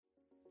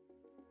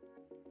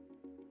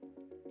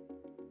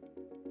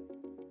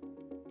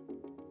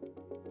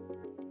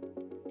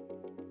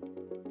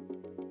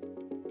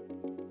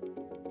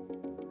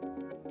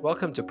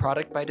Welcome to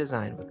Product by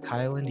Design with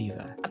Kyle and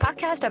Eva, a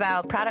podcast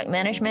about product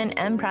management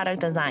and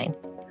product design,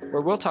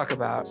 where we'll talk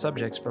about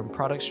subjects from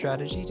product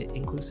strategy to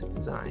inclusive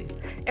design.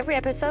 Every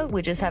episode,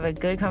 we just have a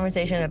good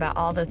conversation about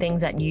all the things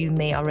that you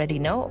may already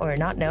know or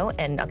not know,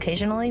 and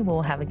occasionally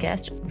we'll have a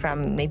guest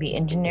from maybe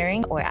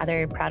engineering or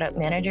other product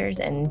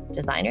managers and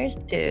designers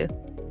to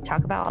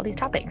talk about all these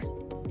topics.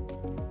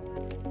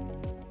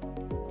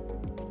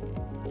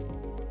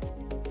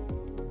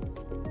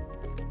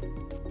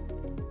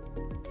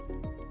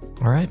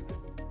 All right.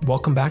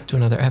 Welcome back to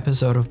another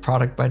episode of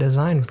Product by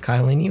Design with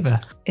Kyle and Eva.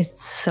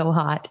 It's so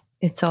hot.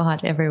 It's so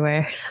hot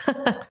everywhere.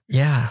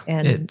 Yeah.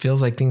 And it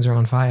feels like things are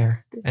on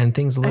fire, and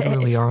things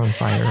literally are on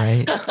fire,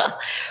 right?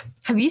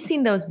 Have you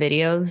seen those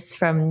videos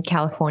from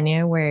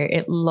California where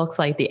it looks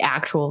like the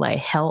actual like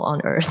hell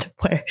on earth,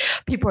 where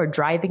people are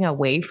driving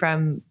away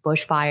from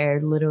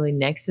bushfire literally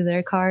next to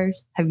their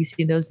cars? Have you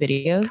seen those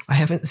videos? I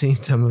haven't seen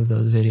some of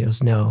those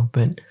videos, no,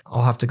 but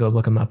I'll have to go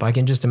look them up. I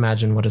can just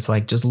imagine what it's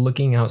like just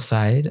looking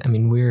outside. I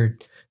mean, we're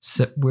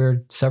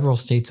several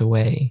states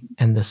away,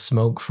 and the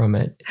smoke from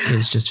it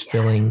is just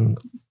filling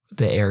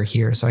the air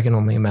here. So I can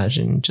only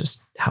imagine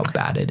just how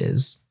bad it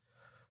is.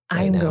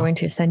 I'm going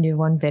to send you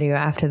one video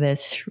after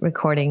this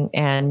recording,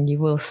 and you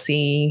will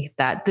see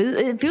that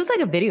it feels like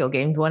a video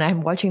game when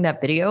I'm watching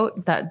that video.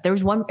 That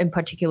there's one in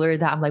particular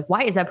that I'm like,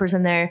 why is that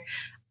person there?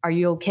 Are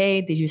you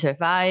okay? Did you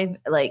survive?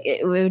 Like,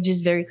 it was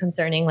just very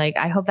concerning. Like,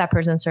 I hope that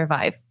person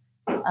survived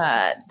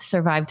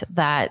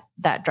that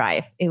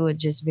drive. It was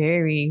just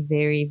very,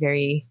 very,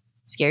 very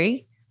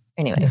scary.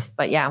 Anyways,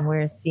 but yeah,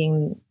 we're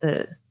seeing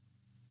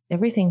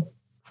everything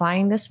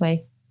flying this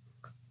way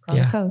on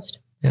the coast.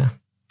 Yeah.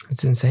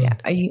 It's insane.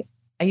 Yeah.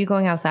 Are you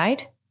going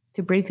outside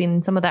to breathe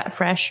in some of that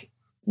fresh,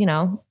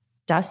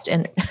 dust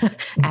and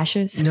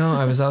ashes? No,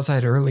 I was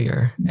outside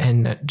earlier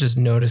and just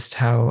noticed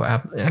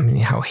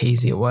how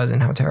hazy it was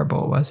and how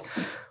terrible it was,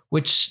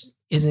 which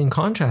is in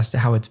contrast to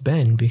how it's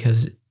been,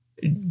 because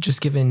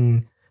just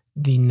given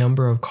the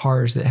number of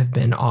cars that have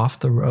been off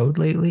the road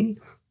lately,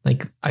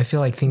 like I feel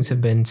like things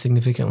have been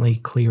significantly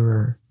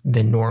clearer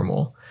than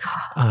normal.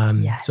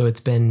 So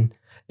it's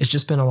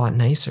just been a lot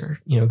nicer,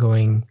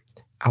 going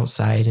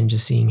outside and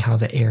just seeing how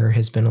the air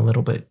has been a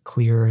little bit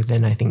clearer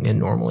than I think it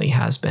normally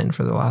has been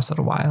for the last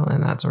little while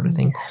and that sort of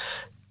thing.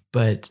 Yes.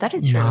 But that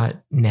is not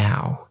true.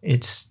 Now.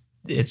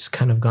 It's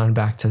kind of gone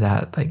back to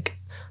that like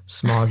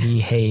smoggy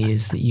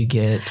haze that you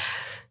get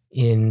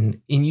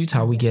in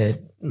Utah. We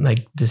get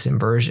like this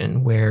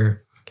inversion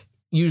where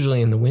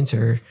usually in the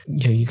winter,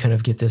 you kind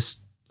of get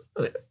this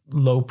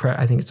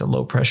I think it's a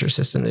low pressure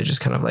system that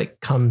just kind of like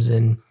comes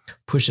and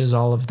pushes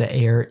all of the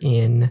air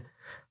in.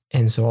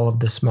 And so all of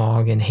the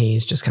smog and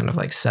haze just kind of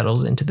like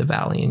settles into the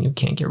valley and you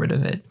can't get rid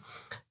of it.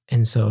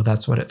 And so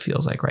that's what it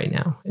feels like right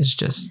now. It's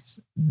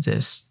just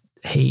this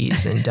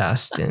haze and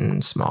dust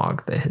and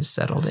smog that has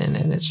settled in,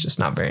 and it's just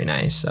not very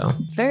nice. So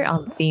very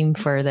on theme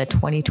for the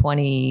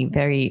 2020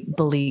 very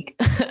bleak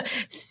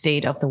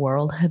state of the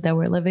world that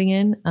we're living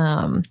in.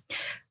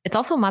 It's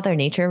also Mother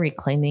Nature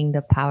reclaiming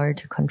the power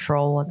to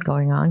control what's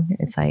going on.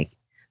 It's like,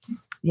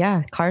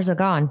 yeah, cars are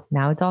gone.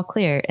 Now it's all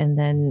clear. And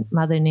then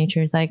Mother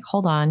Nature is like,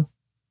 hold on.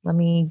 Let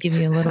me give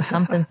you a little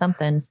something.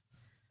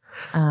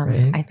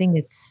 Right. I think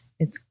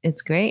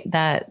it's great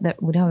that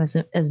we don't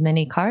have as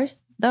many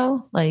cars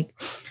though. Like,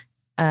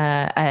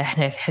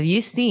 have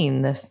you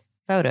seen the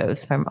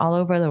photos from all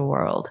over the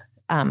world?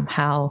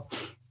 How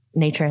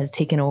nature has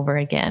taken over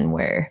again,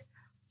 where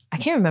I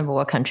can't remember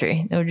what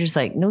country. They were just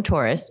like no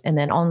tourists. And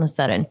then all of a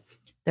sudden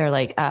they're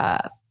like,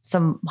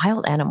 some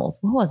wild animals.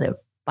 What was it?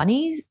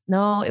 Bunnies?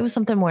 No, it was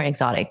something more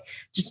exotic.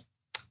 Just,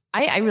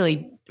 I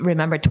really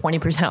remember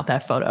 20% of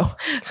that photo,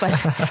 but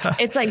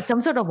it's like some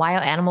sort of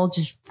wild animal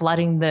just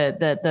flooding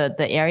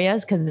the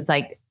areas. Cause it's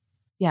like,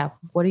 yeah,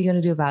 what are you going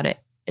to do about it?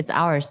 It's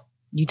ours.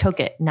 You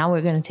took it. Now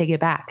we're going to take it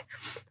back,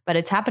 but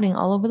it's happening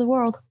all over the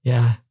world.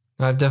 Yeah,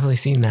 I've definitely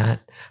seen that.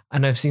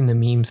 And I've seen the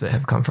memes that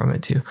have come from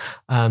it too.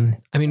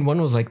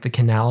 One was like the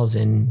canals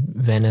in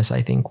Venice,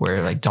 I think,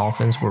 where like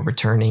dolphins were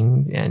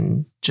returning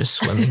and just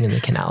swimming in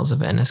the canals of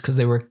Venice because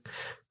they were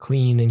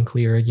clean and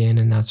clear again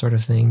and that sort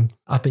of thing.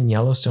 Up in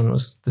Yellowstone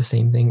was the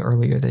same thing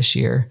earlier this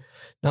year.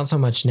 Not so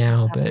much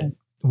now,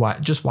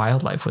 but just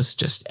wildlife was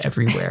just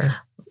everywhere.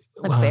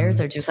 The bears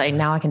are just like,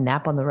 now I can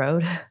nap on the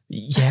road.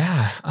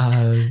 Yeah.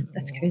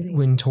 That's crazy.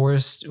 When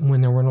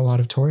there weren't a lot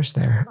of tourists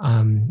there,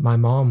 my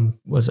mom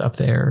was up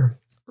there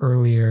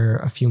earlier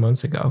a few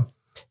months ago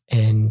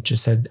and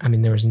just said,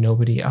 there was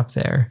nobody up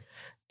there.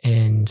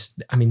 And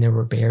there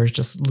were bears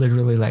just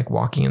literally like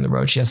walking in the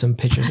road. She has some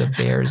pictures of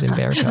bears and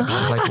bear cubs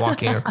just like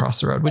walking across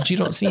the road, which you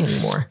don't see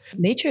anymore.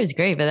 Nature is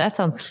great, but that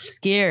sounds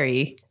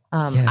scary.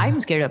 I'm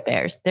scared of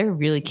bears. They're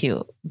really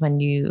cute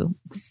when you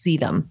see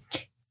them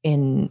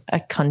in a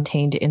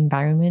contained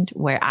environment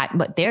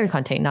but they're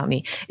contained, not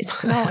me.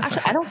 Actually,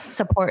 I don't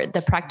support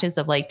the practice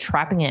of like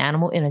trapping an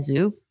animal in a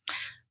zoo,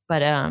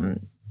 but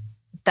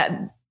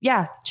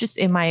just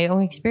in my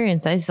own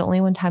experience, that is the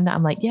only one time that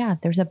I'm like, yeah,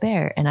 there's a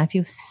bear and I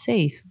feel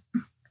safe.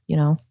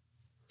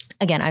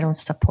 Again, I don't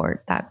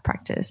support that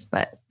practice,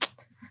 but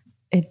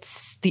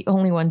It's the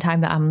only one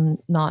time that I'm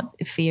not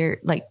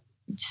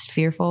just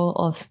fearful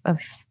of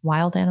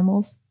wild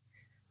animals.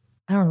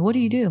 I don't know. What do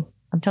you do?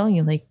 I'm telling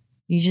you, like,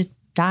 you just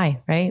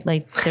die, right?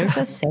 Like, there's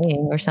a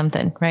saying or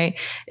something, right?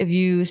 If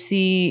you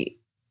see,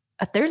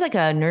 there's like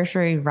a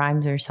nursery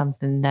rhymes or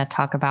something that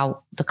talk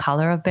about the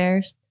color of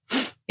bears.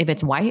 If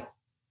it's white,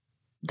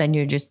 then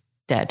you're just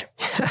dead.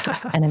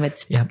 And if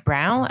it's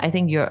brown, I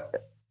think you're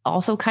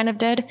also kind of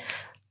dead.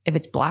 If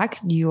it's black,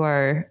 you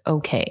are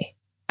okay.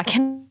 I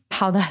can't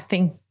how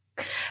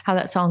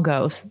that song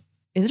goes.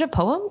 Is it a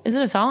poem? Is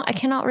it a song? I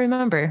cannot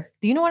remember.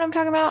 Do you know what I'm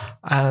talking about?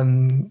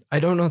 I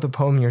don't know the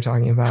poem you're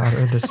talking about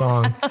or the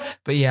song,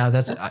 but yeah,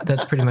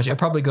 that's pretty much. It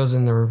probably goes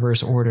in the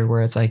reverse order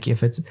where it's like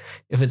if it's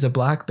a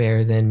black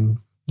bear, then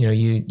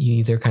you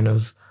either kind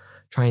of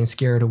try and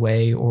scare it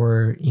away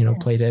or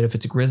play dead. If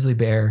it's a grizzly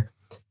bear,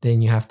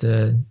 then you have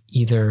to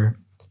either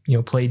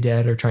play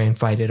dead or try and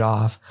fight it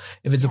off.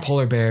 If it's a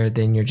polar bear,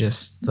 then you're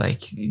just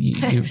like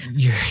you're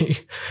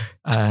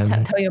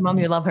tell your mom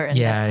you love her. And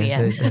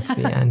that's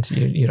the end.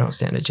 You don't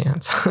stand a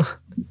chance.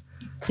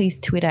 Please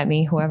tweet at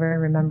me, whoever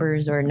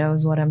remembers or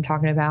knows what I'm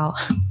talking about.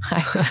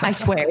 I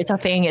swear it's a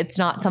thing. It's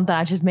not something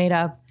I just made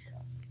up.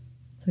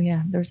 So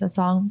yeah, there's a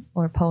song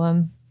or a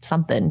poem,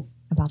 something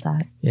about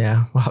that.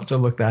 Yeah, we'll have to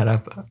look that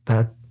up.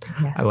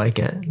 I like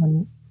it.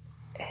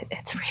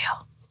 It's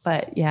real.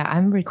 But yeah,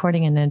 I'm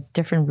recording in a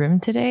different room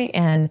today.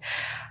 And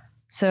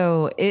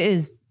so it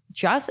is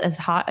just as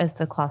hot as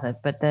the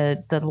closet, but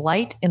the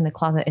light in the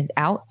closet is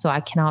out. So I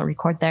cannot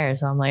record there.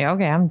 So I'm like,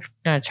 okay, I'm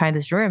going to try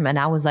this room. And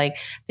I was like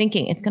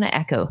thinking it's going to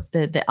echo.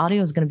 The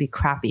audio is going to be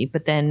crappy.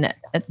 But then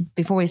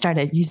before we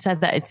started, you said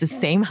that it's the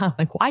same. I'm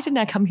like, why didn't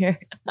I come here?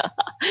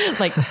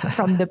 Like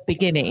from the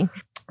beginning.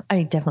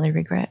 I definitely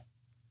regret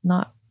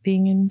not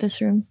being in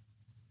this room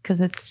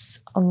because it's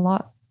a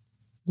lot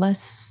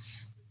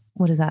less,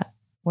 what is that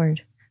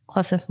word?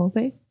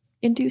 Claustrophobic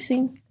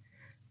inducing.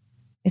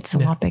 It's a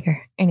lot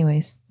bigger.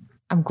 Anyways,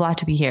 I'm glad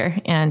to be here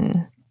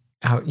and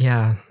out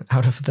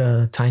of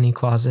the tiny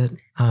closet.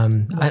 I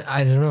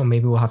don't know.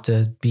 Maybe we'll have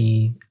to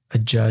be a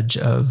judge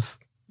of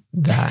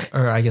that,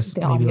 or I guess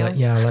maybe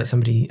let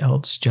somebody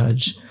else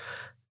judge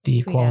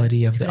the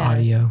quality of the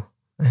audio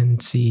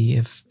and see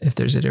if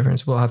there's a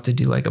difference. We'll have to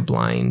do like a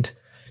blind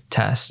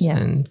test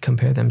and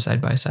compare them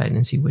side by side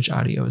and see which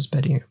audio is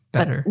better.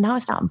 But now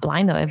it's not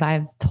blind though. If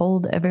I've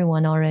told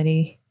everyone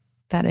already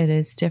that it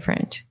is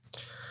different.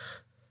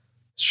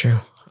 It's true.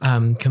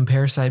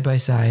 Compare side by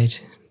side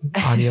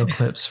audio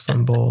clips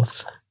from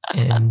both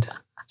and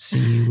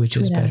see which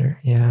is better.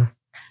 Yeah.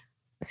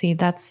 See,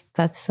 that's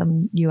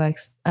some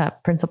UX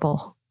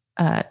principle.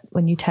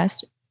 When you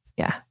test,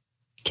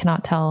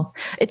 cannot tell.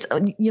 It's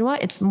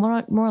what? It's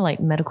more like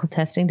medical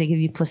testing. They give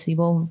you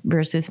placebo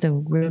versus the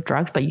real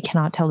drugs, but you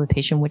cannot tell the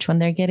patient which one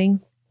they're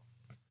getting.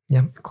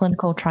 Yeah. It's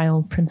clinical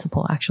trial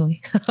principle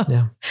actually.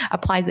 Yeah.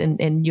 Applies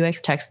in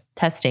UX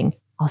testing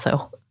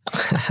also.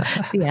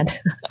 The end.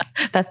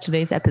 That's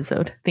today's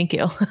episode. Thank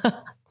you.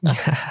 But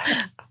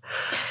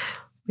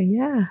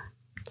yeah.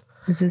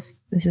 Is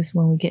this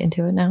when we get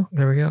into it now?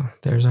 There we go.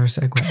 There's our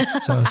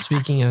segue. So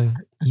speaking of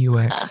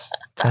UX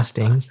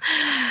testing,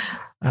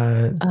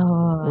 we're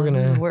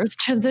gonna worst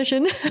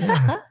transition.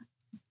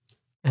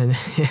 And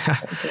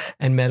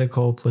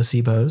medical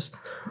placebos.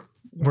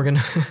 We're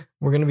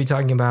gonna be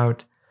talking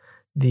about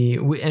we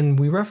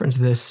referenced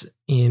this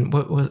in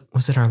what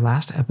was it our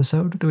last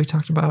episode that we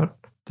talked about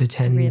the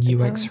 10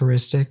 UX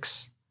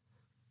heuristics.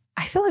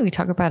 I feel like we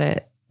talk about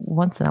it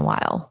once in a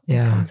while.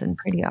 Yeah, it comes in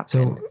pretty often.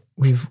 So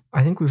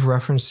I think we've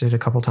referenced it a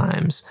couple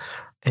times,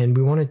 and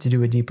we wanted to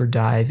do a deeper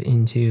dive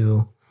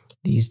into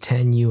these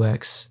 10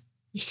 UX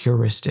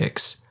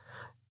heuristics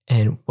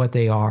and what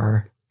they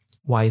are,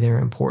 why they're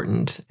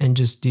important, and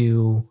just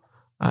do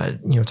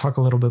talk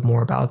a little bit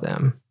more about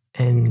them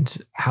and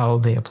how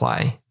they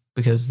apply,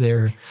 because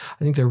I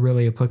think they're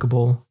really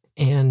applicable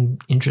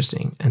and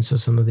interesting. And so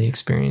some of the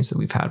experience that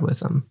we've had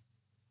with them.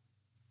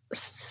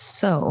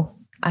 So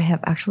I have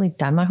actually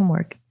done my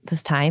homework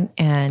this time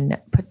and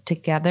put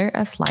together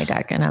a slide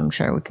deck, and I'm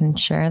sure we can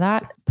share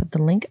that, put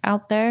the link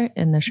out there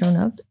in the show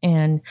notes.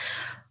 And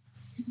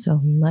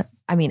so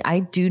I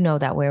do know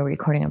that we're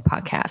recording a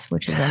podcast,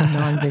 which is a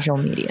non-visual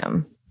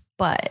medium,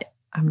 but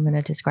I'm going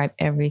to describe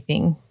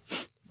everything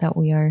that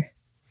we are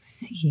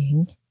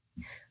seeing.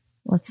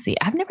 Let's see.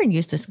 I've never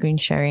used the screen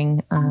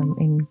sharing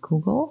in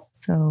Google.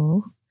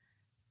 So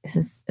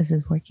is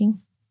this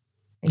working?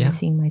 Are you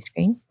seeing my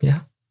screen?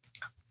 Yeah.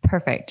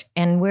 Perfect.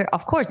 And we're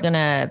of course going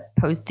to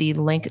post the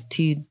link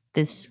to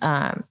this,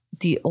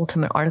 the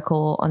ultimate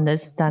article on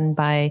this done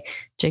by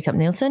Jacob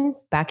Nielsen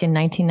back in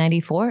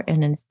 1994.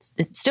 And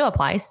it still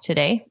applies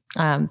today.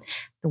 The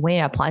way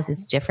it applies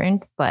is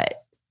different,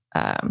 but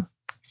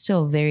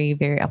still very,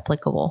 very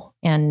applicable.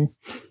 And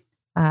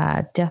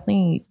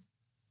definitely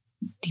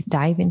deep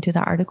dive into the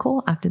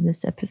article after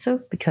this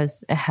episode,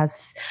 because it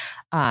has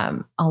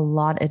a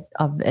lot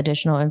of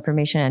additional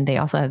information, and they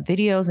also have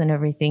videos and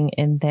everything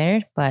in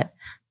there. But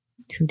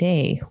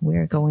today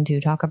we're going to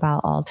talk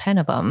about all 10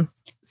 of them.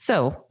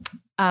 So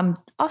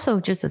also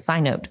just a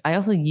side note, I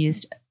also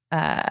used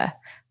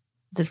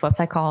this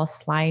website called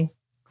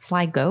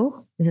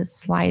SlideGo. Is it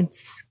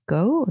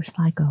SlidesGo or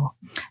SlideGo?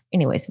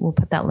 Anyways, we'll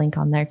put that link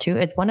on there too.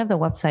 It's one of the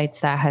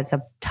websites that has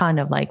a ton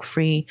of like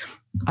free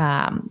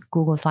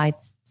Google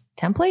Slides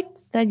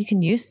templates that you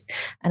can use.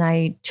 And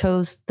I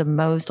chose the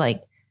most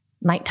like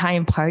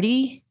nighttime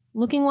party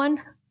looking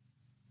one.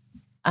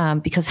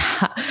 Because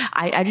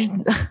I just,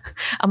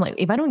 I'm like,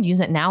 if I don't use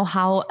it now,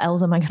 how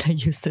else am I going to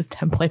use this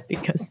template?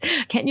 Because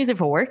I can't use it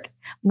for work.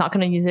 I'm not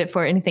going to use it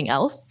for anything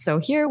else. So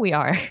here we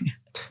are.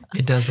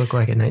 It does look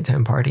like a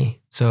nighttime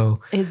party.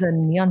 So it's a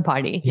neon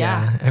party.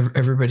 Yeah.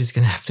 Everybody's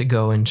going to have to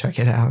go and check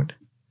it out.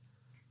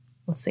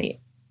 Let's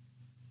see.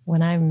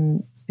 When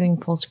I'm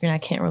doing full screen, I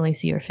can't really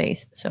see your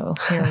face. So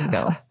here we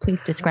go. Please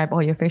describe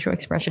all your facial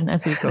expression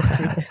as we go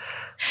through this.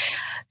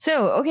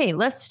 So, okay,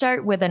 let's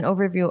start with an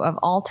overview of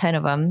all 10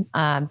 of them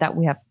that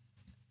we have,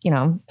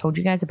 told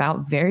you guys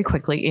about very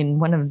quickly in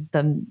one of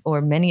them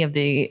or many of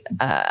the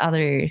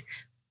other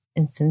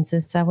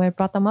instances that we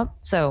brought them up.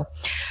 So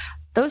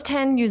those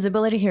 10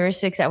 usability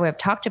heuristics that we have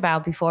talked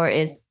about before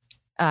is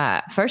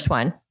first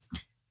one,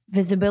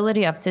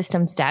 visibility of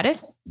system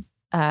status.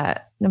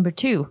 Number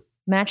 2,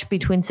 match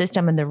between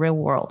system and the real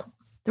world.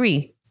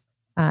 3,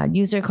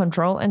 user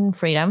control and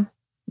freedom.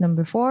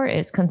 Number 4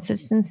 is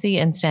consistency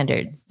and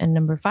standards. And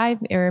number 5,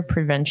 error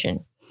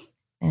prevention.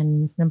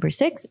 And number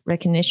 6,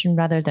 recognition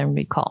rather than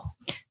recall.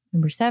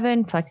 Number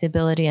 7,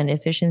 flexibility and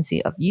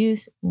efficiency of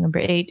use. Number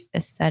 8,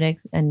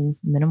 aesthetics and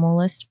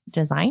minimalist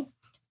design.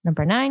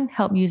 Number 9,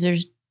 help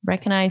users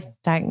recognize,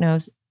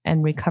 diagnose,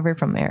 and recover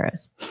from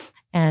errors.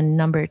 And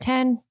number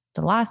 10,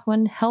 the last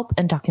one, help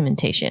and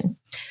documentation.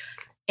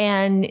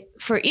 And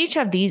for each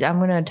of these, I'm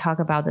going to talk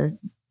about the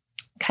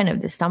kind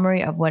of the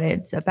summary of what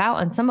it's about.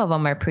 And some of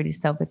them are pretty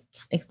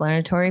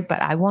self-explanatory,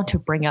 but I want to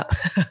bring up,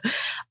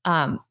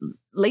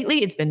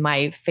 lately, it's been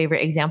my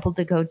favorite example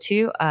to go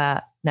to,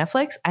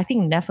 Netflix. I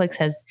think Netflix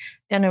has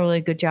done a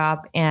really good job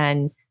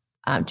and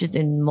just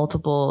in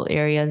multiple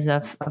areas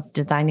of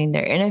designing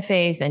their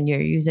interface and your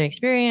user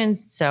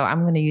experience. So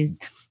I'm going to use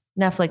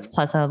Netflix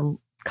plus a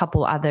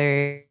couple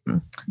other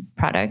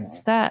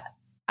products that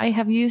I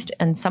have used.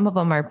 And some of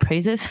them are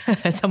praises,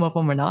 some of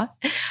them are not.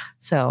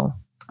 So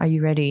are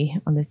you ready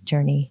on this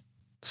journey?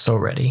 So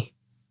ready.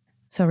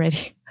 So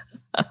ready.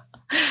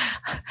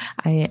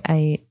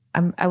 I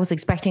was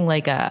expecting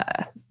like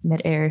a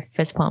mid-air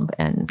fist pump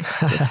and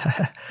just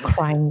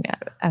crying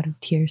out of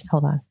tears.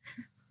 Hold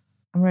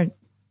on.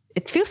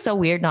 It feels so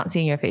weird not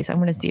seeing your face. I'm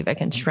going to see if I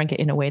can shrink it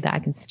in a way that I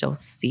can still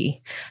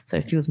see. So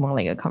it feels more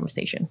like a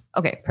conversation.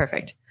 Okay,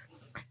 perfect.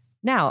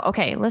 Now,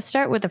 okay, let's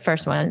start with the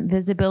first one,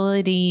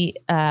 visibility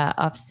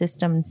of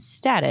system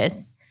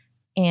status.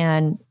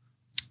 And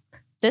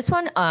this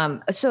one,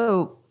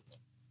 so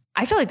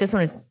I feel like this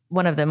one is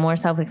one of the more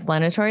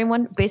self-explanatory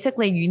one.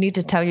 Basically, you need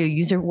to tell your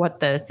user what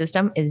the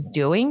system is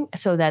doing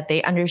so that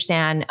they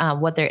understand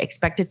what they're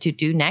expected to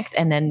do next.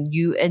 And then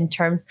you and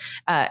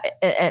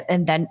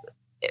then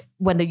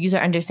when the user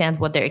understands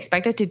what they're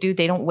expected to do,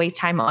 they don't waste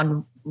time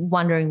on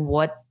wondering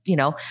what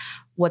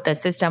the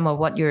system or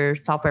what your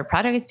software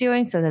product is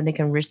doing, so that they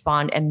can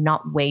respond and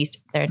not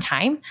waste their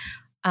time.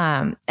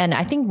 And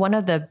I think one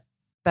of the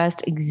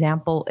best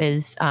example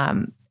is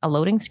a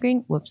loading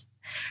screen. Whoops.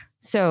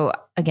 So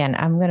again,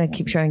 I'm going to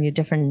keep showing you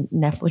different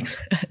Netflix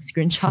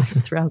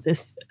screenshots throughout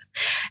this.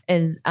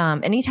 Is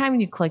anytime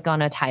you click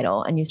on a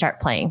title and you start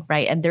playing,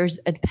 right? And there's,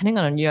 depending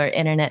on your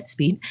internet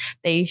speed,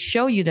 they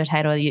show you the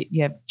title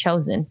you have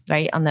chosen,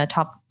 right? On the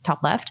top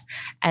left.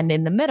 And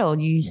in the middle,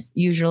 you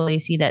usually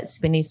see that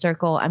spinny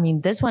circle. I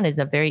mean, this one is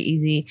a very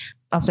easy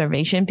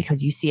observation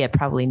because you see it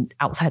probably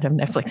outside of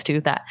Netflix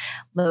too, that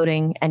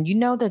loading. And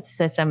that the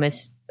system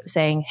is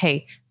saying,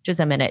 hey, just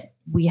a minute,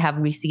 we have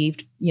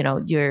received,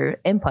 your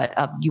input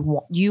of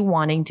you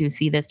wanting to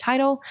see this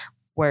title.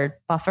 We're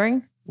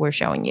buffering. We're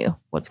showing you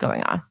what's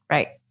going on,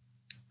 right?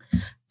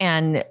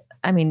 And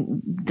I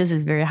mean, this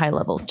is very high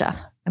level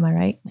stuff. Am I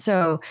right?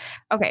 So,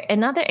 okay,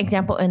 another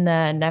example in the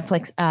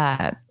Netflix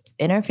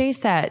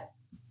interface that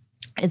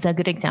is a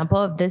good example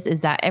of this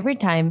is that every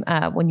time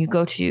when you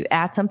go to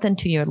add something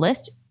to your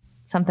list,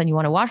 something you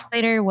want to watch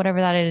later,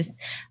 whatever that is,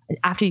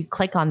 after you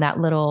click on that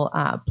little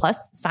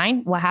plus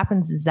sign, what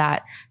happens is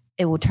that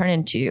it will turn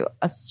into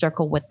a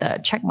circle with the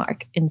check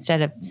mark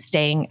instead of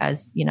staying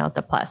as,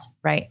 the plus,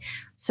 right?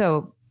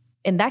 So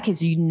in that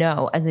case,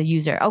 as a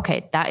user,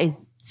 okay, that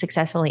is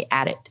successfully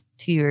added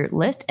to your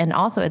list. And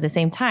also at the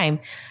same time,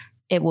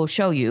 it will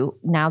show you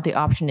now the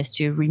option is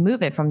to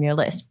remove it from your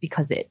list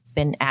because it's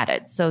been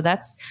added. So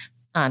that's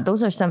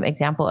those are some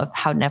example of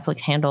how Netflix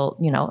handle,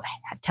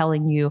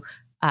 telling you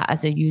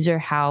as a user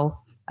how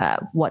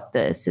what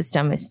the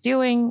system is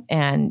doing,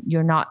 and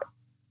you're not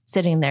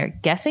sitting there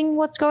guessing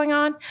what's going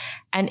on.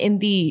 And in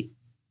the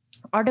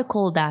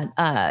article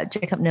that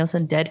Jacob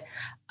Nielsen did,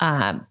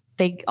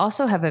 they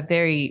also have a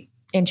very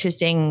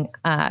interesting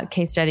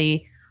case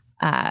study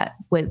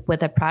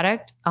with a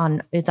product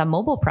it's a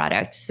mobile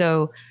product.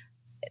 So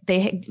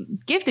they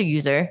give the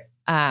user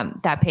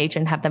that page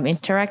and have them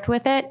interact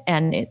with it.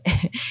 And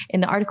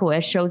in the article,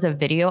 it shows a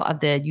video of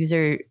the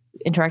user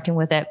interacting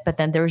with it, but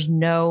then there's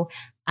no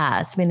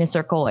spin a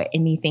circle or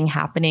anything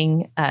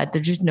happening.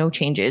 There's just no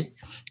changes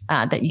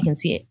that you can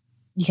see.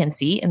 You can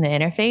see in the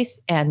interface,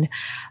 and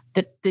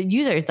the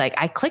user is like,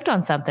 I clicked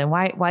on something.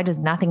 Why does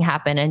nothing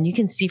happen? And you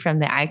can see from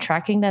the eye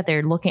tracking that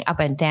they're looking up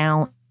and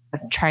down,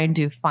 trying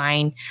to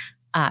find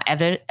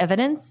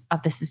evidence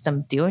of the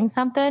system doing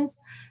something.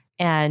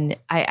 And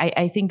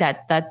I think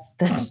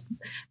that's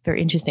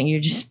very interesting.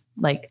 You're just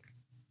like,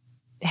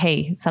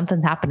 hey,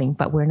 something's happening,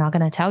 but we're not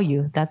going to tell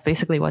you. That's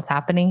basically what's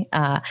happening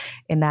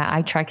in that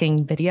eye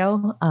tracking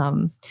video.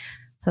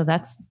 So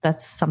that's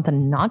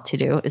something not to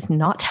do, is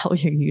not tell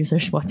your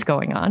users what's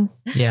going on.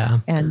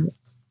 Yeah. And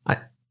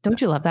don't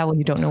you love that when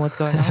you don't know what's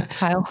going on,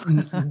 Kyle?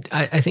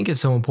 I think it's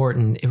so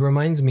important. It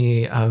reminds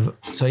me of,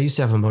 so I used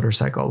to have a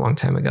motorcycle a long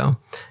time ago.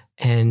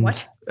 And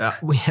what?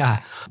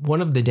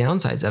 One of the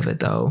downsides of it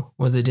though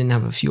was it didn't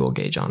have a fuel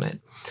gauge on it.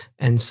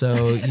 And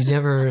so you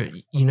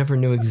never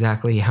knew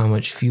exactly how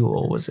much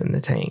fuel was in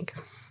the tank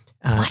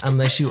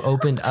unless you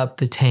opened up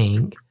the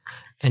tank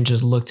and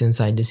just looked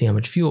inside to see how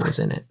much fuel was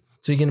in it.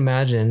 So you can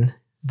imagine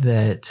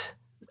that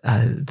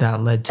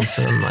that led to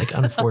some like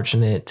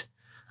unfortunate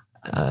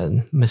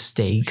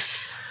mistakes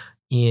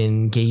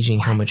in gauging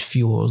how much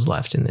fuel was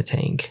left in the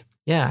tank.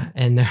 Yeah.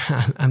 And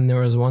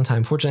there was one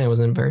time, fortunately I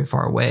wasn't very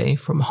far away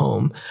from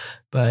home,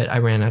 but I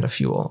ran out of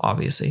fuel,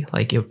 obviously.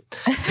 Like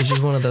it's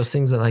just one of those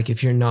things that like,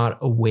 if you're not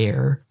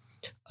aware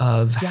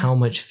of how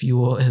much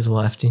fuel is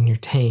left in your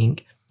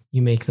tank,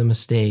 you make the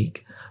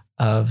mistake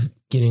of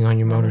getting on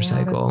your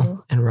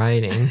motorcycle and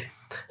riding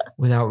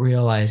without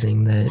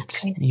realizing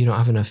that you don't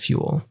have enough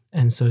fuel.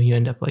 And so you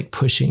end up like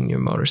pushing your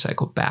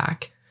motorcycle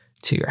back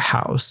to your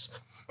house,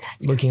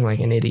 looking like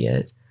an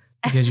idiot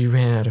because you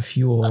ran out of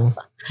fuel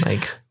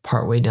like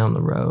partway down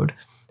the road.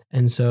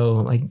 And so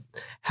like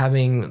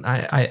having,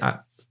 I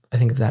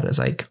think of that as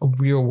like a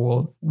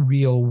real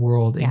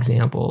world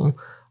example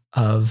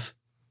of,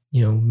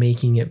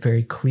 making it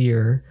very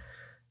clear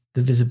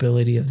the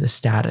visibility of the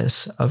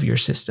status of your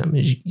system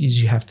is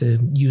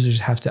users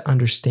have to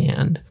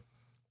understand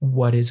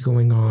what is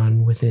going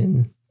on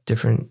within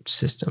different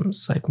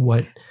systems, like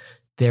what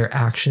their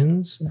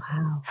actions,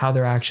 how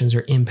their actions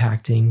are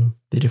impacting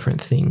the different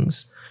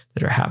things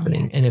that are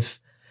happening. And if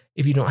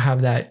you don't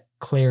have that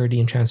clarity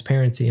and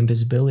transparency and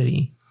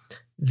visibility,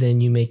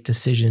 then you make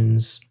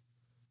decisions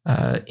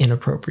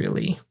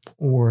inappropriately,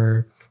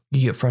 or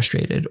you get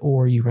frustrated,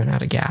 or you run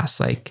out of gas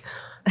like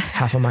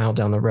half a mile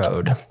down the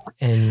road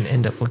and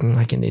end up looking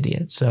like an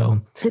idiot.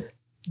 So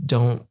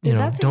don't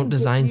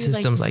design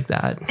systems like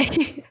that.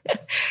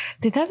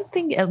 Did that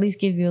thing at least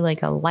give you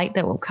like a light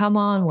that will come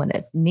on when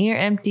it's near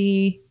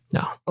empty?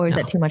 No. Or is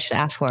that too much to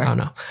ask for? Oh,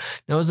 no.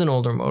 No, it was an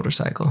older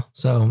motorcycle.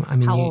 So, I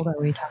mean, how old are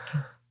we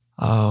talking?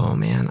 Oh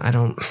man, I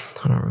don't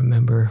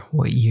remember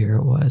what year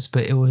it was,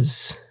 but it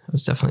was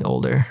definitely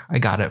older. I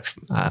got it,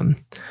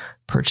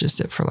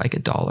 purchased it for like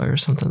 $1 or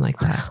something like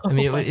that. I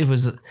mean, it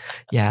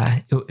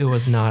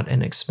was not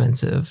an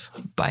expensive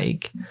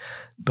bike,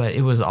 but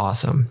it was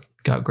awesome.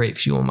 Got great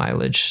fuel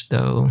mileage,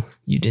 though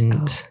you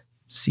didn't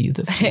see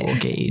the fuel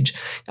gauge.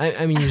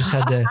 I mean, you just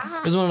had to,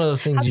 it was one of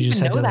those things you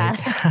just had to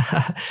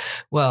like,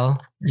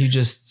 well, you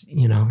just,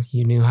 you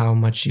knew how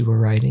much you were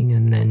riding,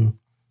 and then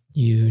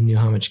you knew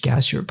how much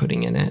gas you were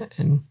putting in it.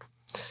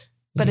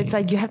 But it's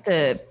like, you have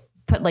to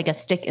put like a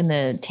stick in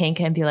the tank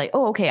and be like,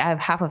 oh, okay, I have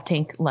half of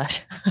tank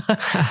left.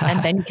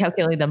 And then you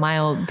calculate the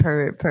mile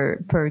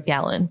per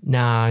gallon.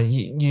 Nah,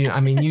 you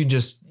had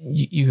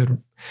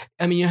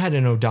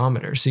an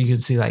odometer, so you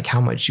could see like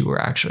how much you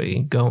were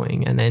actually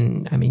going. And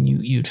then, I mean,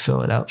 you'd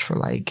fill it up for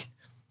like,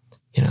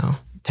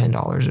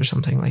 $10 or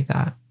something like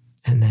that.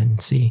 And then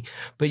see,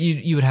 but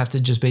you would have to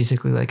just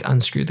basically like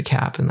unscrew the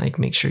cap and like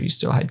make sure you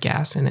still had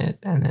gas in it,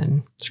 and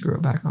then screw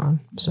it back on.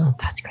 So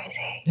that's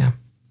crazy. Yeah.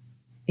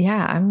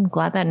 Yeah. I'm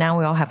glad that now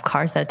we all have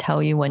cars that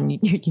tell you when you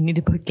need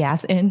to put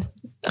gas in.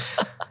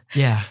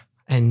 Yeah.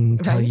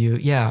 And tell you,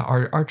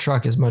 our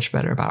truck is much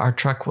better about our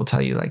truck will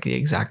tell you like the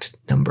exact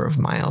number of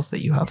miles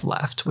that you have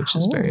left, which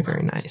is very,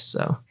 very nice.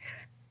 So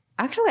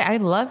actually, I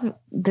love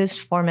this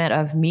format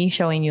of me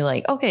showing you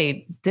like,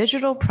 okay,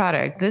 digital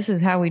product, this is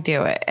how we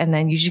do it. And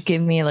then you just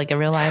give me like a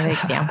real life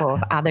example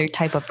of other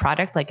type of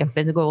product, like a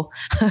physical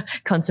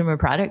consumer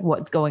product,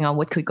 what's going on,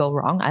 what could go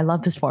wrong. I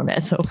love this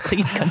format. So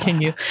please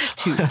continue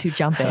to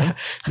jump in.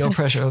 No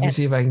pressure. Let me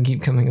see if I can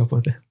keep coming up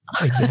with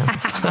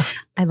examples.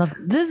 I love,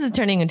 this is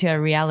turning into a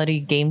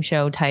reality game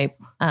show type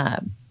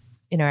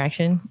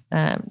interaction.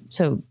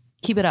 So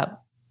keep it up.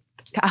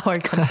 Our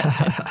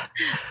contestant,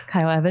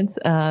 Kyle Evans.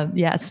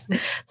 Yes.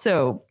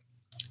 So,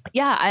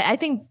 yeah, I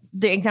think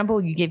the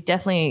example you gave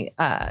definitely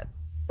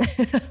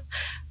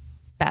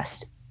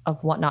best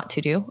of what not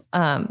to do.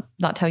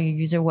 Not tell your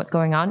user what's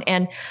going on.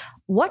 And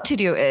what to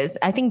do is,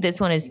 I think this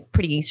one is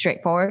pretty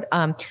straightforward.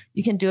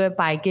 You can do it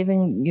by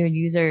giving your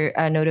user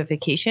a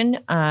notification,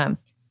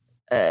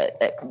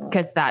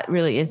 because that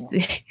really is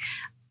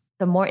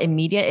the more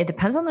immediate. It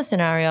depends on the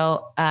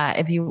scenario.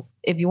 If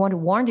you want to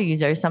warn the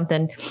user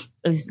something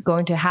is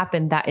going to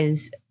happen that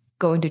is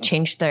going to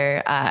change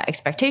their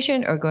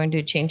expectation or going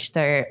to change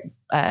their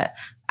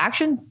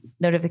action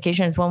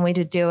notification is one way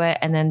to do it.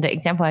 And then the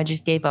example I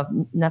just gave of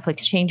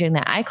Netflix changing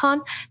the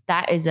icon,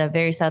 that is a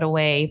very subtle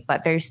way,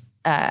 but very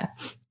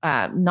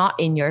not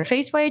in your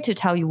face way to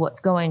tell you what's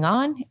going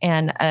on.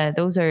 And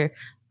those are,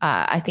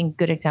 I think,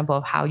 good example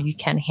of how you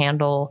can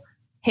handle,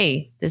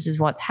 hey, this is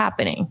what's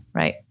happening,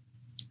 right?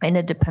 And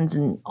it depends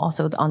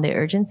also on the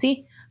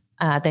urgency.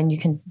 Then you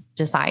can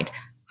decide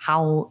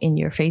how in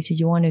your face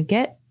you want to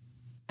get.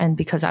 And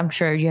because I'm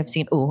sure you have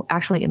seen,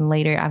 actually in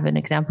later, I have an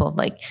example of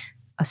like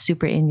a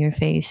super in your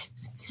face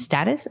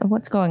status of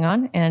what's going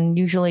on. And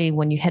usually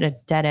when you hit a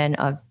dead end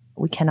of,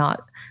 we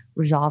cannot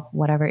resolve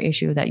whatever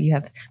issue that you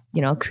have,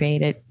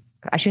 created.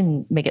 I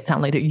shouldn't make it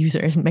sound like the user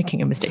is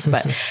making a mistake,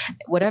 but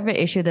whatever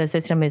issue the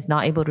system is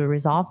not able to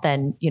resolve,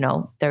 then,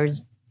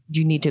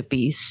 you need to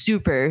be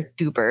super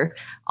duper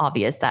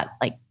obvious that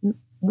like,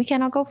 we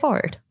cannot go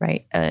forward,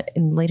 right?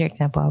 In later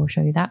example, I will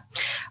show you that.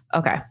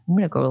 Okay, I'm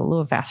going to go a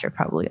little faster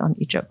probably on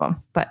each of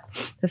them. But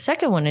the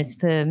second one is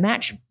the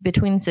match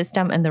between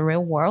system and the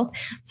real world.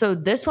 So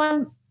this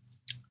one,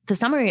 the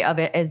summary of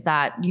it is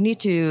that you need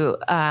to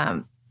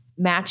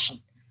match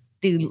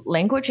the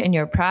language in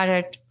your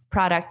product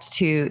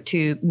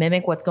to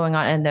mimic what's going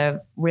on in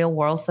the real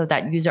world so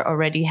that user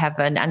already have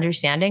an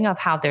understanding of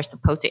how they're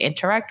supposed to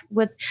interact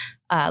with,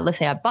 let's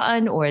say, a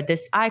button or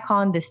this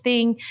icon, this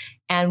thing.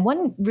 And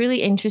one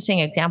really interesting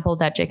example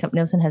that Jacob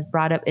Nielsen has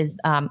brought up is,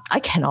 I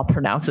cannot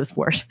pronounce this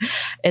word.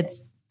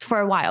 It's for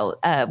a while,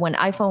 when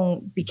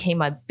iPhone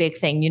became a big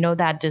thing,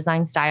 that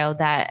design style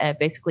that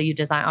basically you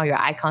design all your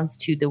icons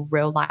to the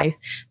real life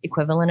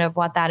equivalent of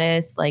what that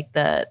is, like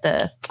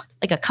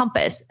like a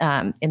compass.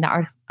 In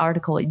the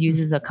article, it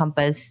uses a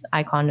compass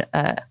icon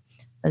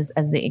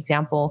as the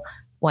example.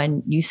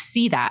 When you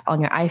see that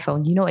on your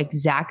iPhone, you know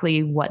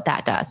exactly what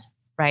that does,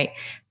 right?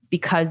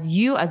 Because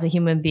you as a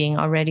human being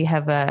already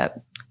have a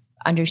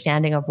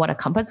understanding of what a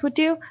compass would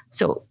do.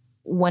 So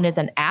when it's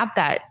an app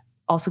that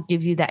also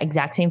gives you that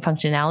exact same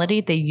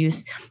functionality, they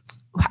use,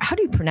 how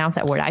do you pronounce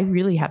that word? I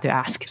really have to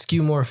ask.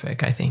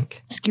 Skeuomorphic, I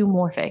think.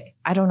 Skeuomorphic.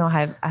 I don't know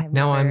how.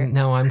 Now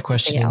I'm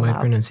questioning my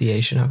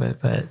pronunciation of it,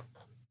 but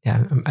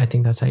yeah, I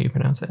think that's how you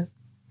pronounce it.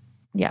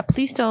 Yeah,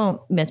 please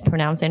don't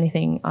mispronounce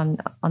anything on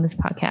this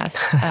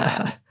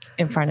podcast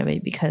in front of me,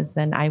 because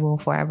then I will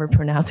forever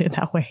pronounce it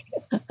that way.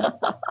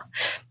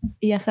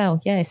 ESL,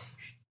 yes.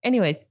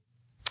 Anyways,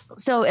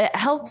 so it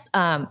helps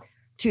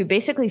to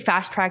basically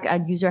fast track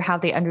a user how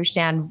they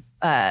understand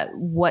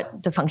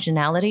what the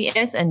functionality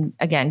is. And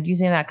again,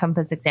 using that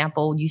compass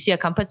example, you see a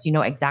compass, you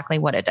know exactly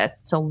what it does.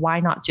 So why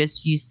not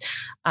just use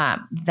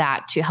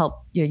that to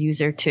help your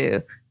user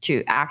to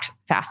act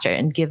faster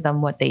and give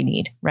them what they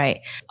need,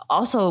 right?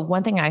 Also,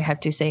 one thing I have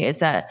to say is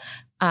that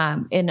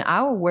in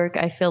our work,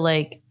 I feel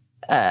like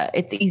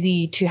it's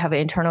easy to have an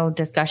internal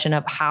discussion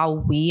of how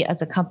we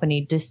as a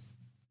company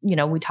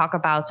we talk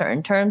about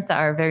certain terms that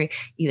are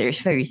either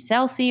very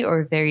salesy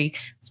or very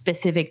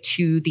specific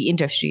to the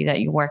industry that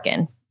you work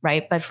in,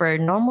 right? But for a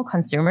normal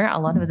consumer, a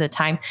lot of the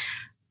time,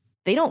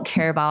 they don't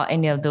care about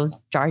any of those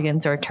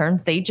jargons or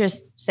terms. They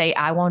just say,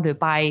 I want to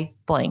buy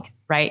blank,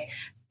 right?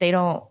 They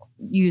don't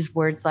use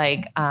words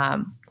like,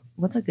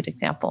 what's a good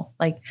example?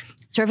 Like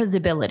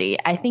serviceability.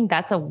 I think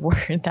that's a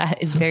word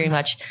that is very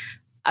much,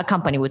 a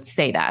company would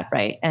say that,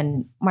 right?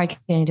 And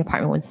marketing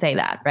department would say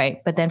that,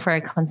 right? But then for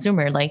a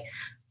consumer, like,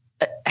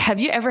 have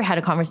you ever had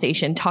a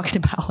conversation talking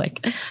about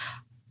like,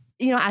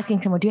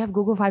 asking someone, do you have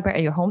Google Fiber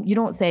at your home? You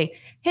don't say,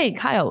 hey,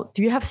 Kyle,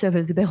 do you have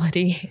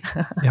serviceability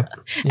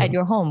at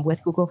your home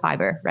with Google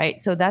Fiber, right?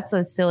 So that's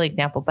a silly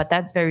example, but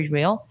that's very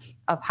real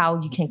of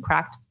how you can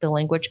craft the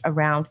language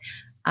around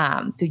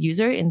the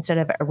user instead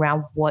of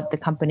around what the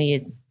company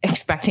is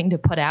expecting to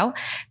put out.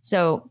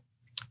 So,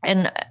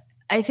 and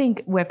I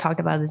think we've talked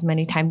about this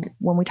many times.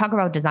 When we talk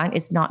about design,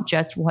 it's not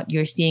just what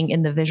you're seeing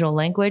in the visual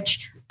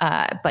language,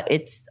 but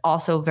it's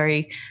also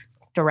very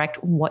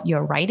direct what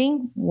you're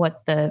writing,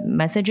 what the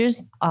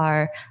messages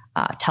are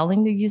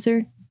telling the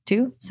user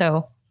to.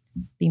 So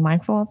be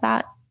mindful of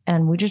that.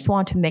 And we just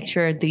want to make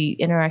sure the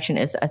interaction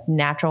is as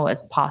natural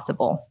as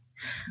possible.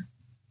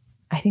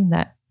 I think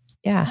that,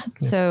 yeah.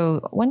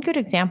 So one good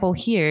example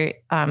here,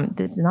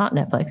 this is not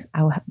Netflix.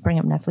 I will bring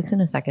up Netflix in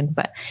a second,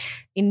 but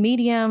in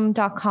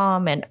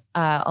medium.com and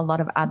a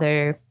lot of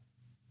other,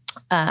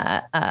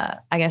 I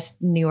guess,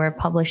 newer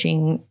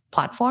publishing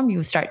platform,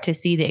 you start to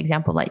see the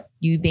example like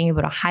you being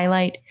able to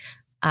highlight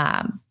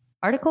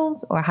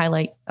articles or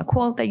highlight a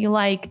quote that you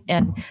like.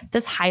 And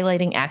this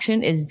highlighting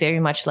action is very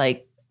much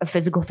like a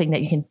physical thing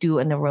that you can do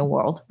in the real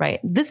world, right?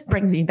 This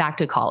brings me back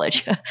to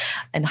college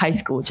and high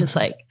school, just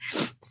like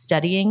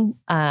studying.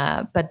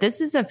 But this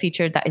is a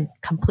feature that is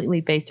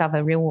completely based off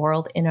a real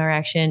world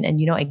interaction.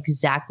 And you know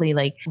exactly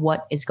like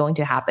what is going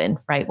to happen,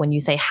 right? When you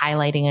say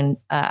highlighting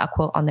a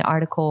quote on the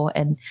article.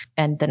 And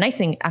the nice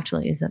thing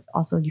actually is that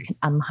also you can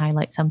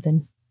unhighlight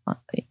something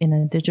in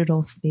a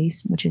digital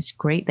space, which is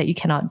great that you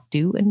cannot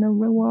do in the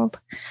real world.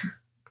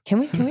 Can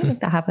we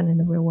make that happen in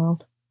the real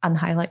world?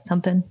 Unhighlight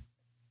something?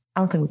 I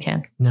don't think we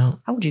can.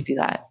 No. How would you do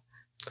that?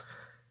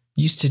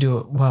 Used to do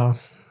it. Well,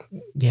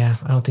 Yeah,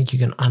 I don't think you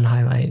can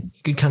unhighlight.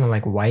 You could kind of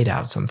like white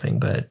out something,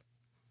 but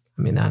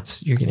I mean,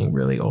 you're getting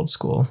really old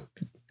school.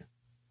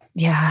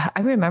 Yeah,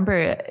 I remember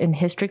in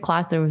history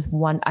class, there was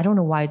one, I don't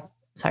know why,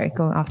 sorry,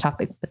 going off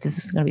topic, but this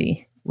is going to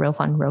be real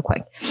fun, real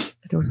quick.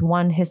 There was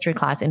one history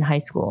class in high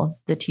school.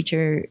 The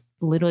teacher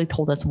literally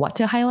told us what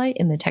to highlight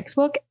in the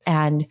textbook.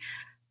 And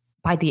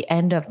by the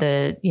end of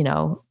the,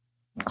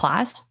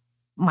 class,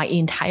 my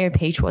entire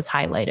page was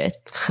highlighted.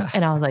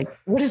 And I was like,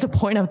 what is the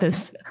point of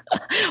this?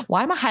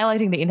 Why am I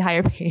highlighting the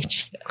entire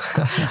page?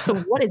 So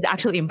what is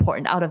actually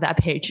important out of that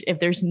page if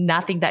there's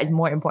nothing that is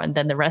more important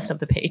than the rest of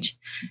the page?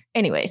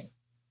 Anyways,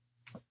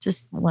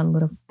 just one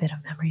little bit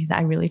of memory that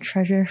I really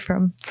treasure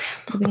from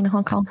living in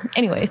Hong Kong.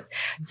 Anyways,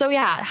 so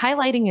yeah,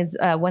 highlighting is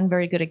one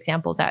very good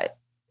example that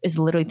is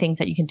literally things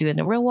that you can do in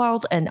the real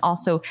world. And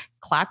also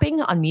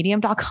clapping on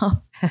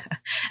medium.com.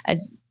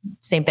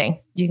 Same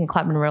thing. You can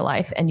clap in real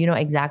life and you know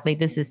exactly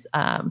this is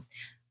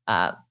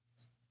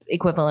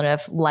equivalent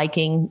of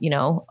liking,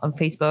 on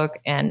Facebook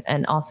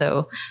and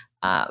also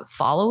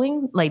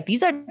following. Like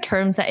these are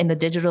terms that in the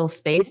digital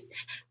space,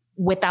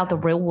 without the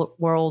real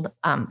world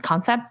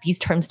concept, these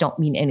terms don't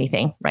mean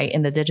anything, right?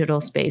 In the digital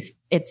space,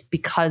 it's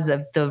because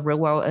of the real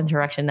world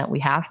interaction that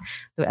we have,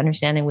 the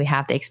understanding we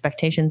have, the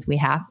expectations we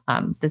have.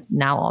 This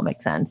now all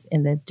makes sense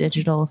in the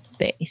digital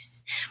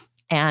space.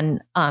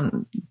 And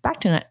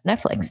back to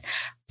Netflix,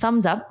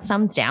 thumbs up,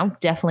 thumbs down,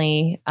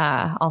 definitely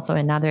also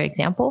another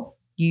example.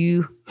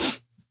 You're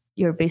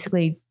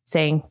basically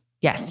saying,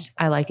 yes,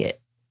 I like it.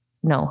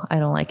 No, I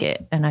don't like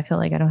it. And I feel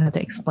like I don't have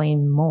to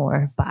explain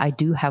more, but I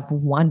do have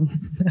one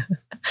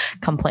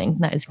complaint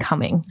that is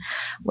coming,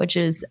 which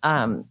is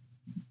in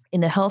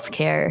the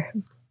healthcare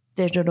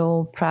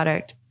digital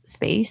product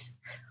space.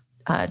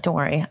 Don't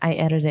worry, I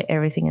edited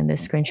everything in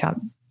this screenshot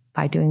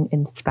by doing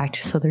inspect,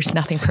 so there's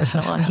nothing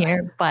personal on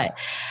here. But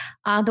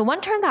the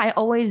one term that I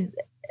always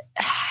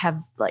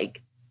have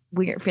like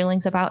weird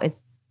feelings about is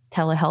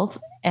telehealth.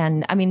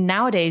 And I mean,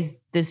 nowadays,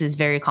 this is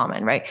very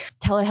common, right?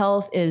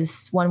 Telehealth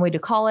is one way to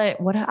call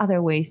it. What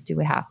other ways do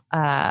we have?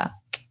 I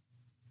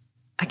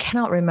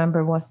cannot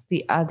remember what's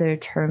the other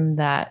term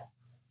that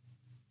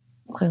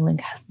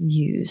Clearlink has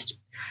used.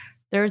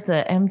 There's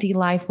the MD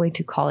Life way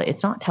to call it.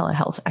 It's not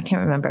telehealth. I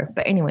can't remember.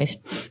 But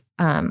anyways,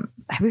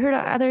 have you heard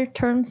of other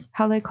terms?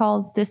 How they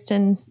call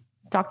distance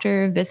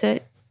doctor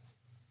visit?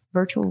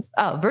 Virtual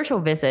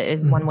visit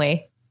is one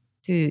way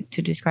to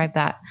describe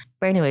that.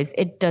 But anyways,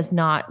 it does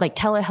not, like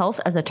telehealth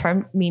as a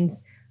term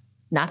means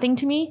nothing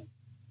to me.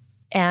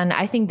 And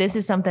I think this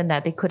is something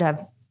that they could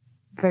have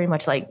very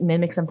much like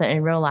mimic something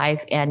in real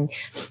life and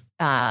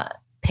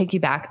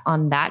piggyback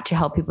on that to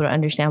help people to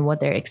understand what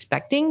they're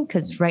expecting.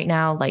 Because right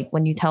now, like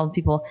when you tell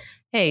people,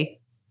 hey,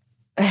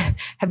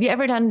 have you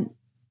ever done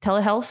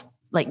telehealth?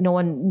 Like no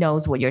one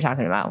knows what you're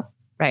talking about,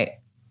 right?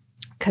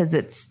 Because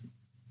it's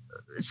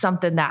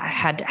something that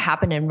had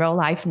happened in real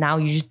life. Now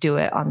you just do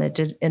it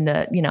in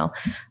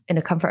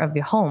the comfort of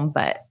your home,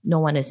 but no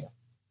one is,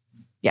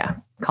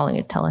 calling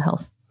it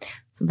telehealth.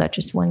 So that's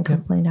just one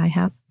complaint I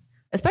have,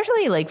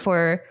 especially like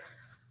for,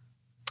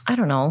 I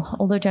don't know,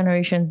 older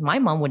generations. My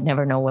mom would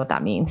never know what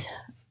that means.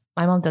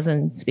 My mom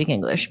doesn't speak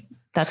English.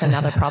 That's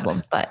another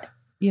problem, but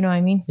you know what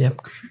I mean?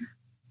 Yep.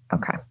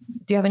 Okay.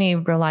 Do you have any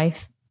real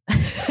life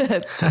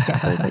examples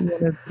that you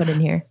want to put in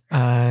here?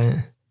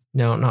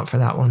 No, not for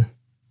that one.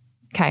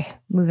 Okay,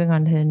 moving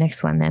on to the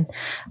next one then.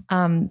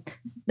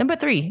 Number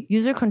 3,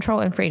 user control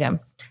and freedom.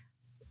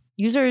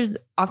 Users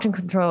often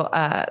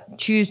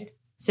choose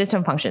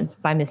system functions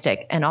by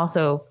mistake. And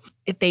also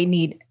if they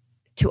need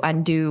to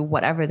undo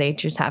whatever they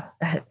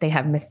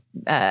have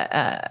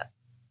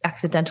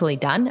accidentally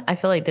done. I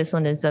feel like this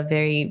one is a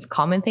very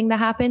common thing that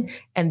happen.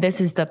 And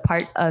this is the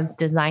part of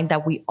design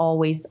that we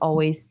always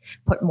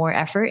put more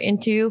effort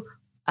into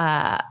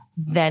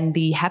than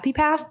the happy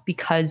path,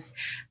 because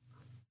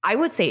I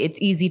would say it's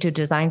easy to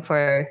design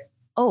for,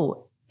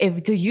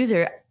 if the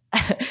user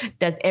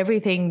does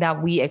everything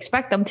that we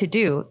expect them to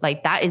do,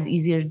 like that is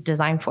easier to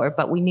design for.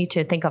 But we need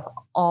to think of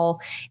all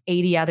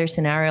 80 other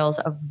scenarios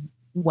of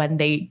when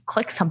they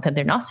click something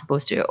they're not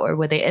supposed to, or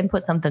when they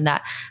input something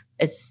that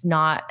is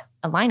not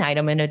a line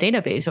item in a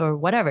database or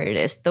whatever it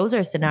is. Those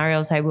are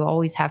scenarios I will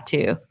always have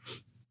to,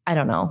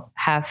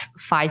 have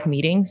 5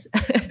 meetings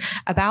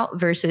about,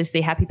 versus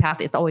the happy path.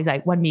 It's always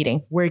like 1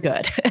 meeting, we're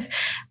good.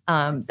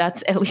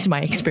 That's at least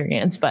my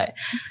experience.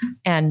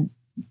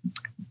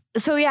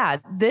 So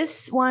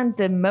this one,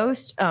 the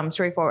most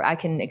straightforward I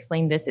can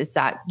explain this is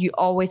that you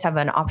always have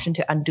an option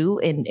to undo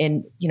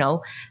in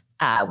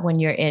when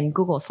you're in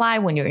Google Slide,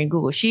 when you're in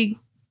Google Sheet,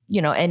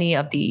 any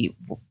of the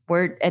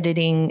word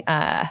editing,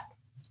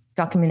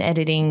 document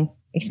editing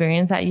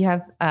experience that you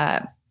have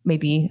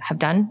maybe have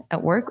done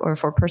at work or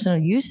for personal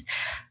use,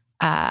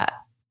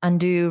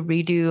 undo,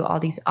 redo, all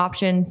these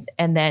options.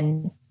 And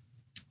then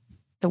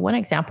the one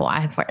example I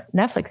have for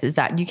Netflix is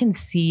that you can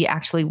see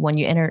actually when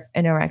you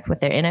interact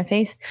with their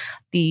interface,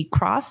 the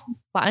cross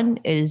button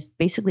is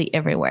basically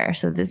everywhere.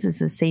 So this is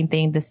the same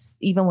thing. This,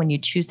 even when you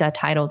choose that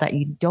title that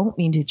you don't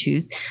mean to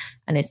choose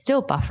and it's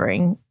still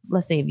buffering.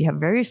 Let's say if you have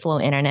very slow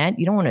internet,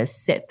 you don't want to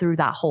sit through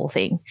that whole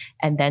thing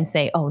and then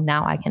say, oh,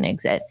 now I can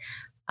exit.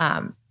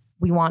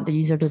 We want the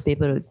user to be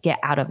able to get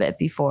out of it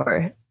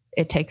before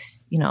it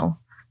takes,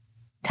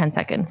 10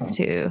 seconds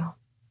to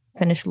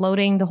finish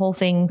loading the whole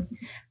thing.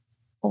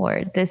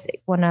 Or this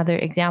one other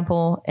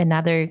example,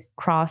 another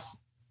cross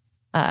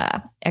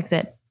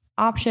exit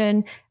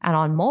option. And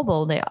on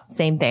mobile, the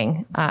same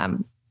thing.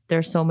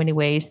 There's so many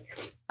ways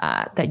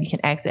that you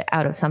can exit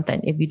out of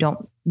something if you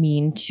don't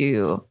mean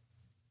to,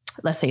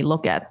 let's say,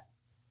 look at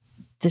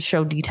the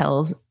show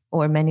details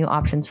or menu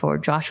options for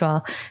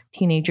Joshua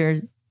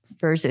Teenager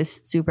versus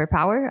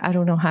Superpower. I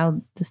don't know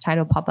how this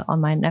title popped up on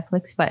my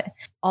Netflix, but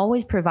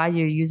always provide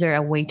your user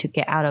a way to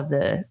get out of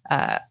the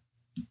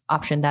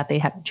option that they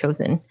have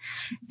chosen.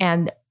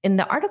 And in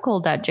the article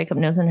that Jacob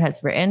Nielsen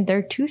has written, there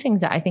are two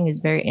things that I think is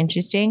very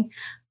interesting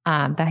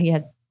that he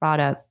had brought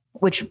up,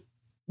 which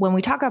when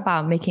we talk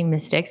about making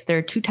mistakes, there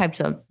are two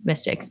types of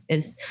mistakes.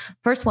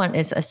 First one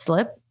is a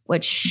slip,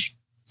 which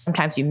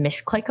sometimes you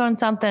misclick on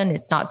something.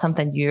 It's not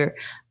something you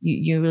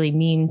really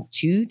mean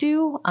to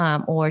do,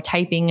 or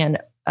typing an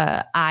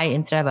I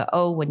instead of an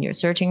O when you're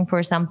searching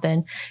for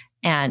something.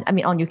 And I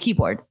mean, on your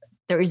keyboard,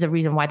 there is a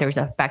reason why there's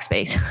a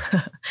backspace,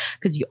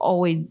 because you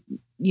always,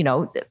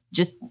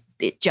 just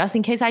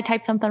in case I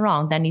type something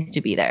wrong, that needs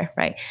to be there,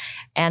 right?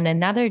 And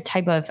another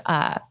type of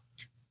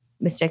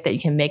mistake that you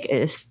can make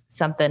is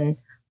something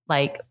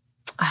like,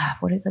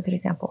 what is a good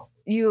example?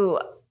 You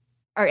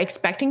are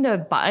expecting the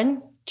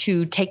button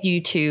to take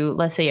you to,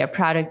 let's say, a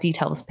product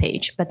details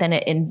page, but then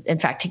it in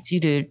fact takes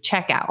you to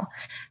checkout.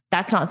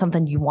 That's not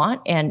something you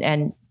want,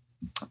 and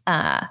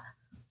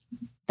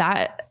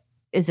that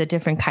is a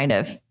different kind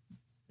of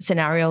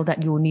scenario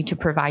that you will need to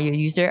provide your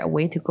user a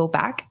way to go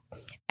back.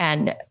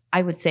 And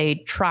I would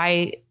say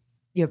try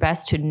your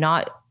best to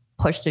not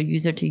push the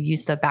user to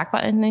use the back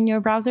button in your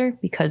browser,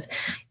 because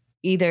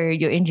either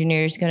your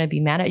engineer is going to be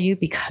mad at you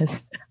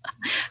because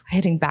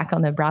hitting back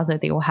on the browser,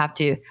 they have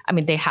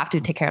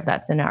to take care of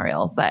that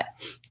scenario. But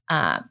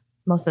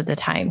most of the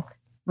time,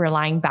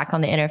 relying back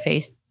on the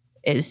interface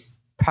is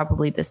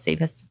probably the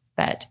safest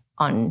bet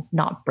on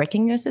not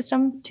breaking your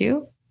system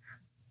too.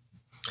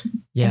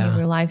 Yeah. In a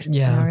real life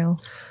scenario.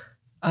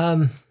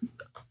 I'm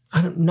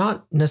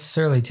not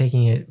necessarily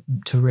taking it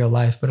to real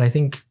life, but I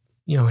think,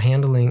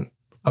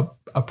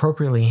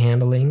 appropriately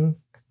handling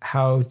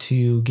how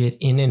to get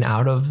in and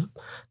out of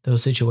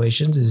those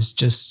situations is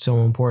just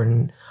so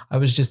important. I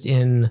was just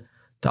in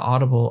the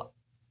Audible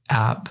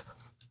app,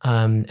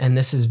 and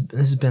this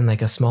has been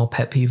like a small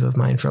pet peeve of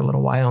mine for a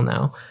little while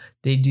now.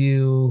 They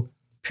do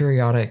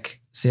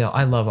periodic sale.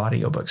 I love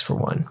audiobooks for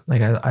one.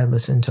 Like I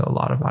listen to a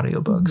lot of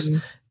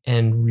audiobooks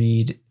and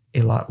read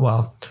a lot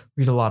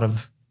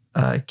of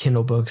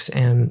Kindle books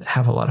and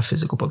have a lot of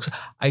physical books.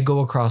 I go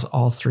across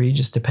all three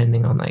just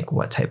depending on like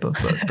what type of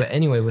book. But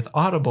anyway, with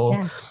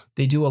Audible,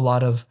 they do a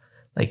lot of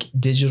like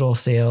digital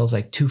sales,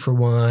 like 2 for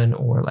 $1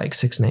 or like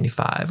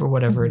 $6.95 or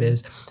whatever it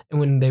is. And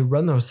when they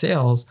run those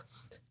sales,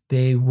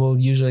 they will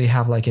usually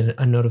have like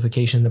a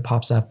notification that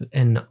pops up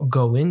and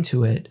go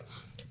into it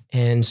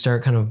and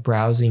start kind of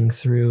browsing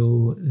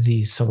through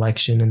the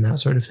selection and that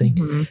sort of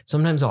thing.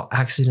 Sometimes I'll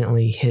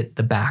accidentally hit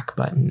the back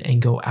button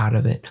and go out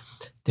of it.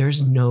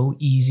 There's no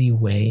easy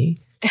way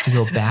to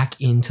go back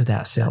into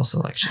that sales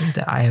selection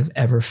that I have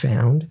ever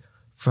found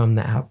from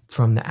the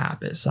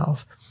app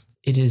itself.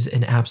 It is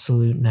an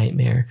absolute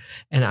nightmare.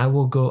 And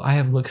I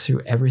have looked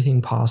through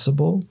everything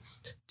possible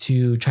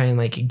to try and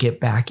like get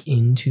back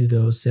into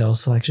those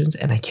sales selections,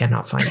 and I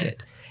cannot find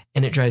it.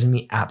 And it drives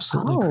me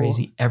absolutely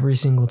crazy every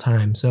single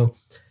time. So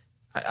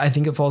I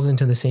think it falls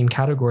into the same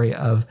category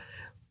of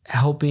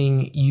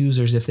helping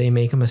users, if they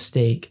make a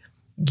mistake,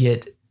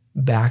 get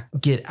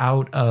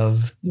out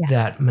of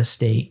that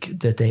mistake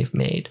that they've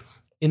made.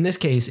 In this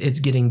case, it's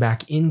getting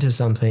back into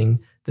something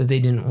that they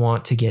didn't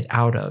want to get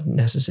out of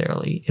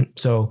necessarily. And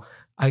so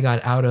I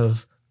got out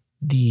of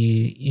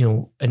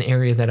an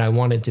area that I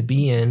wanted to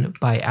be in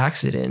by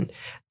accident,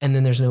 and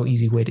then there's no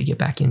easy way to get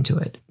back into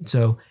it.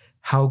 So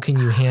how can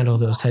you handle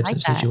those types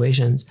of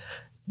situations?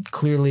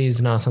 Clearly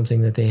is not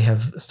something that they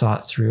have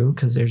thought through,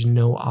 because there's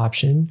no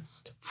option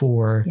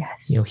for,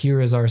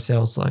 here is our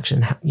sales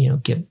selection,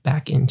 get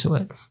back into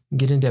it,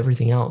 get into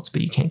everything else,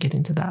 but you can't get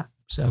into that.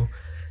 So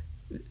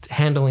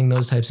handling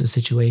those types of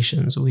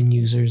situations when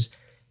users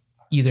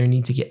either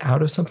need to get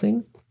out of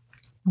something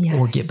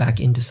or get back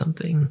into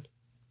something.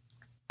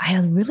 I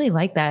really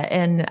like that.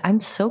 And I'm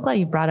so glad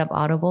you brought up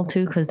Audible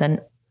too, because then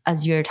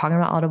as you're talking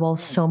about Audible,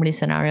 so many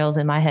scenarios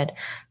in my head,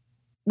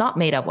 not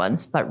made up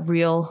ones, but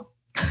real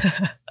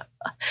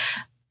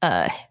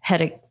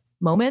headache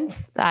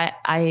moments that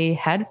I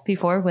had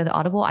before with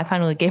Audible. I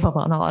finally gave up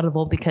on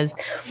Audible because,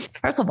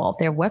 first of all,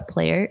 their web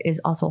player is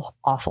also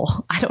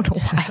awful. I don't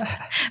know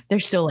why. They're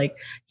still like,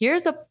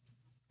 here's a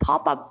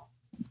pop-up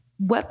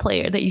web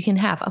player that you can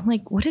have. I'm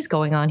like, what is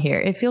going on here?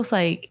 It feels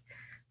like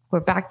we're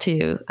back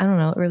to, I don't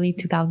know, early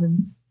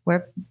 2000,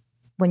 where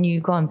when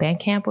you go on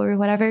Bandcamp or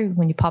whatever,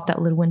 when you pop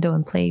that little window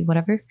and play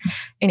whatever.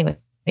 Anyway,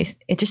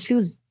 it just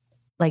feels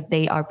like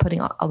they are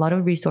putting a lot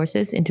of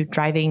resources into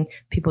driving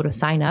people to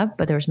sign up,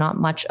 but there's not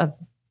much of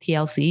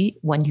TLC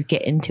when you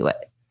get into it.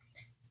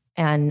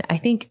 And I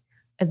think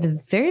at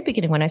the very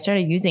beginning, when I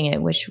started using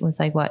it, which was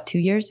like, 2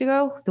 years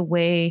ago, the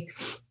way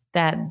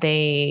that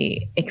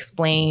they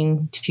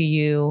explain to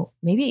you,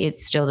 maybe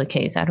it's still the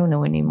case, I don't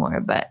know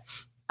anymore, but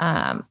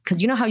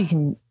because you know how you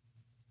can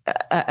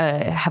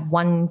have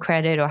 1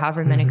 credit or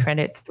however many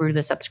credit through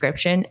the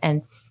subscription,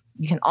 and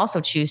you can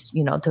also choose,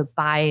 to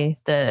buy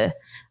the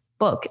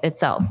book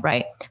itself,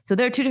 right? So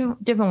there are 2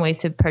 different ways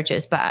to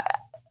purchase, but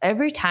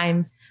every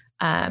time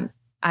I'm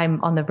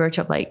on the verge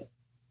of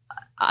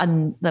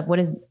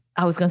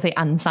I was going to say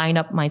unsign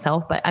up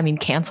myself, but I mean,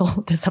 cancel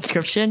the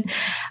subscription.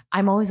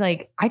 I'm always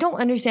like, I don't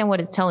understand what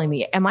it's telling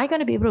me. Am I going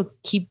to be able to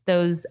keep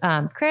those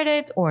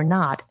credits or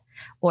not?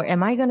 Or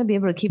am I going to be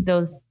able to keep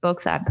those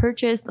books that I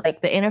purchased?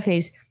 Like the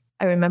interface,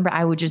 I remember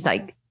I would just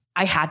I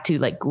had to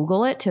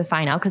Google it to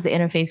find out, because the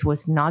interface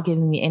was not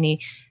giving me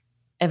any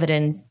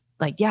evidence.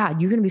 Yeah,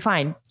 you're going to be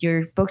fine.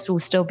 Your books will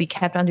still be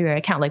kept under your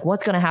account.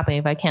 What's going to happen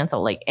if I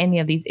cancel any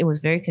of these? It was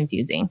very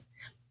confusing.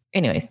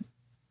 Anyways,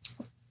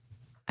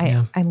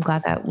 I'm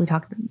glad that we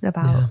talked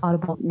about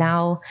Audible.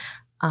 Now,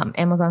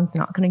 Amazon's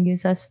not going to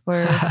use us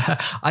for.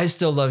 I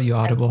still love you,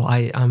 Audible.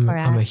 I'm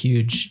a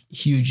huge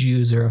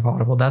user of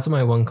Audible. That's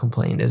my one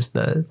complaint, is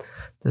the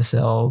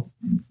cell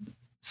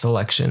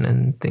selection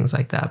and things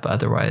like that. But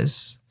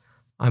otherwise,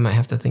 I might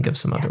have to think of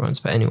some other ones.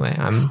 But anyway,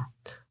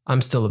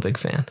 I'm still a big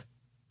fan.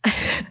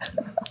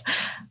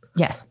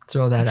 Yes.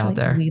 Throw that out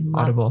there.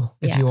 Audible.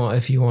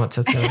 If you want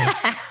to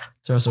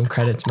throw some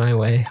credits my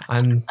way,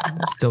 I'm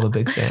still a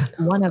big fan.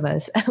 One of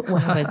us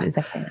is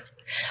a fan.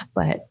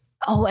 But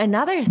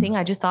another thing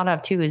I just thought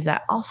of too is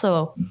that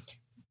also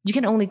you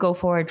can only go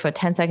forward for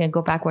 10 seconds,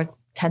 go backward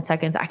 10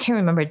 seconds. I can't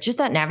remember. Just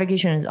that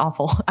navigation is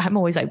awful. I'm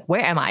always like,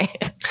 where am I?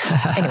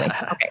 Anyways,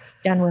 okay,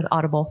 done with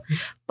Audible.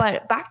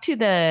 But back to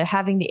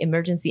having the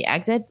emergency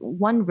exit.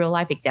 One real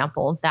life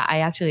example that I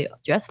actually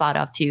just thought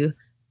of too.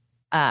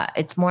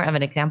 It's more of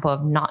an example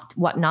of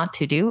what not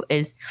to do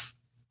is,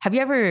 have you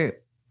ever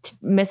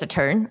missed a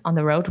turn on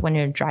the road when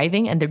you're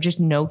driving and there's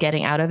just no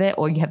getting out of it,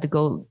 or you have to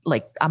go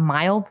a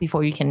mile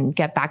before you can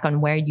get back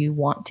on where you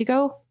want to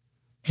go?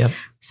 Yep.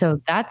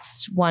 So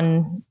that's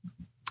one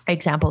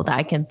example that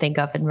I can think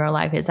of in real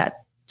life, is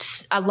that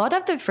a lot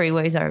of the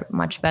freeways are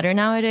much better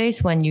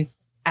nowadays. When you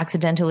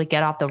accidentally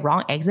get off the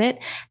wrong exit,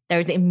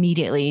 there's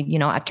immediately, a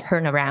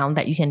turnaround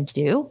that you can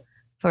do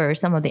for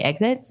some of the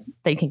exits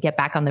that you can get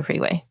back on the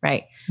freeway,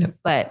 right? Yep.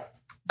 But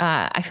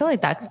I feel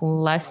like that's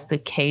less the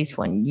case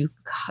when you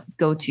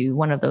go to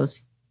one of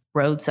those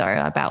roads that are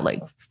about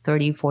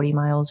 30, 40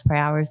 miles per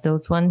hour.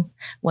 Those ones,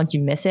 once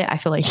you miss it, I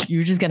feel like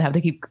you're just going to have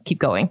to keep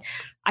going.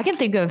 I can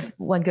think of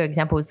one good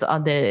example is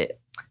on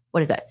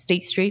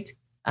State Street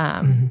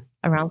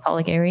around Salt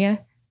Lake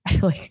area. I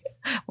feel like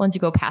once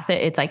you go past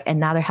it, it's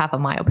another half a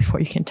mile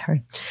before you can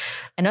turn.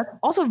 And that's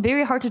also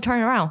very hard to turn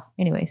around.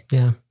 Anyways.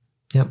 Yeah.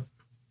 Yep.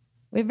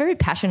 We're very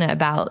passionate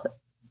about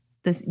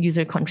this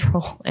user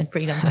control and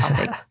freedom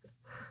topic.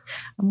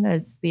 I'm going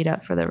to speed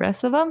up for the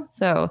rest of them.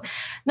 So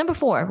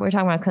 4, we're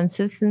talking about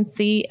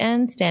consistency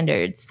and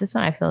standards. This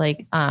one I feel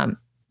like a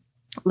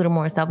little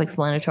more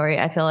self-explanatory.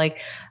 I feel like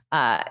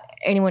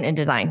anyone in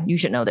design, you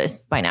should know this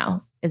by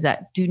now, is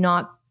that do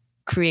not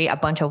create a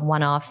bunch of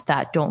one-offs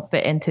that don't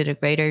fit into the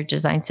greater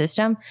design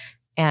system.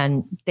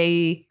 And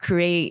they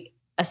create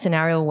a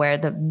scenario where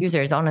the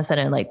user is all of a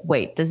sudden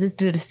wait, does this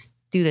do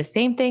the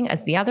same thing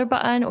as the other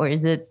button, or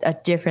is it a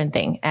different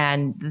thing?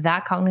 And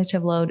that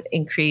cognitive load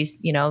increase,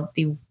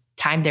 the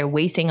time they're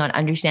wasting on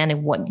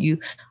understanding what you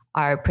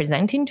are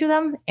presenting to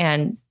them,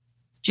 and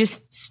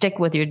just stick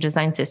with your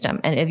design system.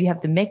 And if you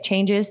have to make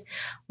changes,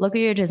 look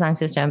at your design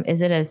system.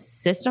 Is it a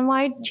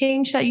system-wide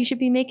change that you should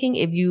be making?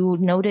 If you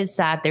notice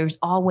that there's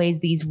always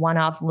these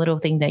one-off little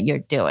thing that you're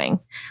doing,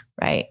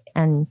 right?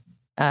 And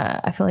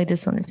I feel like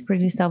this one is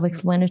pretty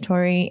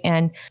self-explanatory,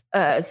 and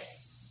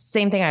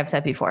same thing I've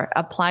said before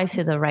applies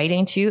to the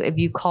writing too. If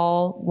you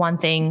call one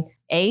thing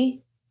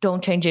A,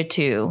 don't change it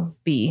to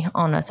B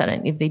on a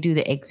sudden if they do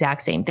the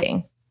exact same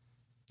thing.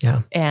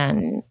 Yeah.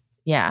 And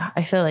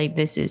I feel like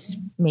this is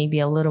maybe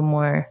a little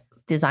more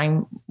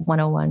design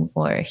 101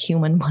 or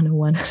human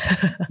 101.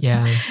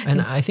 Yeah.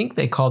 And I think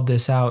they called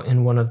this out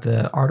in one of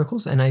the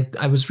articles. And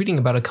I was reading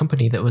about a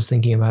company that was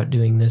thinking about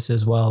doing this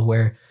as well,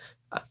 where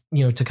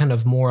to kind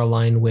of more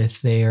align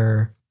with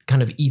their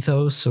kind of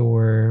ethos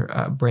or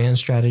brand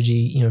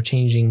strategy,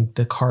 changing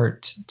the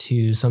cart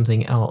to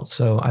something else.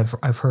 So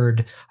I've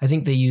heard, I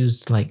think they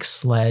used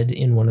sled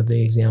in one of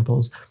the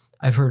examples.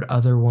 I've heard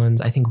other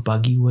ones. I think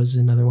buggy was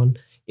another one.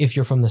 If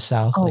you're from the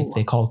South,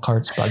 they call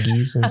carts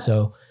buggies. And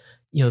so,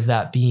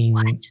 that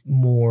being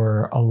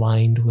more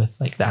aligned with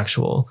the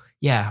actual,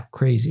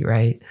 crazy,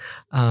 right?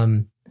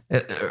 Or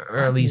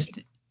at least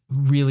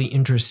really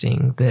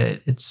interesting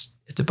that it's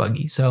a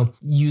buggy. So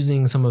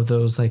using some of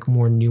those like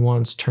more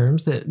nuanced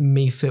terms that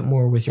may fit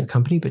more with your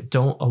company, but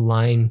don't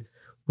align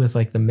with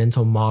like the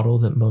mental model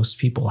that most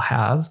people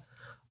have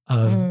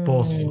of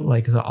both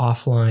like the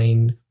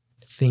offline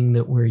thing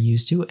that we're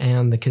used to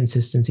and the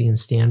consistency and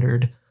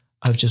standard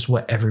of just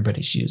what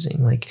everybody's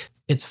using. Like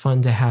it's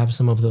fun to have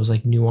some of those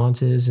like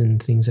nuances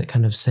and things that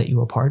kind of set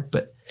you apart,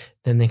 but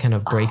then they kind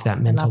of break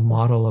that mental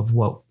model of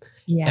what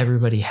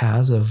everybody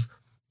has of,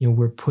 you know,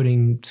 we're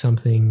putting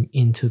something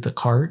into the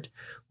cart,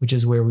 which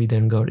is where we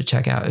then go to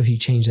checkout. If you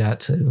change that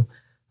to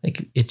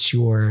like, it's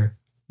your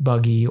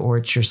buggy or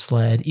it's your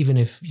sled, even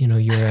if, you know,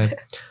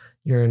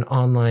 you're an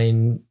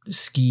online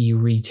ski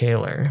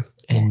retailer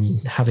and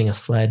having a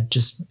sled,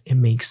 just, it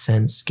makes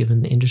sense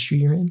given the industry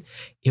you're in.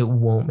 It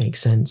won't make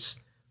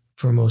sense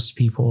for most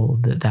people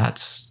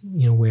that's,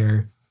 you know,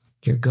 where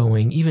you're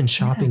going. Even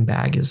shopping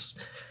bag is,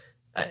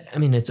 I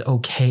mean, it's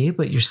okay,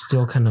 but you're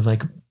still kind of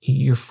like,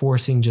 you're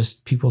forcing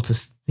just people to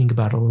think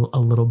about it a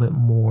little bit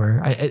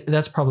more.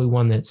 That's probably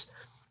one that's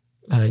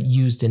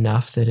used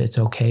enough that it's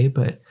okay,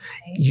 but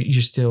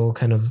you're still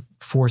kind of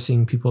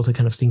forcing people to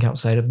kind of think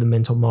outside of the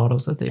mental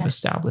models that they've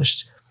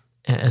established,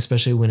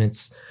 especially when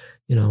it's,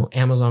 you know,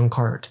 Amazon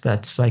cart,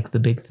 that's like the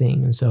big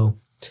thing. And so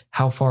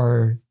how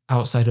far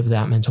outside of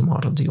that mental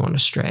model do you want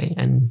to stray?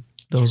 And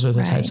those are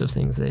the types of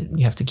things that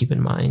you have to keep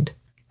in mind.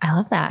 I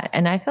love that.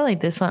 And I feel like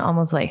this one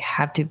almost like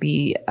have to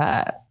be,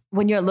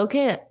 when you're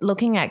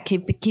looking at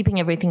keeping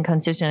everything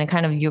consistent and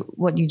kind of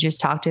what you just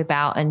talked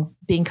about and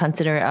being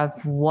considerate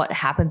of what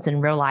happens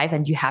in real life,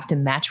 and you have to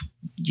match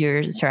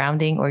your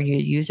surrounding or your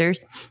users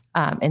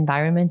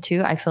environment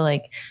too. I feel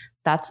like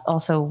that's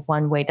also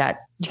one way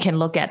that you can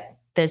look at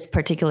this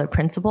particular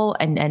principle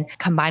and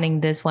combining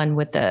this one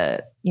with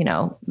the, you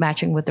know,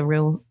 matching with the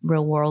real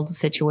world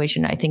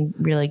situation, I think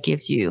really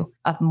gives you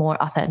a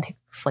more authentic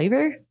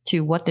flavor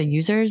to what the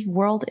user's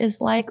world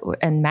is like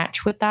and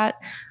match with that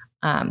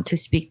to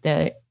speak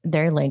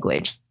their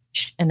language.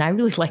 And I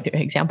really like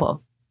the example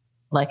of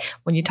like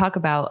when you talk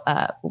about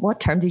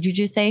what term did you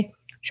just say?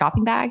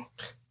 Shopping bag?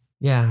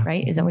 Yeah.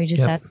 Right? Is that what you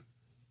just said?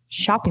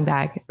 Shopping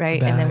bag, right?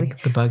 The bag, and then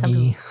the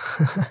buggy.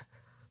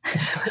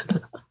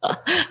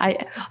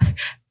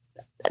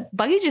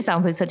 Buggy just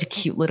sounds like such a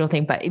cute little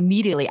thing, but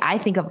immediately I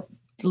think of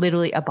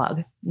literally a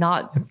bug,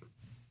 not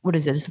what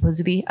is it supposed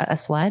to be? A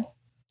sled?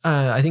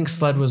 I think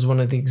sled was one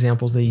of the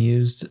examples they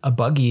used. A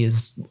buggy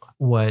is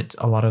what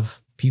a lot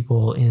of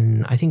people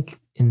I think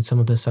in some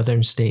of the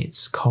southern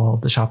states call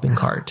the shopping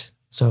cart.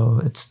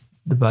 So it's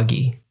the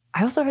buggy.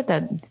 I also heard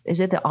that, is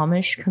it the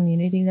Amish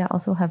community that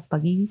also have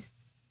buggies?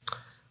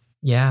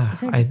 Yeah,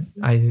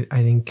 I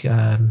think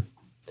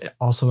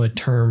also a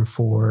term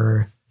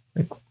for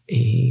like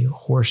a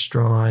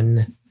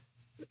horse-drawn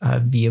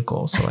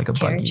vehicle. So like a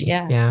carriage, buggy.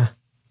 Yeah.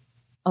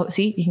 Oh,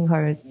 see, you can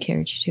call it a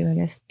carriage too, I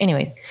guess.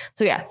 Anyways,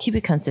 so yeah, keep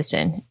it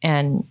consistent.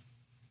 And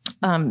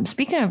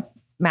speaking of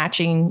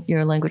matching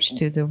your language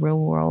to the real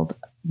world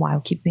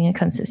while keeping it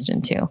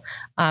consistent too,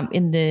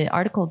 in the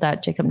article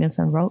that Jacob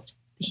Nielsen wrote,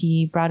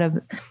 he brought up,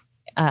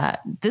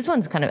 this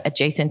one's kind of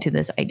adjacent to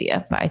this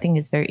idea, but I think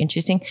it's very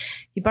interesting.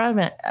 He brought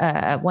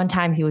up one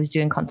time he was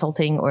doing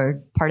consulting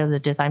or part of the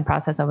design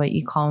process of an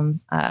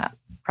e-com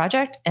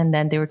project. And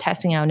then they were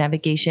testing out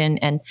navigation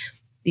and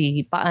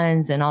the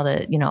buttons and all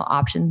the, you know,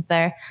 options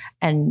there.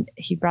 And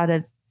he brought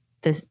up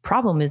this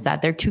problem is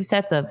that there are two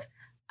sets of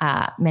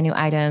menu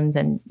items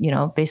and, you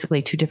know,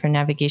 basically two different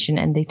navigation,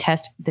 and they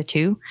test the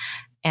two.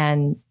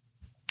 And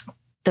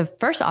the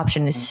first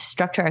option is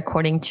structure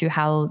according to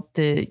how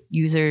the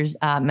user's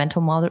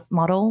mental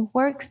model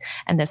works.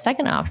 And the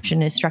second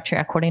option is structure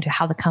according to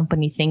how the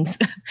company thinks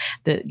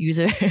the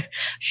user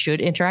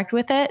should interact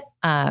with it.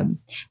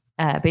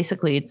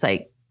 Basically, it's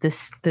like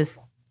this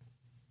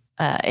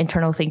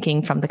internal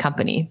thinking from the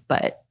company.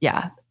 But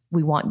yeah,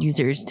 we want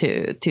users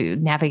to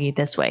navigate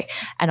this way.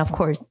 And of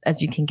course,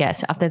 as you can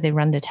guess, after they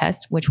run the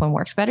test, which one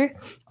works better?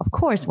 Of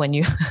course, when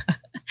you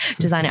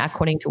design it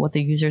according to what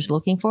the user is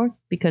looking for,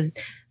 because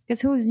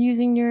who's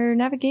using your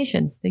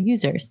navigation? The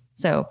users.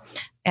 So,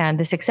 and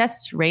the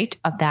success rate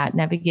of that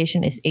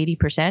navigation is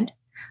 80%,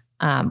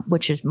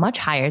 which is much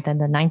higher than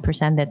the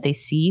 9% that they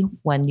see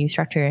when you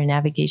structure your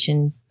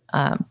navigation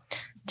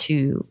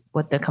to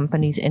what the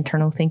company's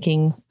internal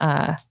thinking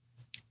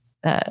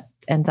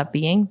ends up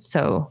being.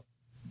 So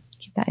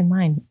keep that in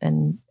mind.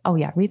 And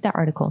read that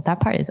article. That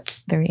part is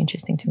very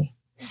interesting to me.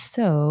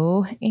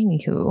 So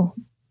anywho,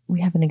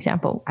 we have an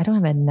example. I don't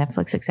have a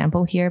Netflix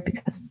example here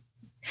because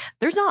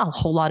there's not a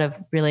whole lot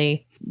of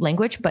really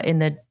language, but in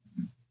the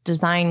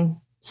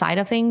design side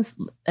of things,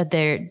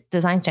 their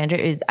design standard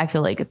is, I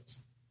feel like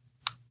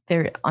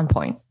they're on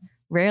point.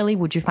 Rarely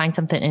would you find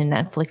something in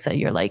Netflix that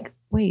you're like,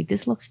 wait,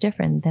 this looks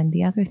different than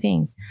the other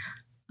thing.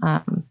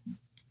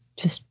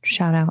 Just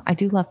shout out. I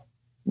do love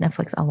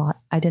Netflix a lot.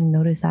 I didn't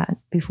notice that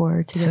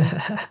before today.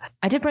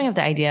 I did bring up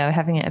the idea of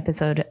having an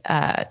episode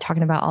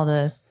talking about all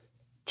the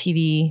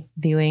TV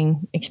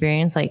viewing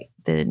experience, like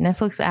the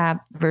Netflix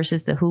app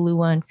versus the Hulu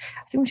one.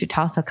 I think we should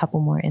toss a couple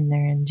more in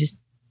there and just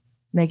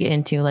make it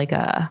into like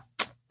a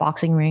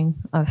boxing ring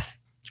of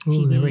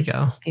Ooh, there we TV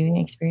go. viewing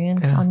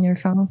experience on your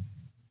phone.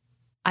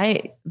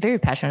 I very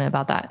passionate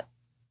about that.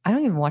 I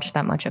don't even watch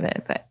that much of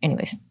it, but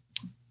anyways,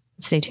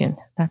 stay tuned.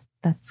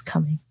 That's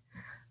coming.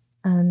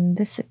 And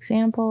this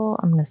example,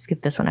 I'm going to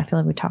skip this one. I feel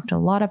like we talked a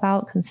lot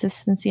about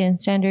consistency and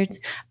standards.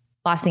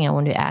 Last thing I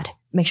want to add,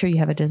 make sure you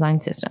have a design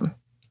system.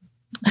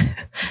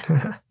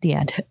 The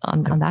end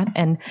on that.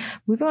 And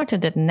moving on to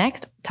the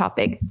next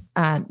topic,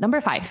 number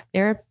 5,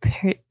 error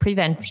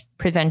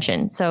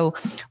prevention. So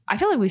I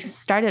feel like we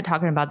started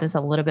talking about this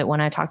a little bit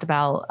when I talked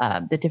about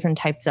the different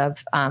types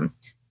of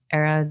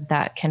error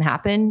that can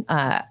happen,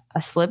 a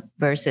slip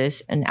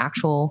versus an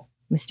actual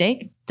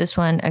mistake. This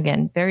one,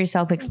 again, very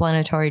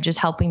self-explanatory, just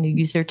helping the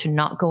user to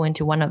not go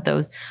into one of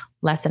those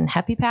less than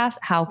happy paths.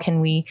 How can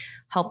we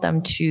help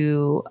them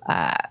to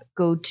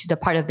go to the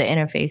part of the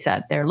interface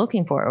that they're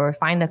looking for, or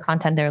find the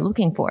content they're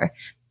looking for,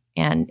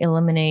 and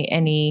eliminate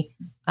any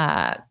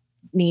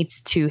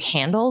needs to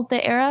handle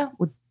the error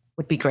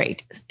would be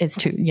great, is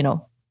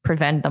to,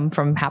 prevent them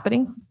from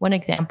happening. One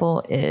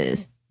example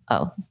is,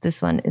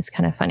 this one is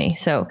kind of funny.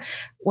 So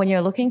when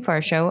you're looking for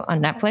a show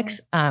on Netflix,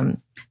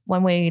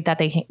 one way that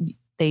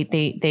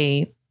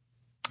they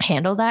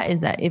handle that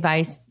is that if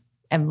I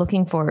am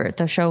looking for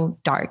the show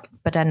Dark,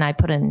 but then I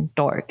put in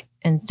dork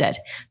instead,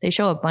 they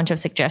show a bunch of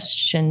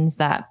suggestions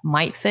that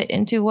might fit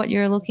into what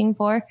you're looking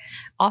for.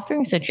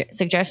 Offering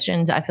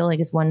suggestions, I feel like,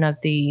 is one of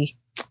the,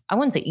 I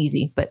wouldn't say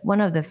easy, but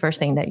one of the first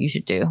thing that you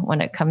should do when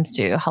it comes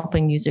to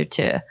helping user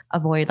to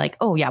avoid like,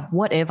 oh yeah,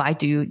 what if I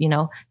do,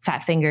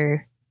 fat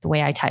finger the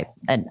way I type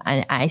and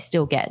I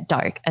still get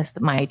dark as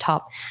my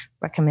top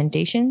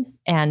recommendations,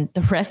 and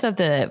the rest of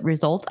the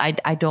results,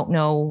 I don't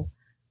know,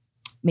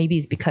 maybe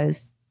it's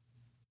because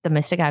the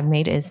mistake I've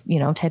made is,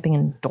 typing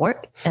in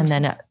dork and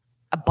then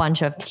a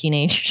bunch of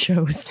teenage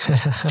shows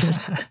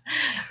just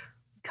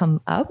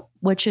come up,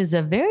 which is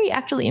a very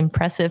actually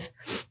impressive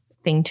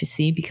thing to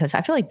see, because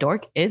I feel like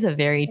dork is a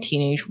very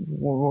teenage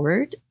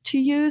word to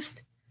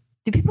use.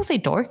 Do people say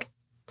dork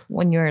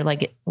when you're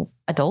like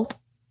adult?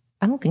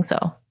 I don't think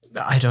so.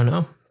 I don't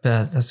know.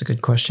 That's a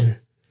good question.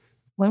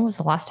 When was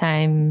the last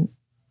time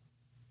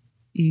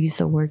you used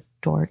the word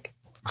dork?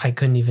 I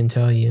couldn't even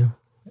tell you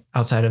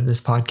outside of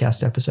this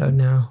podcast episode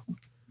now.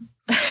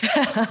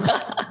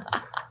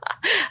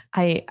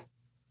 I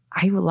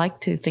would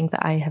like to think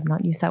that I have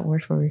not used that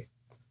word for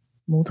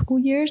multiple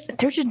years.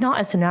 There's just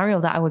not a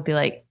scenario that I would be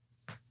like,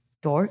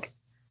 dork.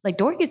 Like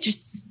dork is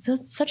just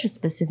such a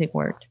specific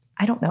word.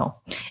 I don't know.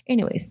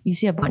 Anyways, you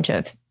see a bunch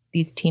of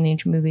these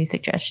teenage movie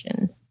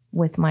suggestions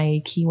with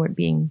my keyword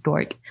being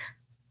dork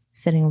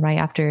sitting right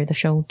after the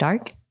show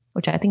Dark,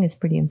 which I think is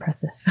pretty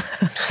impressive.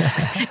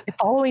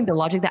 Following the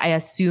logic that I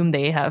assume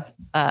they have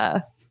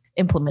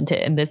implemented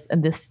in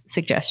this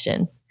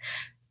suggestions.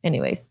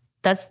 Anyways,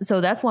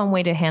 that's one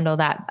way to handle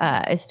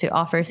that, is to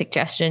offer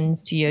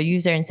suggestions to your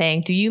user and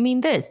saying, do you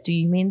mean this? Do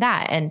you mean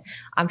that? And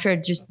I'm sure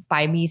just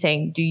by me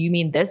saying, do you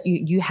mean this?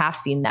 You have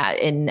seen that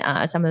in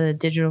some of the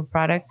digital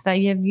products that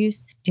you have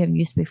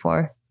used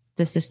before.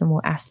 The system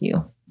will ask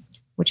you,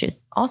 which is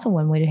also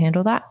one way to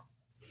handle that.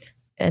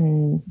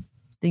 And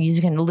the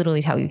user can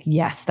literally tell you,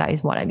 yes, that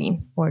is what I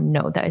mean, or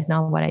no, that is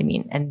not what I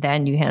mean. And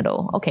then you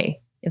handle, okay,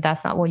 if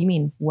that's not what you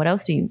mean, what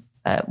else do you,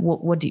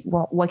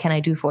 what can I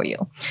do for you?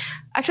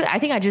 Actually, I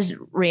think I just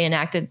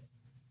reenacted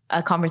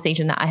a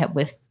conversation that I had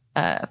with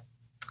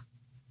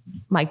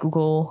my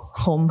Google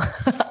Home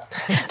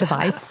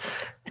device.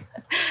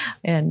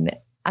 And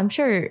I'm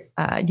sure you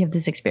have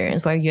this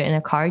experience where you're in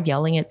a car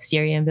yelling at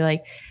Siri and be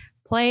like,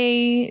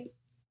 play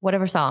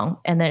whatever song,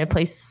 and then it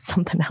plays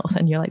something else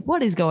and you're like,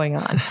 what is going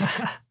on?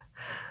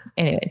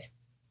 Anyways,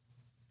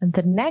 and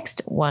the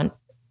next one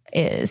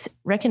is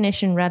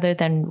recognition rather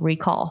than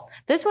recall.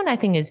 This one I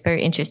think is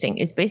very interesting.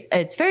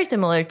 It's very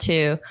similar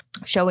to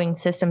showing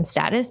system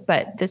status,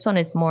 but this one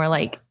is more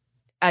like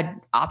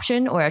an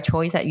option or a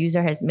choice that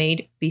user has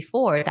made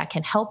before that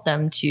can help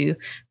them to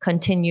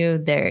continue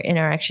their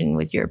interaction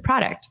with your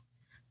product.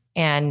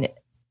 And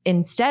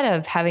instead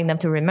of having them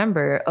to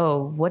remember,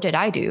 oh, what did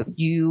I do?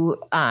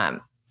 You,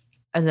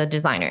 as a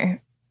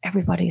designer,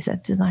 everybody's a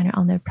designer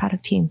on their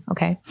product team.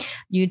 Okay.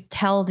 You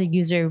tell the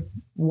user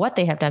what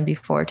they have done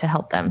before to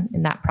help them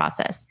in that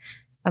process.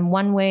 And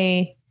one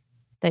way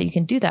that you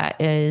can do that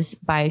is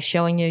by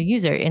showing your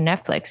user in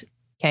Netflix,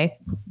 okay,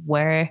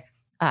 where,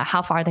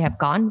 how far they have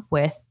gone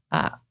with,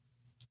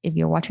 if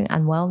you're watching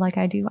Unwell like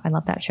I do, I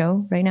love that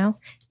show right now.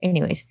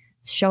 Anyways,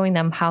 showing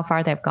them how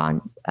far they've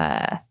gone,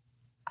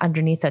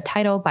 underneath the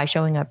title by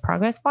showing a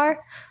progress bar.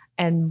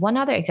 And one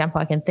other example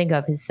I can think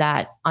of is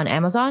that on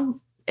Amazon,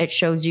 it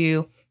shows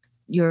you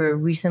your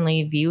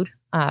recently viewed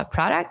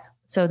product.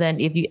 So then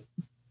if you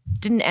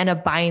didn't end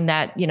up buying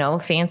that,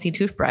 fancy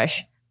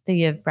toothbrush that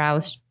you've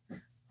browsed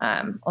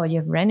or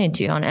you've ran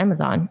into on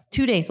Amazon,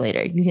 2 days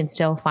later, you can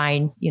still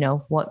find,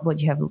 what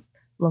you have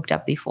looked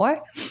up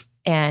before.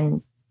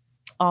 And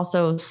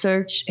also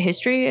search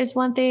history is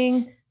one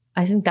thing.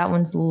 I think that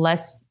one's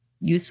less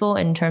useful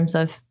in terms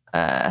of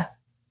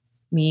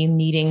me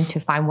needing to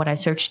find what I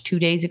searched 2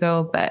 days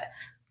ago, but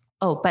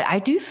Oh, but I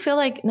do feel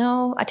like,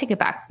 no, I take it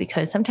back,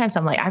 because sometimes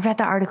I'm like, I read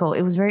the article.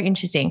 It was very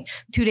interesting.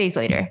 2 days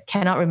later,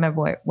 cannot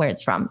remember where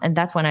it's from. And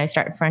that's when I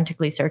start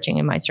frantically searching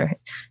in my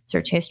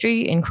search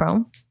history in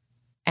Chrome.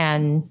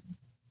 And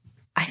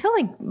I feel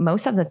like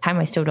most of the time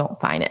I still don't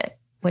find it,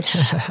 which,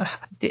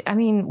 I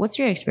mean, what's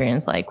your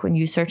experience like when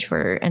you search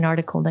for an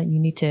article that you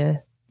need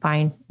to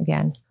find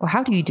again? Or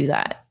how do you do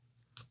that?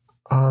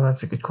 Oh,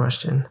 that's a good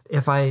question.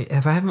 If I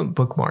haven't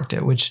bookmarked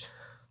it, which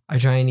I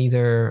try and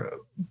either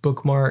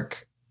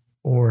bookmark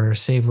or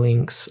save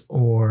links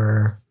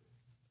or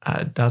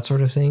that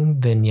sort of thing,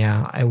 then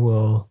yeah, I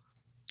will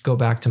go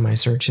back to my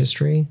search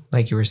history,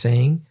 like you were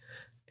saying,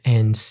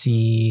 and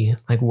see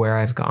like where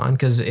I've gone.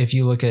 Because if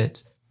you look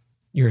at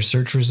your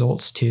search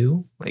results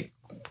too, like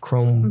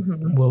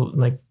Chrome will,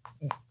 like,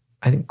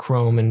 I think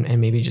Chrome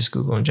and maybe just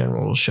Google in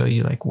general will show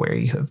you like where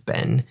you have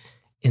been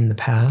in the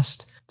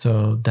past.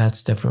 So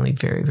that's definitely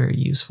very, very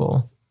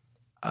useful.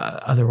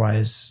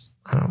 Otherwise,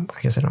 I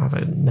guess I don't have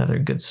another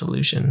good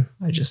solution.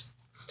 I just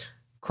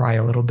cry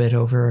a little bit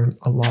over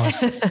a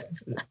lost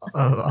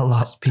a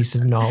lost piece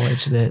of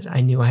knowledge that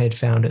I knew I had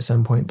found at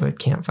some point but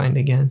can't find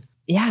again.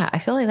 Yeah, I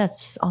feel like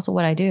that's also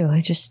what I do. I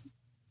just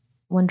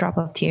one drop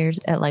of tears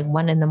at like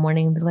 1 a.m.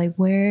 and be like,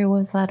 where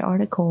was that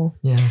article?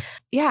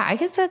 Yeah, I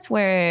guess that's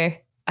where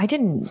I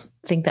didn't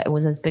think that it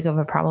was as big of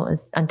a problem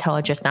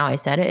until just now I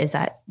said it, is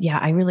that, yeah,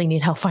 I really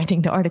need help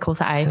finding the articles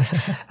that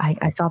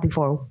I saw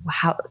before.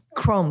 How,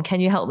 Chrome, can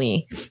you help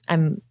me?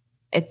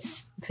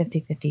 It's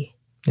 50-50.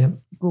 Yep.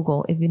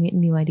 Google, if you need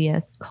new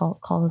ideas,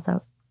 call us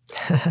out.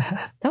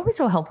 That would be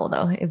so helpful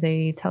though, if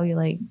they tell you,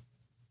 like,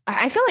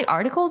 I feel like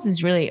articles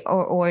is really,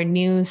 or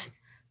news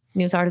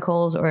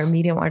articles or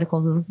Medium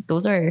articles,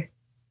 those are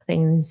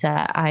things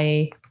that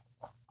I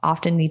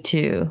often need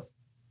to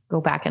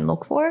go back and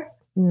look for.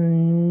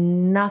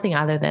 Nothing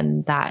other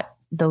than that,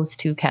 those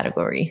two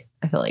categories.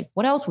 I feel like,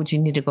 what else would you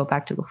need to go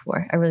back to look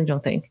for? I really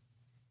don't think.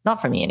 Not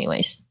for me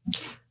anyways.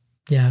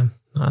 Yeah,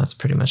 that's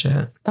pretty much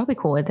it. That'd be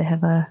cool if they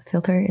have a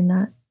filter in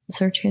that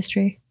search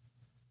history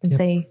and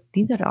say,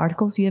 these are the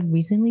articles you have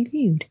recently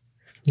viewed.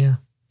 Yeah.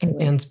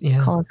 Anyway, and yeah.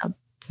 Call us up.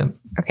 Yep.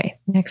 Okay,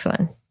 next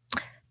one.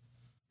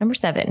 Number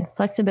 7,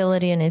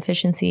 flexibility and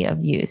efficiency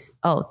of use.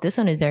 Oh, this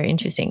one is very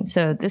interesting.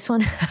 So this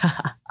one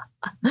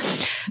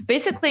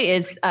basically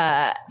is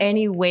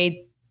any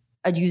way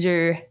a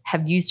user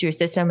have used your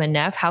system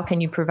enough, how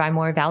can you provide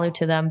more value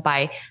to them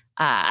by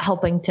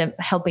helping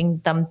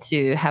them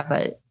to have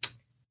a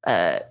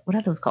what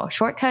are those called?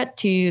 Shortcut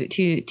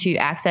to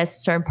access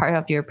a certain part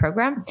of your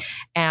program.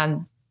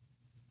 And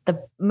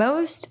the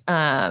most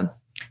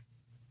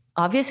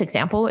obvious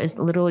example is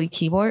literally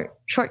keyboard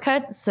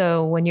shortcut.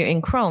 So when you're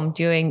in Chrome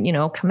doing,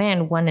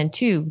 command 1 and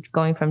 2,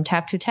 going from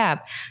tab to tab,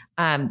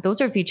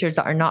 those are features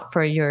that are not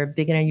for your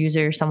beginner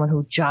user, someone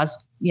who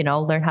just,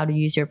 learn how to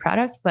use your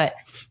product, but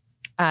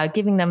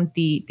giving them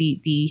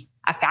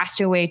a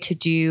faster way to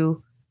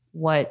do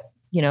what,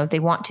 they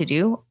want to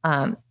do.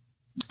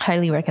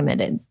 Highly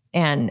recommended.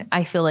 And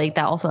I feel like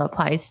that also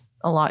applies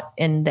a lot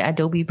in the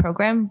Adobe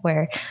program,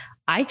 where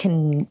I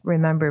can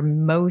remember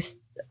most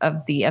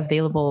of the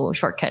available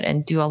shortcut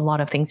and do a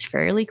lot of things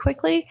fairly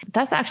quickly.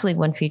 That's actually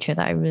one feature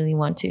that I really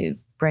want to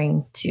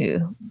bring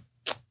to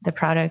the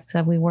products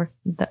that we work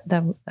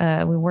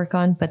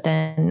on. But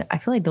then I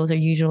feel like those are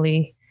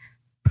usually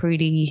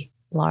pretty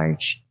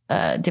large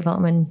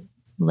development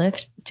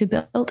lift to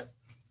build,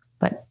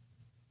 but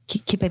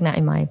keeping that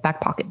in my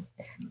back pocket.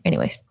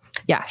 Anyways,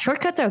 yeah,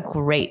 shortcuts are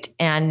great,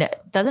 and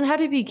doesn't have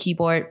to be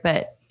keyboard,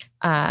 but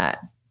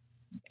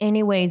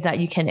any ways that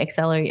you can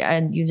accelerate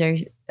a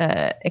user's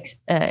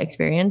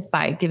experience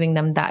by giving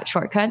them that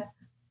shortcut,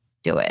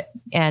 do it.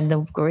 And the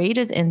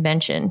greatest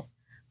invention,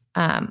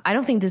 I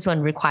don't think this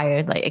one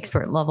required like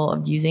expert level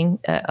of using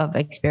of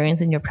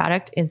experience in your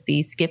product, is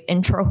the skip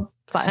intro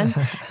button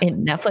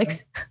in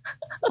Netflix.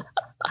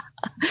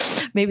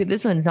 Maybe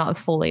this one's not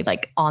fully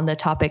like on the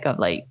topic of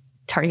like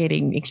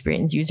targeting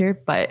experienced user,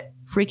 but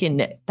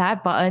freaking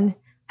that button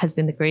has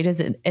been the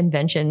greatest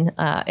invention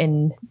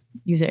in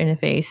user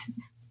interface,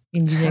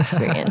 in user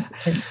experience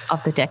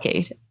of the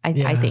decade.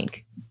 I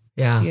think.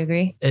 Yeah. Do you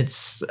agree? It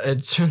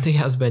certainly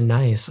has been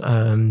nice.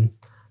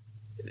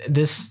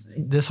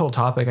 This whole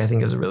topic I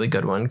think is a really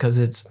good one,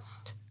 because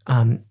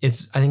I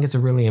think it's a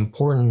really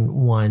important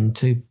one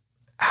to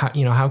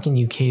how can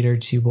you cater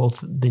to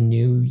both the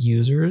new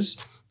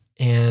users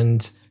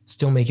and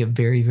still make it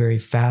very, very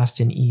fast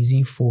and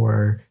easy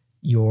for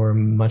your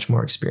much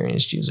more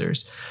experienced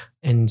users.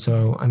 And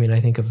so, I mean,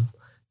 I think of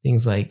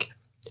things like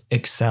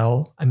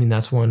Excel. I mean,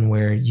 that's one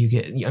where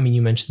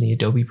you mentioned the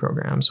Adobe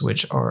programs,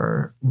 which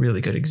are really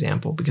good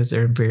example because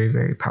they're very,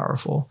 very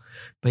powerful,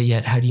 but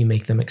yet how do you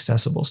make them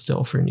accessible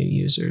still for new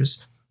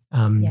users?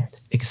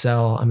 Yes.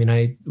 Excel. I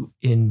mean,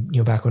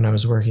 back when I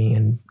was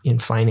working in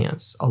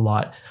finance a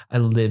lot, I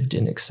lived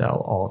in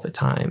Excel all the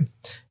time.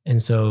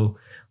 And so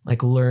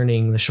like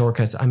learning the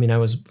shortcuts, I mean, I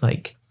was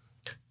like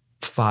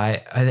I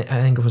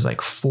think it was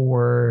like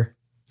 4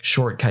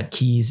 shortcut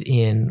keys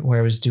in where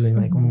I was doing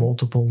like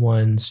multiple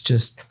ones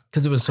just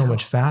because it was so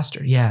much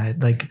faster. Yeah.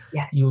 Like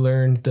you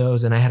learned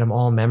those and I had them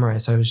all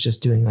memorized. So I was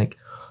just doing like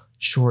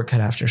shortcut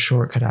after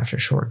shortcut after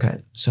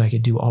shortcut. So I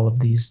could do all of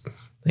these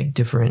like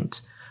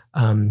different,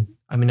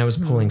 I mean, I was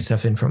pulling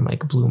stuff in from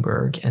like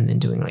Bloomberg and then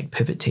doing like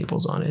pivot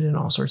tables on it and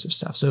all sorts of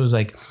stuff. So it was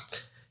like,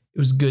 it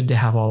was good to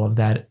have all of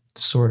that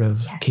sort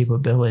of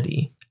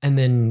capability. And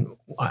then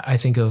I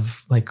think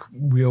of like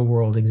real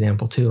world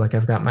example too. Like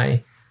I've got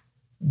my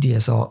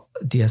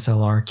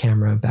DSLR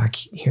camera back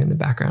here in the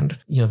background.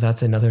 You know,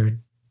 that's another,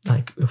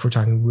 like if we're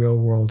talking real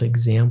world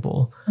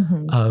example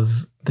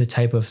of the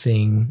type of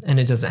thing, and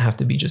it doesn't have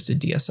to be just a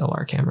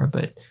DSLR camera,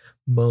 but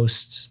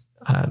most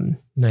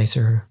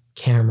nicer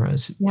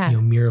cameras, you know,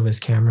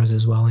 mirrorless cameras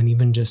as well. And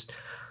even just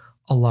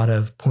a lot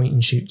of point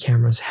and shoot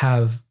cameras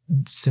have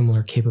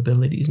similar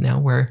capabilities now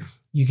where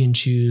you can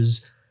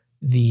choose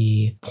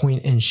the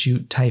point and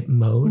shoot type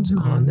modes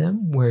on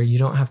them where you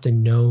don't have to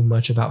know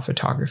much about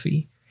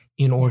photography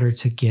in order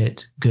to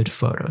get good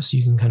photos.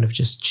 You can kind of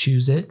just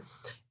choose it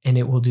and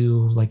it will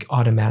do like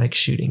automatic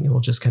shooting. It will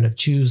just kind of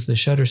choose the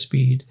shutter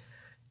speed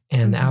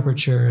and the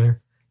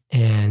aperture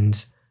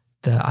and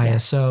the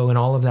ISO and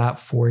all of that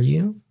for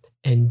you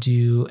and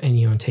you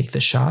know, take the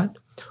shot.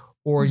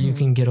 Or you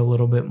can get a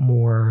little bit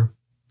more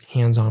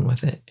hands-on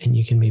with it and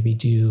you can maybe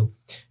do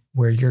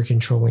where you're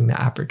controlling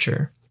the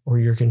aperture or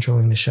you're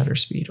controlling the shutter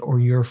speed or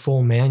you're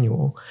full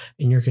manual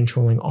and you're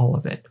controlling all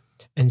of it.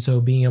 And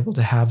so being able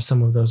to have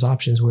some of those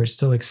options where it's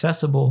still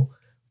accessible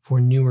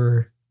for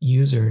newer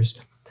users,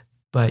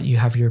 but you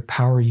have your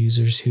power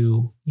users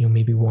who, you know,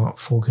 maybe want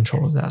full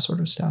control of that sort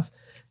of stuff.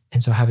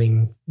 And so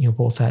having, you know,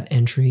 both that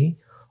entry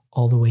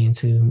all the way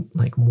into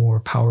like more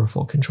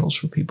powerful controls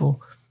for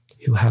people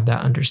who have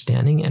that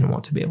understanding and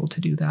want to be able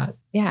to do that.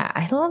 Yeah,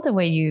 I love the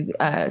way you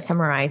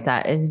summarize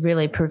that is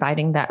really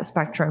providing that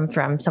spectrum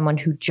from someone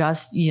who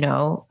just, you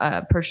know,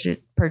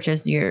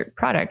 purchased your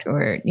product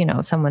or, you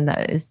know, someone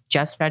that is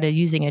just started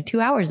using it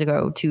 2 hours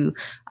ago to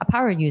a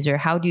power user.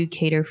 How do you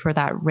cater for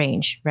that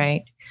range,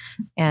 right?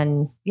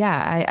 And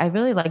yeah, I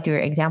really liked your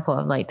example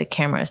of like the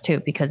cameras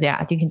too, because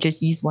yeah, you can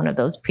just use one of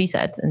those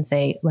presets and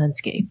say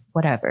landscape,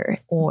 whatever,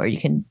 or you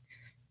can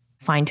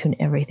fine tune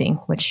everything,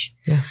 which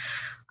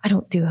I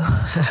don't do.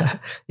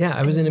 Yeah,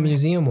 I was in a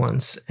museum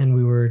once and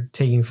we were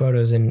taking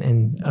photos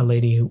and a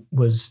lady who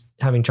was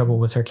having trouble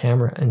with her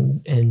camera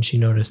and she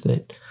noticed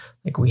that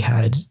like we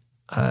had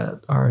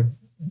our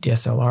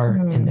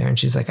DSLR in there and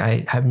she's like,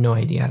 I have no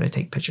idea how to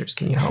take pictures.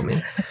 Can you help me?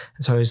 And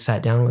so I just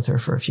sat down with her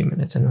for a few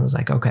minutes and I was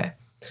like, okay,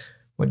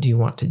 what do you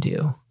want to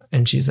do?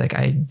 And she's like,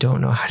 I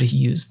don't know how to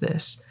use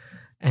this.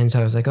 And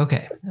so I was like,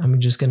 okay, I'm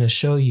just going to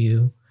show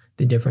you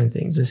the different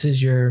things. This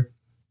is your,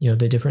 you know,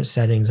 the different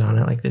settings on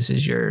it. Like this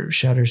is your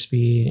shutter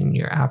speed and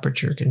your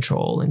aperture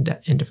control and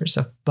different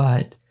stuff.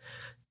 But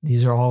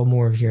these are all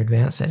more of your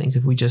advanced settings.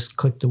 If we just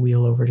click the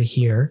wheel over to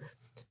here,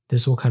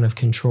 this will kind of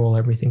control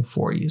everything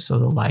for you. So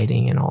the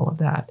lighting and all of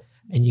that.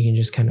 And you can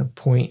just kind of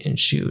point and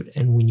shoot.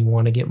 And when you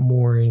want to get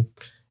more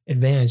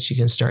advanced, you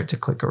can start to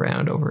click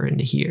around over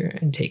into here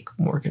and take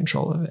more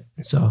control of it.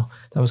 And so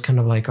that was kind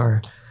of like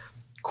our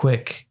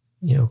quick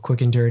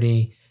and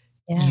dirty.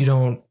 Yeah. You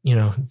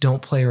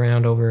don't play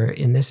around over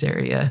in this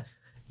area.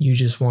 You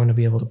just want to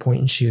be able to point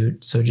and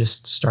shoot. So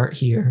just start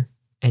here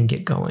and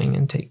get going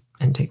and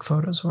take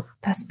photos.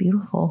 That's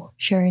beautiful.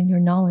 Sharing your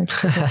knowledge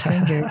with a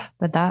stranger.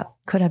 But that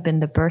could have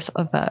been the birth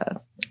of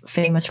a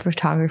famous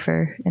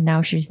photographer. And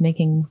now she's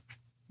making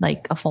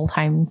like a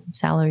full-time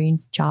salary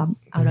job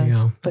out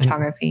of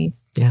photography.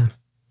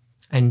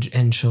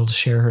 And she'll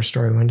share her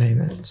story one day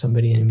that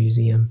somebody in a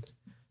museum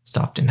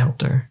stopped and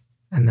helped her.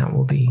 And that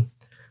will be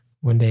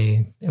one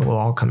day it will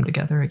all come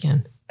together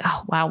again.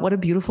 Oh, wow. What a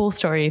beautiful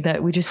story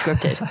that we just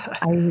scripted.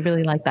 I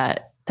really like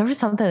that. There was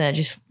something that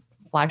just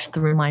flashed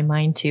through my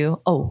mind too.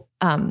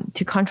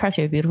 To contrast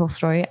your beautiful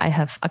story, I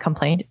have a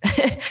complaint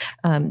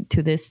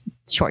to this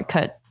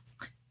shortcut.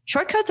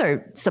 Shortcuts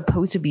are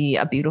supposed to be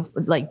a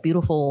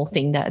beautiful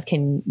thing that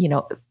can, you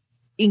know,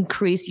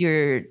 increase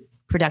your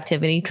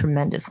productivity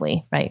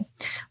tremendously, right?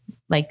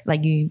 Like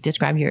you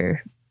described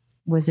your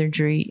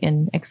wizardry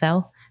in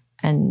Excel.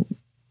 And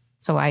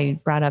so I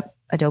brought up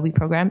Adobe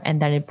program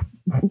and then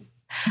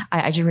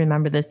I just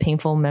remember this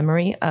painful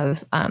memory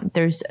of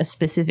there's a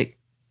specific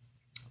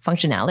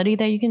functionality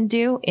that you can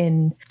do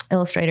in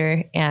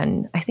Illustrator.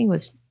 And I think it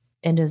was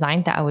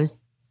InDesign that I was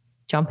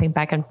jumping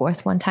back and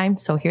forth one time.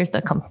 So here's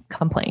the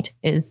complaint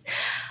is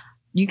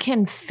you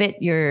can fit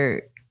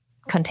your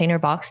container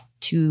box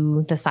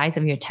to the size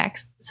of your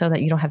text so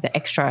that you don't have the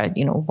extra,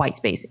 you know, white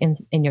space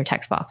in your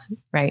text box,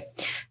 right?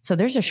 So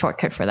there's a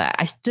shortcut for that.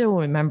 I still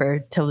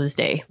remember till this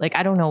day. Like,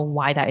 I don't know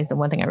why that is the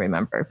one thing I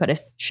remember, but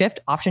it's Shift,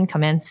 Option,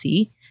 Command,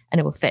 C, and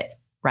it will fit,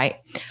 right?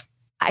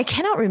 I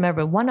cannot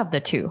remember one of the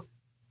two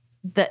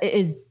that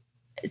is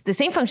the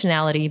same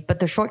functionality, but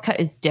the shortcut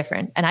is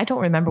different. And I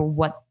don't remember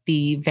what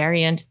the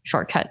variant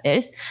shortcut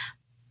is,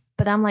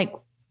 but I'm like,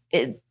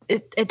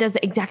 it does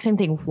the exact same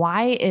thing.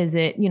 Why is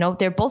it, you know,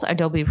 they're both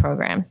Adobe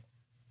program.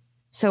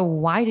 So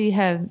why do you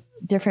have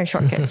different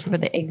shortcuts for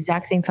the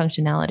exact same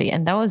functionality?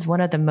 And that was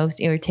one of the most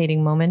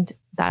irritating moments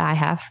that I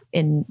have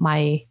in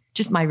my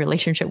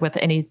relationship with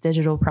any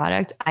digital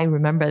product. I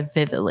remember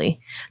vividly.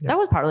 Yep. That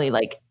was probably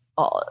like,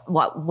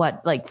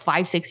 like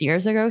 5-6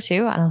 years ago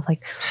too. And I was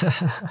like,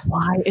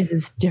 why is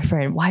this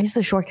different? Why is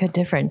the shortcut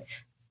different?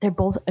 They're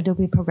both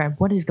Adobe program.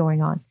 What is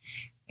going on?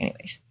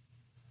 Anyways,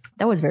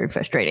 that was very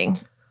frustrating.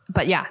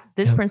 But yeah,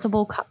 this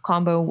principle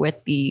combo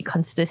with the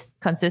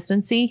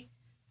consistency.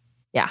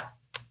 Yeah.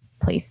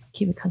 Please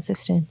keep it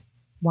consistent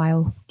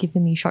while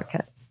giving me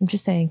shortcuts. I'm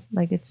just saying,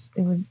 like it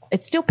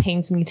still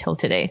pains me till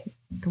today.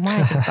 The more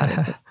I think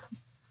about it,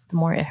 the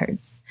more it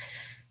hurts.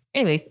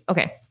 Anyways,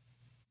 okay.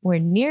 We're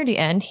near the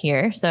end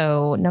here.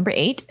 So number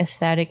 8,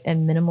 aesthetic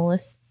and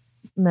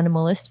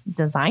minimalist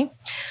design.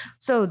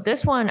 So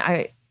this one,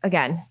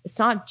 it's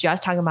not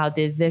just talking about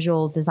the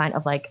visual design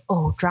of like,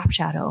 oh, drop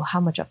shadow, how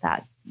much of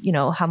that,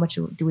 how much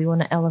do we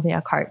want to elevate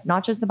a cart?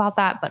 Not just about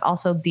that, but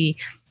also the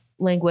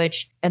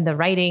language and the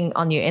writing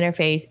on your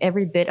interface.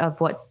 Every bit of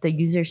what the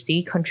users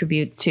see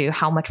contributes to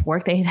how much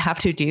work they have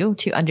to do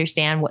to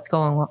understand what's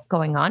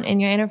going on in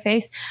your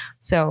interface.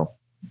 So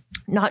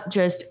not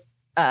just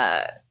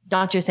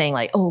saying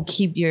like, oh,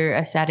 keep your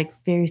aesthetics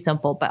very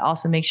simple, but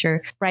also make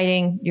sure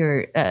writing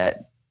your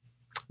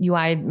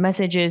UI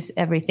messages,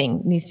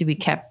 everything needs to be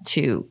kept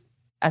to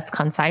as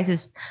concise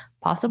as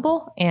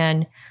possible.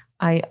 And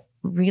I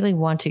really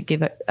want to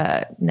give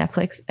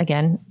Netflix,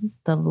 again,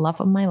 the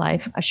love of my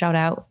life, a shout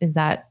out, is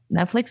that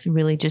Netflix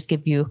really just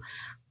give you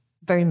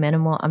very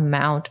minimal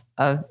amount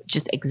of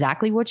just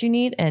exactly what you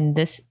need. And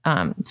this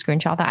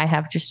screenshot that I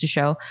have just to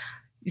show,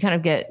 you kind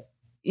of get,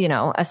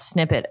 a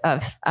snippet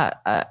of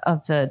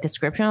the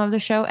description of the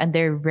show. And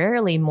they're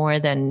rarely more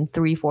than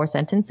 3-4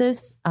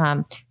 sentences.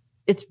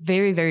 It's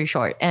very, very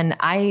short. And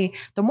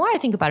the more I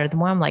think about it, the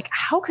more I'm like,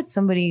 how could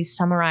somebody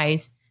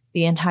summarize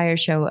the entire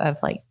show of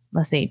like,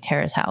 let's say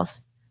Terrace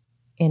House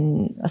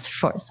in a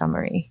short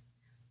summary?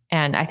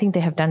 And I think they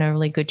have done a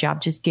really good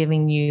job just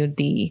giving you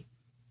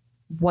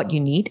what you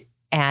need,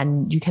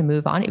 and you can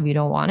move on if you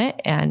don't want it.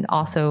 And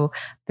also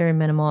very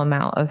minimal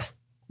amount of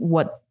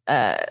what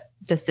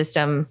the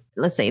system,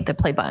 let's say the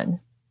play button,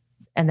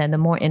 and then the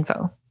more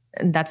info.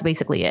 And that's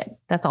basically it.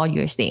 That's all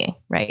you're seeing,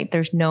 right?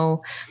 There's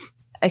no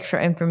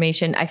extra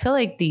information. I feel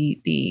like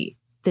the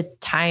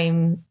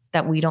time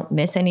that we don't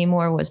miss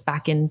anymore was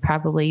back in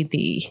probably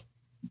the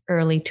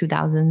early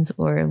 2000s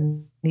or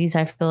these.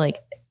 I feel like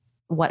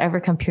whatever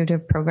computer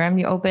program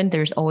you open,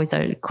 there's always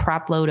a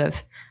crap load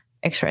of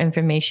extra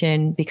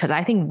information, because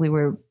I think we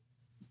were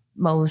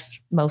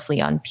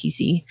mostly on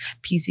PC.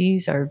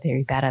 PCs are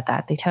very bad at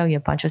that. They tell you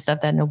a bunch of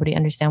stuff that nobody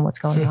understands what's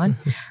going on.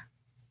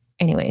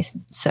 Anyways,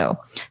 so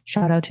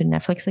shout out to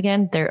Netflix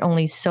again. There are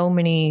only so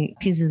many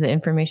pieces of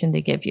information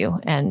they give you,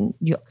 and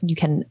you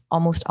can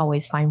almost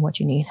always find what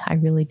you need. I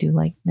really do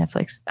like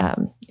Netflix.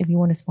 If you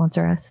want to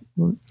sponsor us,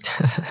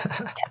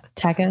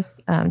 tag us,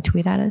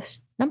 tweet at us.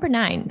 Number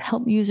 9,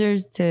 help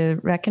users to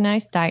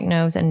recognize,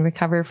 diagnose, and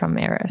recover from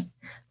errors.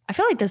 I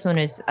feel like this one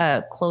is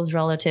close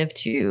relative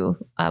to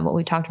what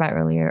we talked about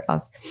earlier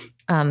of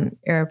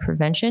error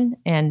prevention.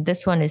 And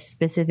this one is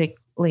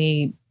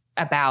specifically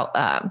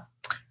about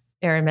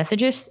error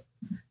messages.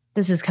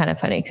 This is kind of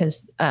funny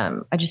because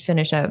I just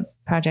finished a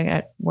project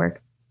at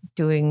work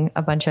doing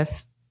a bunch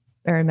of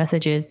error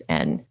messages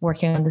and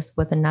working on this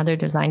with another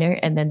designer.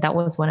 And then that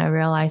was when I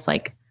realized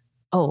like,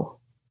 oh,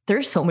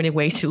 there's so many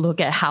ways to look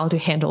at how to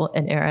handle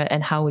an error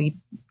and how we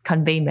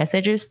convey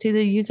messages to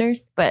the users.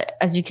 But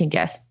as you can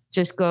guess,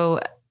 just go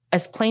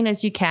as plain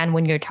as you can.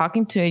 When you're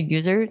talking to a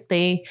user,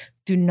 they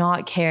do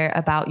not care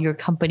about your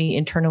company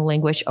internal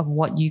language of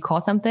what you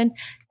call something.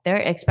 They're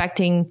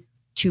expecting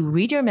to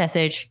read your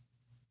message,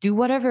 do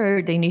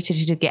whatever they need to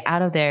do to get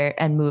out of there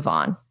and move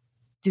on.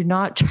 Do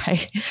not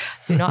try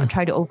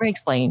to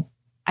over-explain.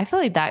 I feel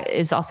like that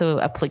is also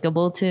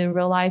applicable to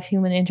real life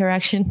human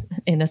interaction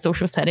in a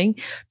social setting.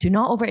 Do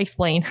not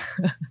over-explain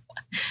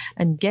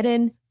and get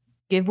in,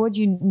 give what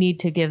you need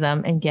to give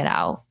them and get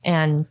out.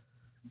 And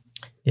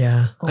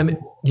yeah, I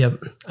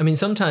mean,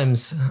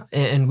 sometimes,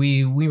 and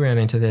we ran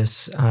into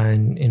this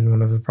in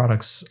one of the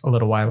products a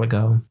little while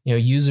ago,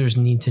 users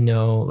need to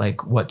know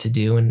like what to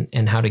do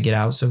and how to get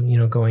out. So,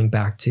 going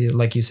back to,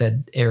 like you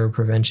said, error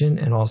prevention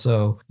and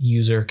also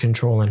user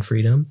control and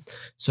freedom.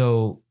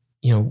 So,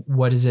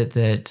 what is it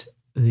that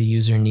the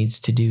user needs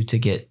to do to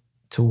get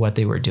to what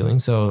they were doing?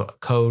 So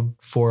code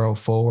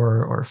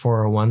 404 or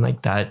 401,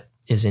 like that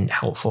isn't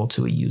helpful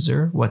to a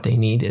user. What they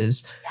need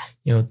is,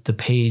 the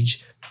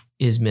page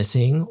is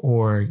missing,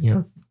 or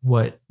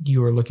what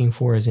you are looking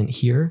for isn't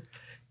here.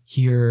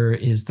 Here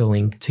is the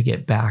link to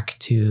get back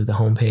to the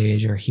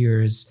homepage, or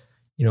here's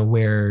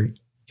where,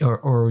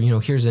 or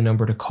here's a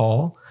number to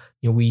call.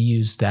 We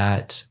use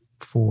that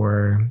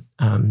for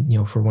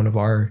for one of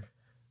our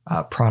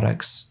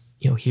products.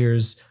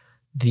 Here's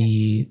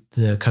the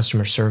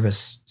customer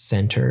service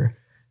center,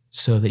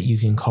 so that you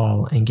can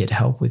call and get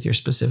help with your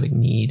specific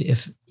need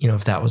if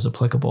that was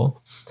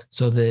applicable,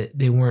 so that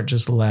they weren't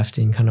just left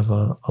in kind of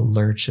a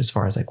lurch as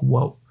far as like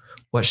what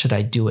what should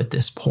I do at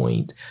this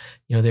point?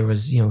 There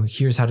was,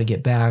 here's how to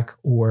get back,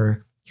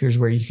 or here's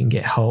where you can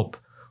get help.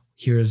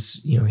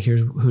 Here's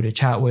who to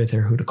chat with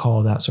or who to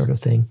call, that sort of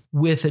thing.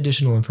 With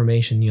additional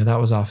information, that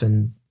was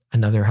often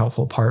another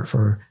helpful part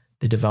for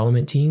the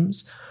development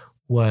teams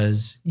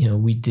was,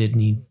 we did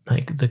need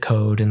like the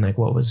code and like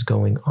what was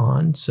going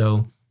on.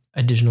 So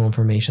additional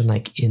information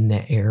like in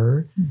the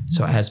error. Mm-hmm.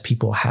 So as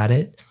people had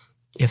it,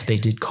 if they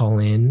did call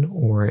in,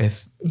 or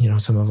if,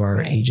 some of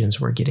our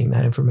agents were getting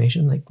that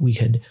information, like we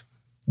could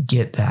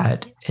get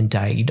that and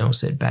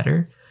diagnose it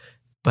better.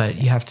 But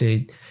you have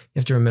to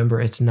remember,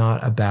 it's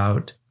not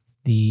about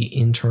the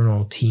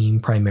internal team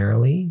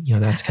primarily.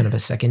 That's kind of a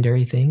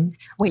secondary thing.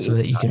 So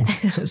that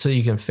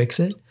you can fix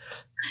it.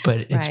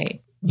 But it's,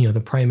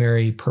 the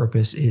primary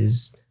purpose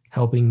is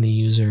helping the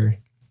user,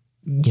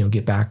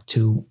 get back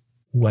to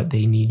what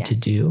they need to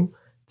do.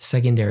 The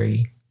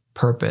secondary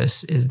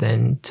purpose is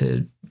then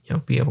to,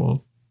 be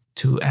able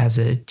to, as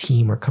a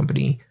team or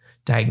company,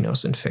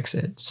 diagnose and fix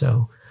it.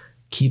 So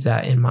keep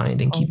that in mind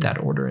and keep that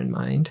order in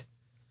mind.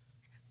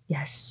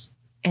 Yes.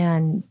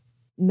 And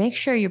make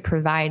sure you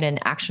provide an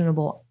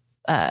actionable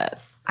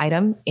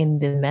item in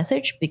the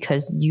message,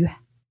 because you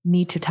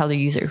need to tell the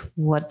user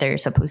what they're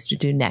supposed to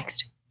do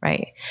next,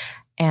 right?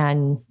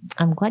 And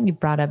I'm glad you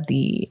brought up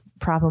the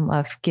problem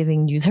of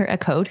giving user a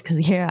code, because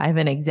here I have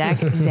an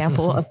exact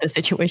example of the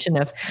situation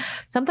of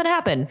something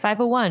happened,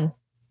 501,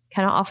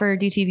 cannot offer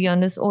DTV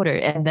on this order,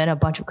 and then a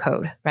bunch of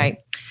code, right?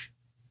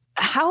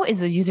 How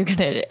is the user going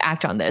to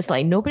act on this?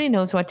 Like, nobody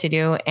knows what to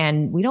do,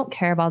 and we don't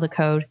care about the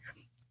code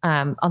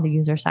on the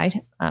user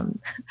side,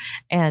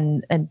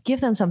 and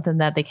give them something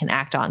that they can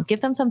act on. Give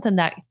them something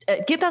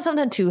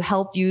to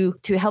help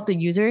the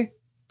user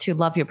to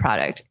love your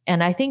product.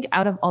 And I think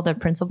out of all the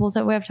principles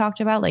that we have talked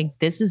about, like,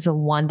 this is the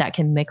one that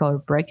can make or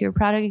break your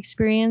product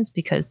experience,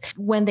 because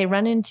when they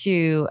run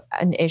into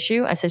an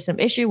issue, a system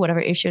issue, whatever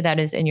issue that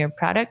is in your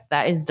product,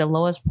 that is the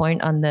lowest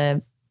point on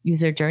the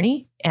user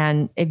journey.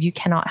 And if you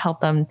cannot help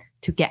them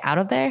to get out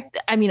of there,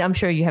 I mean, I'm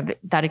sure you have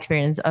that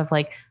experience of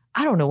like,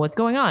 I don't know what's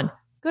going on.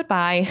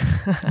 Goodbye.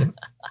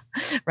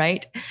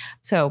 Right?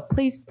 So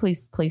please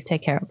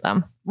take care of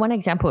them. One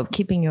example of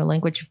keeping your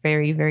language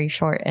very, very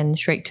short and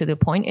straight to the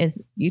point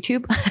is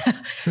YouTube.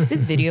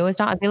 This video is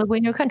not available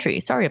in your country.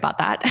 Sorry about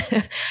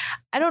that.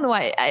 I don't know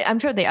why. I'm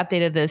sure they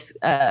updated this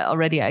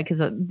already,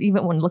 because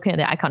even when looking at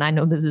the icon, I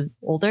know this is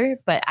older,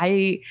 but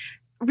I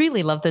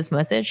really love this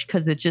message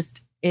because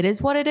it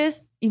is what it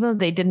is. Even though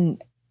they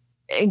didn't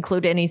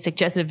include any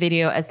suggested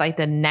video as like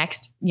the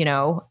next,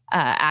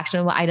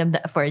 actionable item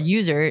for a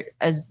user,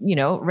 as,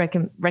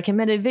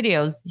 recommended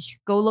videos,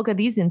 go look at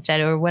these instead,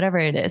 or whatever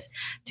it is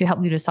to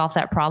help you to solve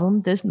that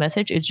problem. This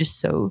message is just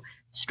so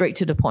straight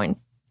to the point.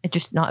 It's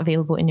just not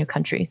available in your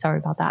country. Sorry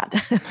about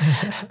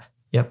that.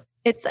 Yep.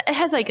 It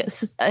has like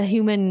a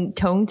human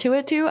tone to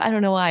it too. I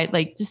don't know why,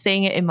 like just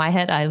saying it in my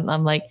head,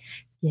 I'm like,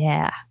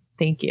 yeah,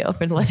 thank you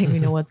for letting me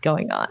know what's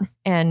going on.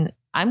 And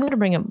I'm going to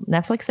bring up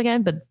Netflix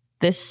again, but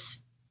this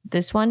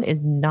one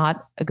is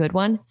not a good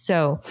one.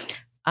 So,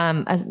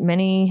 as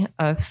many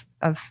of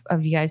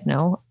you guys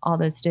know, all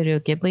the Studio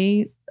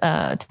Ghibli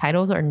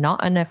titles are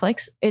not on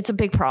Netflix. It's a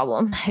big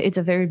problem. It's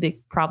a very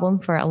big problem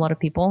for a lot of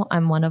people.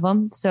 I'm one of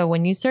them. So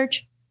when you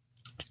search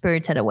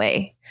Spirited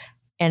Away,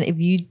 and if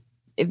you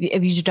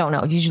just don't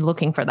know, you're just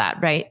looking for that,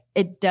 right?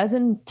 It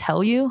doesn't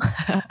tell you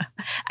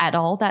at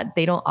all that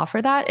they don't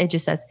offer that. It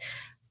just says,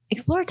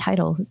 explore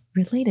titles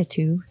related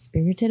to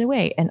Spirited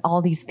Away, and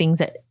all these things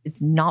that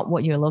it's not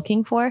what you're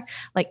looking for.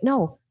 Like,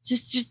 no,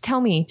 just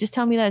tell me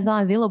that it's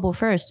not available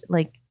first.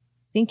 Like,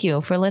 thank you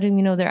for letting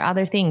me know there are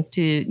other things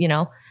to,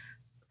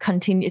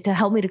 continue to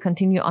help me to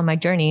continue on my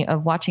journey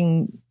of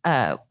watching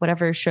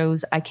whatever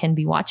shows I can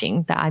be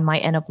watching that I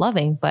might end up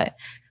loving. But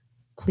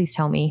please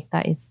tell me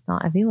that it's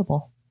not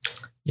available.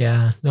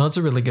 Yeah, no, that's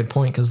a really good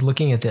point, because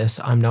looking at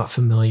this, I'm not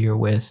familiar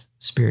with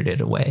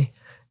Spirited Away.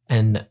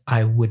 And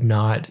I would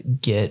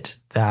not get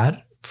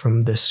that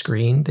from the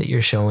screen that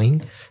you're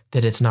showing,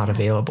 that it's not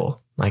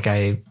available. Like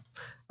I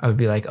would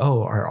be like,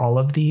 oh, are all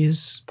of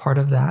these part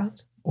of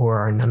that, or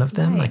are none of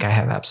them? Right. Like I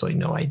have absolutely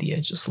no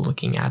idea, just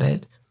looking at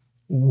it,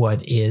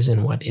 what is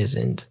and what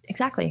isn't.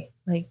 Exactly.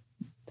 Like,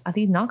 are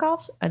these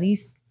knockoffs? Are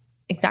these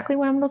exactly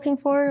what I'm looking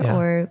for? Yeah.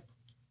 Or,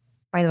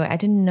 by the way, I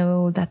didn't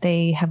know that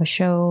they have a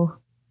show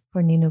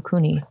for Ni no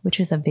Kuni, which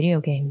is a video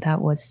game that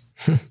was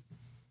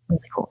really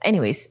cool.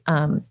 Anyways,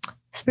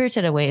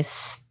 Spirited Away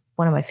is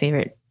one of my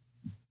favorite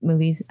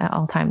movies at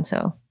all time.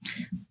 So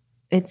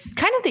it's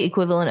kind of the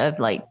equivalent of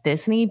like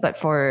Disney, but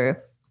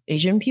for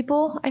Asian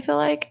people. I feel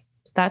like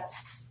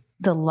that's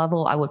the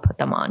level I would put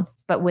them on,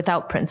 but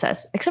without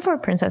princess, except for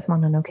Princess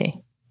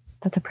Mononoke.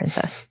 That's a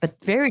princess, but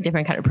very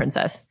different kind of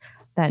princess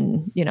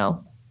than,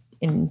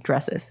 in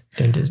dresses.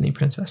 Than Disney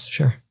princess.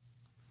 Sure.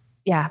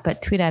 Yeah.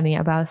 But tweet at me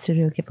about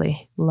Studio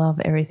Ghibli. Love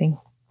everything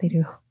they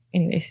do.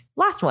 Anyways,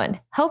 last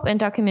one, help and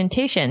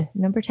documentation.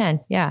 Number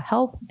 10. Yeah.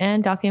 Help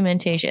and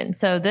documentation.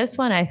 So this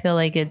one, I feel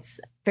like it's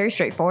very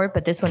straightforward,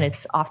 but this one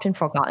is often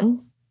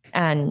forgotten.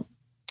 And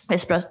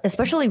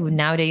especially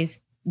nowadays,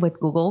 with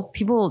Google,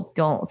 people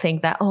don't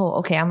think that, oh,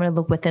 okay, I'm going to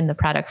look within the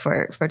product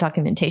for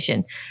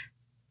documentation.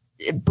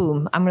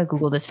 Boom, I'm going to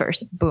Google this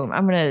first. Boom,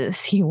 I'm going to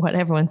see what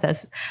everyone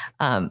says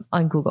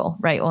on Google,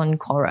 right? On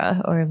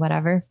Quora or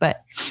whatever.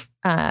 But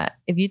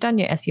if you've done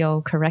your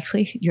SEO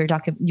correctly, your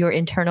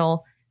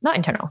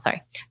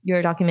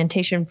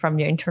documentation from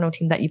your internal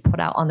team that you put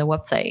out on the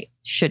website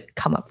should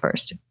come up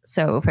first.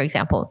 So for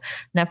example,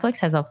 Netflix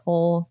has a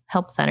full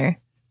help center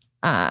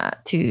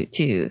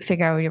to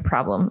figure out your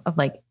problem of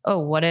like, oh,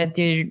 what if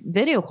the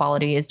video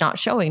quality is not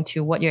showing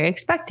to what you're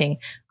expecting?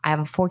 I have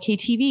a 4K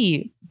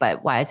TV,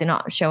 but why is it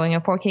not showing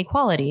a 4K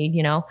quality?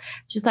 You know,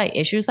 just like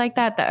issues like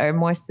that are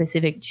more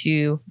specific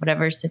to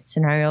whatever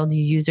scenario the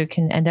user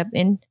can end up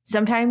in.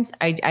 Sometimes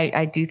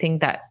I do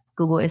think that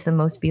Google is the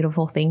most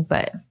beautiful thing,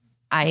 but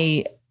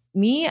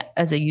me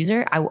as a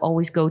user, I will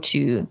always go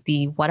to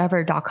the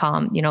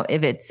whatever.com. You know,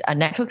 if it's a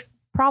Netflix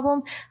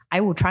problem,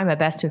 I will try my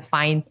best to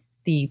find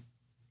the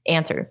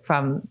answer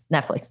from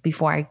Netflix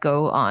before I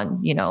go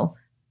on, you know,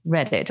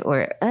 Reddit,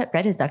 or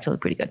Reddit is actually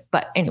pretty good,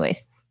 but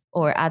anyways,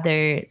 or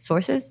other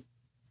sources.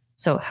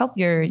 So help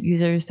your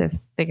users to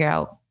figure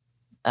out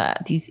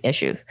these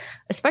issues,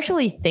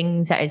 especially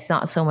things that it's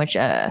not so much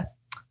a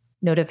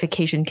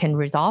notification can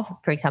resolve.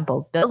 For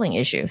example, billing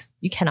issues.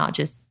 You cannot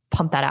just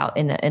pump that out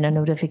in a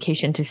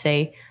notification to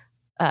say,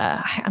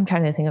 I'm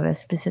trying to think of a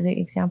specific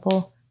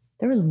example.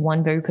 There was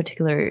one very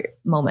particular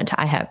moment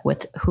I have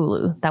with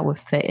Hulu that would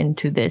fit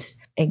into this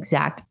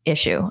exact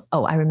issue.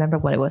 Oh, I remember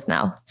what it was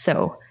now.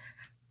 So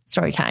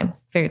story time,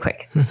 very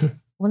quick.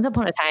 Once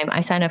upon a time,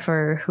 I signed up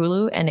for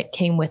Hulu and it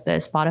came with the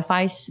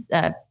Spotify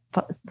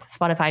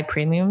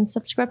premium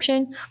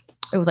subscription.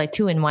 It was like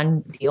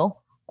 2-in-1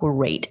 deal.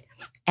 Great.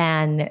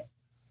 And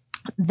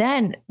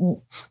then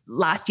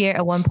last year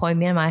at one point,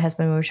 me and my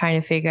husband were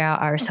trying to figure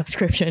out our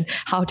subscription,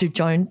 how to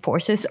join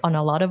forces on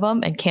a lot of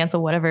them and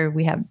cancel whatever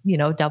we have, you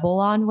know, double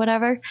on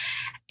whatever.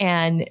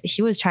 And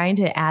he was trying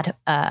to add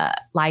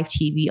live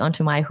TV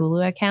onto my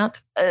Hulu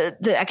account.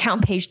 The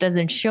account page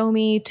doesn't show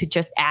me to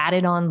just add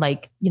it on,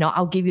 like, you know,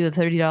 I'll give you the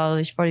 $30,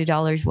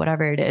 $40,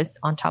 whatever it is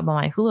on top of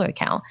my Hulu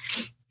account.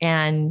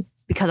 And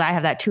because I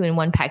have that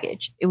 2-in-1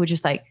 package, it was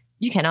just like,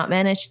 you cannot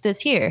manage this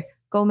here.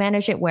 Go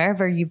manage it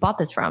wherever you bought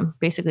this from.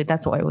 Basically,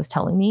 that's what it was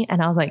telling me. And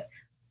I was like,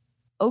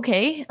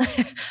 okay,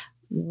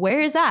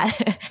 where is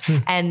that?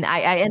 And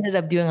I ended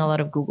up doing a lot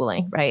of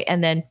Googling, right?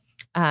 And then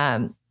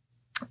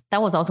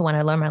that was also when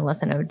I learned my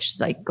lesson of just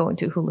like going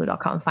to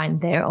hulu.com, find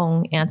their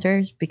own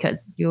answers,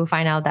 because you'll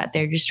find out that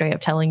they're just straight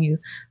up telling you,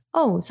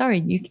 oh,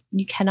 sorry,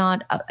 you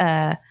cannot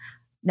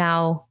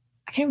now.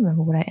 I can't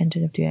remember what I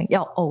ended up doing.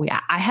 Oh yeah,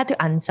 I had to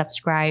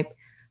unsubscribe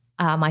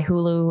my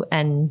Hulu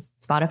and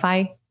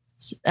Spotify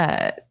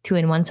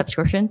 2-in-1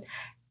 subscription.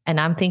 And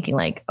I'm thinking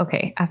like,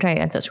 okay, after I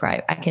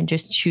unsubscribe, I can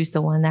just choose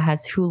the one that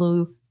has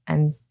Hulu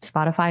and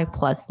Spotify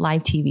plus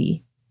live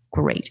TV.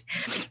 Great.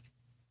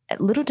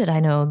 Little did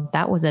I know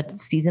that was a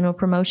seasonal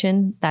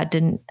promotion that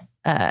didn't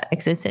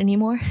exist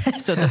anymore.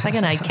 So the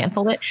second I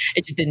canceled it,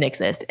 it just didn't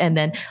exist. And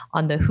then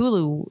on the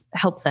Hulu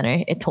Help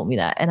Center, it told me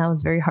that. And I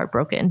was very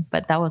heartbroken.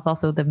 But that was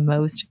also the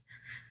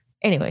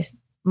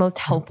most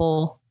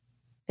helpful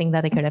thing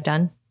that they could have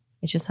done.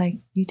 It's just like,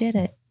 you did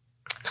it.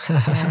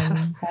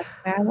 And that's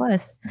where I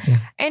was. Yeah.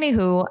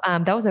 Anywho,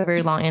 that was a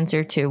very long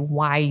answer to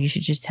why you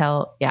should just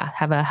have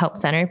a help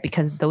center,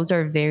 because those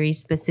are very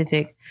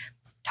specific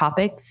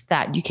topics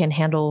that you can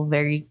handle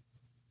very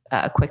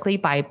quickly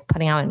by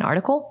putting out an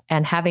article,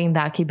 and having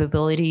that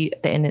capability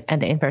and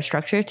the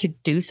infrastructure to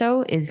do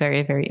so is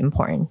very, very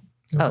important.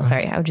 Okay. Oh,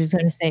 sorry. I was just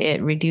going to say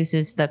it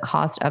reduces the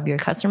cost of your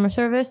customer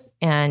service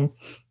and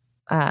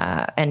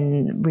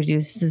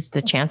reduces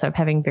the chance of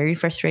having very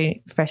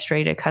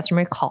frustrated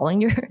customer calling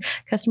your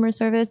customer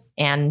service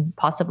and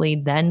possibly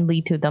then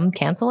lead to them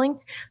canceling.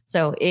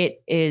 So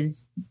it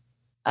is,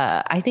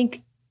 I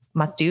think,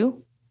 must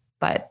do,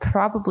 but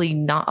probably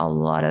not a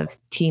lot of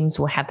teams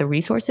will have the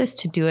resources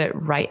to do it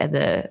right at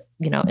the,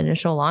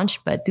 initial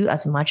launch, but do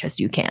as much as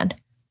you can.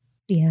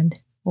 The end.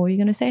 What were you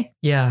going to say?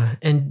 Yeah.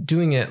 And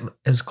doing it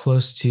as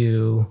close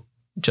to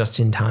just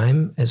in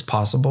time as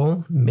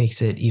possible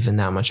makes it even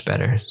that much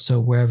better. So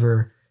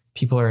wherever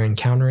people are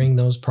encountering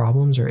those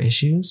problems or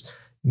issues,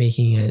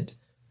 making it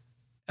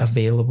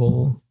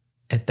available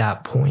at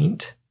that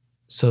point,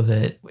 so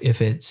that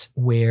if it's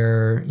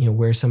where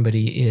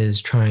somebody is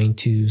trying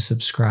to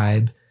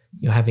subscribe,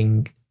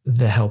 having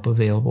the help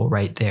available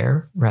right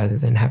there rather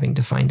than having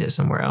to find it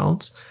somewhere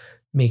else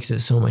makes it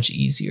so much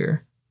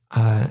easier.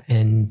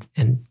 And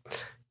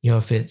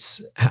if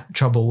it's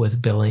trouble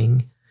with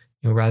billing,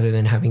 rather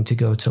than having to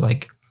go to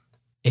like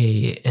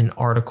an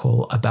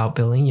article about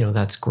billing,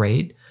 that's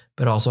great,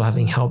 but also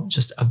having help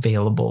just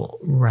available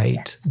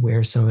right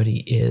where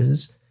somebody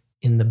is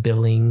in the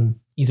billing,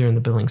 either in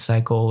the billing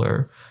cycle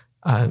or,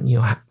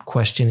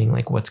 questioning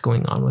like what's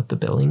going on with the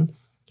billing,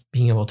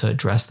 being able to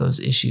address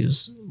those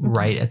issues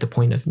right at the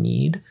point of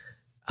need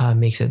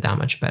makes it that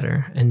much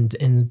better.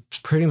 And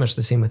pretty much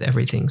the same with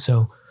everything.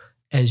 So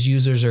as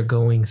users are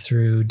going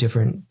through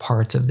different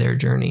parts of their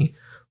journey,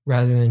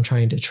 rather than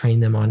trying to train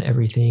them on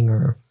everything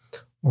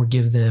or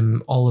give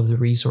them all of the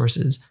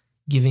resources.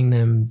 Giving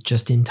them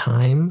just in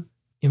time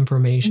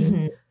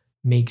information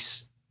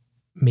makes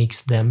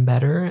them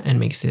better and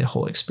makes the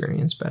whole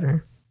experience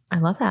better. I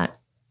love that.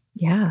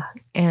 Yeah.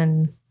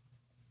 And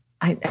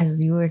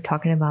as you were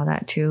talking about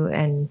that too,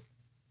 and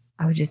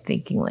I was just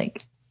thinking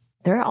like,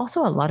 there are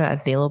also a lot of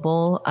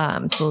available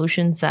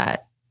solutions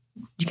that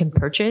you can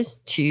purchase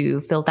to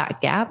fill that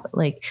gap.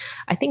 Like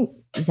I think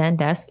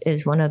Zendesk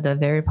is one of the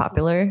very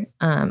popular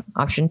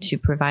options to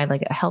provide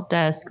like a help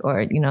desk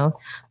or,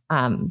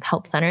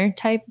 help center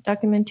type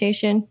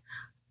documentation.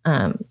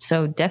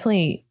 So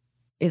definitely,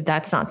 if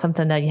that's not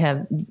something that you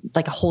have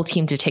like a whole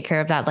team to take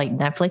care of that, like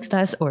Netflix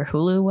does or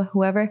Hulu,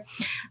 whoever,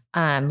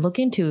 look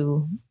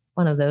into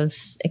one of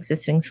those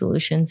existing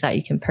solutions that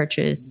you can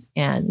purchase,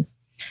 and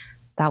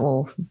that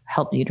will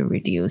help you to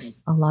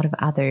reduce a lot of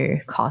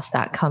other costs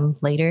that come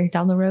later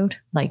down the road.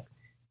 Like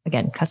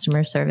again,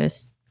 customer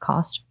service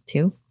cost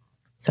too.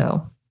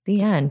 So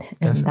the end. And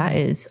Definitely. that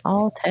is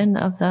all 10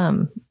 of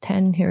them,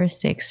 10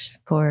 heuristics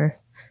for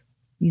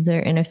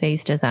user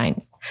interface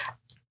design.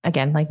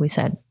 Again, like we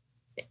said,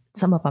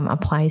 some of them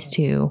applies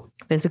to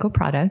physical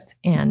product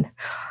and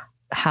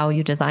how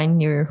you design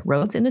your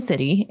roads in the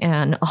city,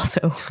 and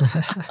also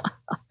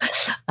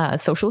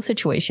social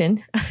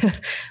situation.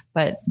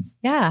 But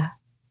yeah,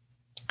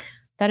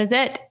 that is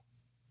it.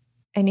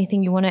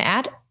 Anything you want to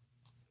add?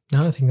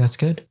 No, I think that's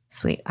good.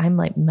 Sweet. I'm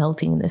like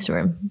melting in this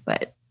room,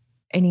 but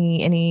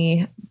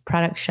any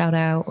product shout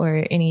out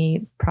or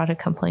any product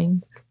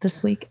complaints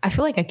this week? I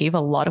feel like I gave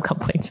a lot of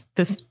complaints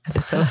this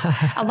episode.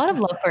 A lot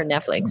of love for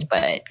Netflix,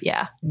 but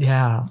yeah.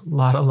 Yeah, a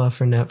lot of love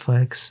for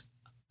Netflix.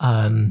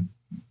 Some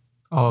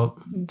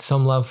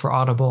love for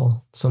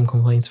Audible, some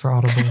complaints for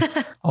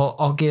Audible.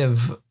 I'll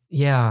give,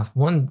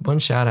 one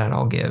shout out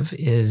I'll give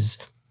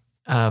is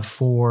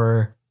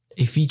for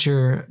a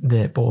feature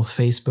that both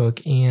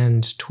Facebook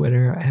and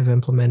Twitter have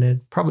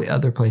implemented. Probably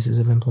other places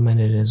have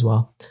implemented it as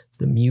well. It's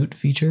the mute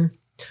feature.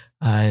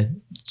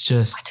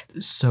 Just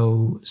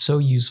so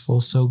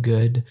useful, so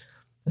good,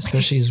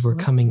 especially as we're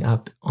coming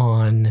up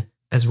on,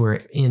 as we're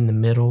in the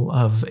middle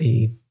of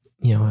a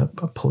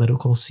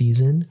political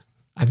season.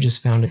 I've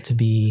just found it to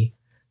be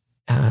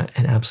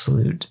an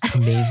absolute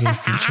amazing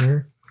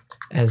feature,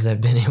 as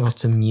I've been able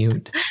to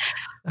mute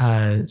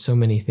so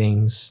many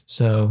things.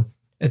 So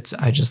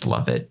I just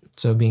love it.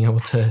 So being able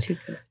to,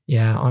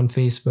 on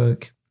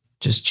Facebook,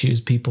 just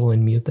choose people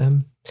and mute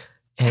them.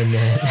 And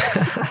then,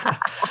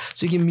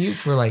 so you can mute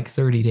for like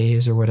 30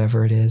 days or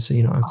whatever it is. So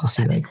you don't have to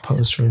see like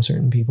posts from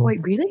certain people.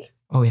 Wait, really?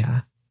 Oh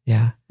yeah.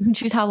 Yeah. You can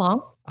choose how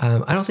long?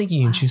 I don't think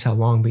you can choose how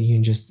long, but you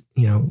can just,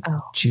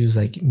 choose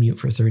like mute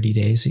for 30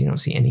 days. So you don't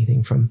see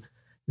anything from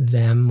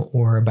them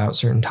or about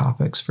certain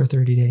topics for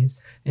 30 days.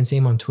 And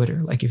same on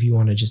Twitter. Like if you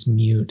want to just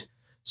mute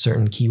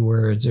certain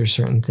keywords or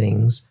certain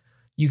things,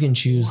 you can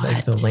choose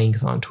like the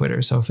length on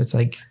Twitter. So if it's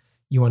like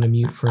you want to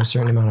mute for a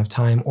certain amount of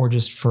time or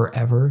just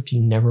forever, if you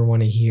never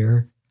want to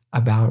hear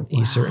about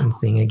a certain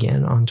thing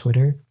again on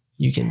Twitter,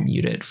 you can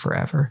mute it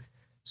forever.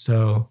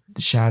 So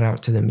shout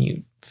out to the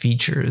mute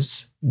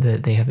features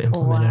that they have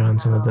implemented on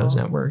some of those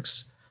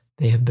networks.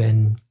 They're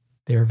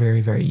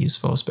very, very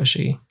useful,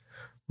 especially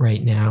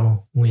right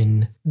now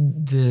when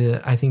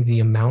I think the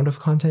amount of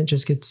content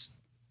just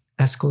gets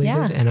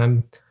escalated, and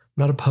I'm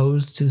not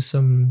opposed to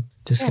some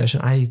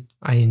discussion.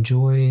 I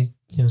enjoy,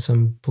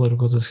 some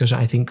political discussion.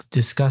 I think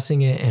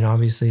discussing it, and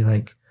obviously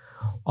like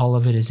all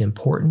of it is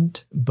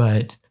important,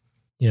 but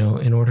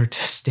in order to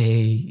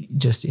stay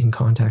just in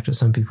contact with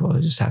some people, I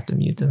just have to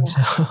mute them.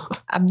 So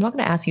I'm not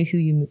going to ask you who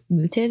you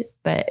muted,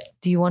 but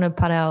do you want to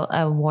put out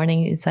a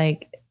warning? It's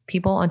like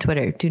people on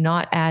Twitter, do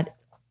not add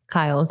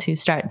Kyle to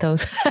start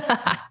those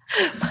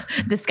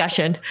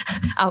discussion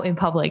out in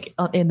public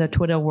in the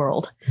Twitter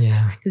world.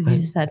 Yeah. Because you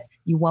said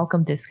you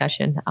welcome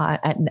discussion.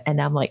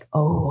 And I'm like,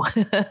 oh,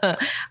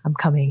 I'm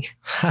coming.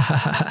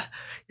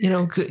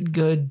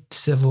 Good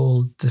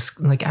civil,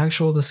 like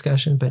actual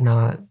discussion, but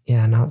not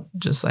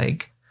just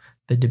like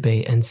the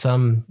debate. And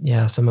some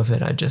of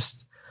it,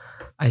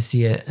 I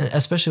see it,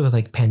 especially with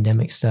like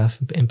pandemic stuff,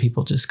 and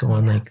people just go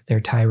on like their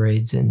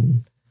tirades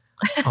and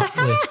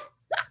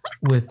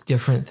with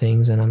different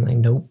things. And I'm like,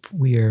 nope,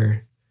 we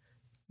are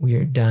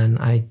done.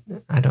 I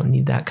don't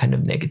need that kind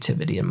of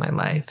negativity in my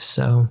life.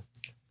 So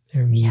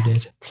they're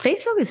muted.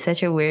 Facebook is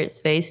such a weird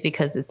space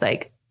because it's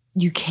like,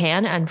 you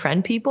can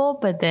unfriend people,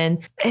 but then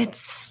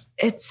it's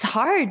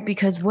hard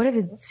because what if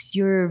it's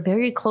your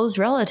very close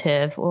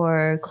relative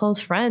or close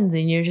friends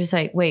and you're just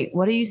like, wait,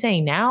 what are you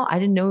saying now? I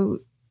didn't know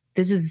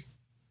this is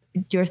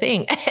your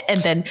thing.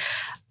 And then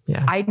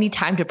I need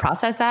time to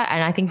process that.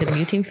 And I think the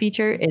muting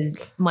feature is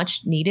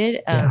much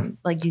needed,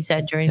 like you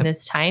said, during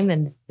this time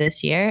and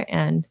this year.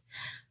 And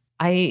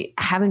I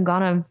haven't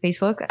gone on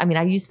Facebook. I mean,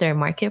 I use their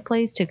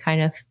marketplace to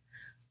kind of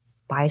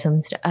buy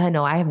some stuff.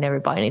 No, I have never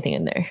bought anything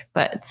in there,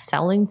 but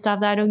selling stuff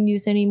that I don't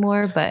use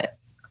anymore. But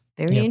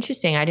very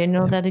interesting. I didn't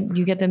know that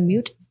you get the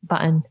mute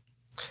button.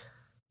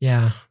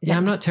 Yeah.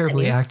 I'm not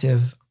terribly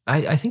active.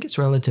 I think it's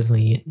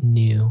relatively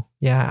new.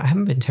 Yeah. I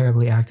haven't been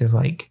terribly active,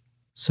 like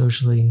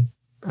socially,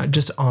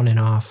 just on and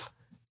off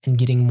and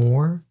getting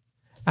more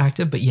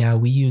active. But yeah,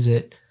 we use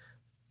it.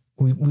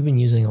 We've been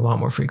using it a lot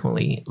more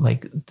frequently,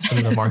 like some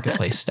of the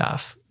marketplace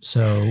stuff.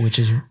 So which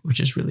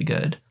is really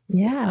good.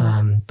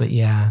 Yeah. But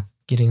yeah,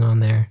 getting on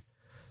there,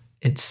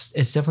 it's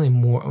definitely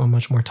a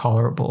much more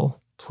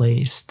tolerable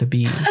place to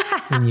be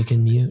when you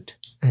can mute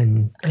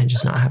and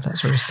just not have that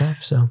sort of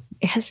stuff. So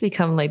it has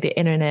become like the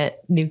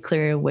internet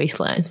nuclear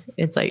wasteland.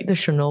 It's like the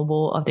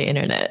Chernobyl of the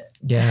internet.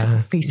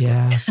 Yeah. Facebook.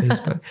 Yeah.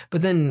 Facebook.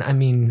 But then, I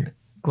mean,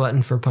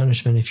 glutton for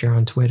punishment if you're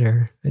on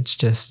Twitter. It's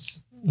just,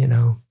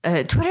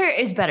 Twitter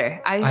is better.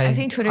 I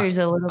think Twitter is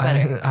a little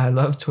better. I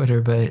love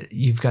Twitter, but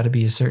you've got to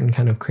be a certain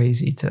kind of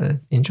crazy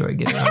to enjoy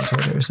getting on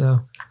Twitter.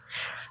 So,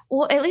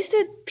 well, at least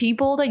the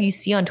people that you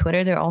see on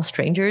Twitter, they're all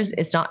strangers.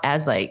 It's not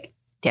as like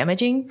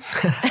damaging,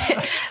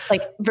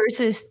 like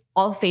versus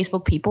all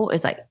Facebook people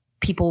is like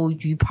people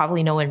you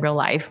probably know in real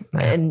life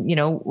and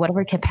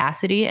whatever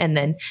capacity. And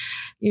then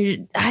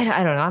I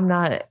don't know. I'm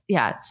not.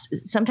 Yeah.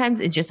 Sometimes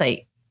it's just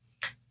like.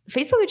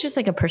 Facebook is just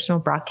like a personal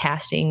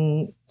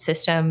broadcasting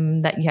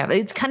system that you have.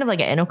 It's kind of like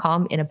an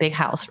intercom in a big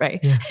house, right?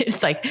 Yeah.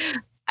 It's like,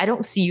 I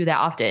don't see you that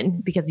often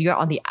because you're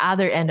on the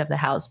other end of the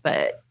house,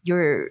 but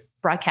you're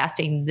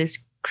broadcasting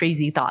this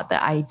crazy thought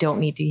that I don't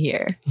need to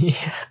hear.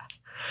 Yeah.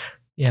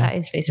 Yeah. That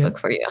is Facebook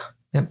for you.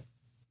 Yep.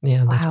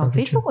 Yeah. That's wow.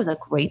 Facebook true. was a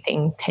great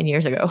thing 10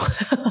 years ago.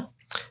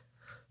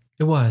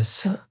 It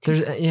was.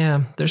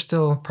 There's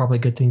still probably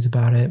good things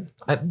about it.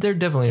 There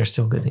definitely are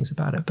still good things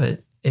about it,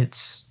 but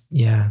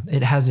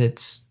it has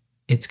its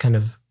kind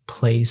of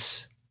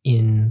place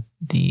in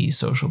the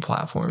social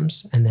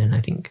platforms. And then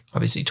I think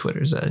obviously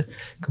Twitter's a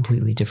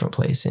completely different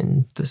place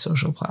in the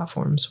social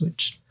platforms,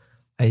 which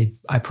I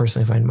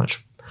personally find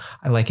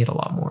I like it a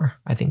lot more.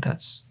 I think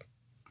that's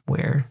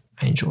where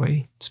I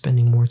enjoy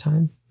spending more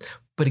time.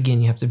 But again,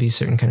 you have to be a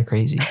certain kind of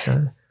crazy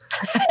to,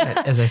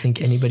 as I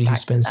think anybody who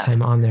spends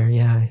time on there.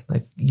 Yeah.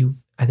 Like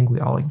I think we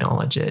all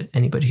acknowledge it.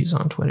 Anybody who's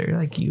on Twitter,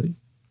 like you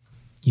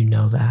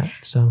know that.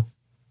 So.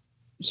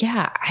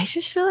 Yeah, I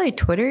just feel like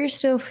Twitter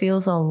still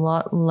feels a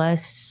lot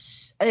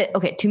less.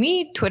 Okay, to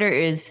me, Twitter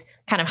is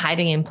kind of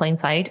hiding in plain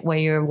sight where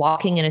you're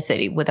walking in a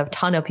city with a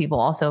ton of people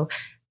also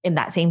in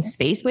that same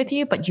space with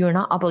you, but you're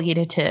not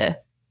obligated to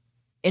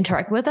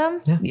interact with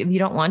them if you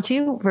don't want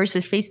to.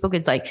 Versus Facebook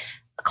is like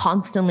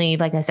constantly,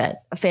 like I said,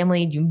 a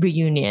family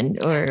reunion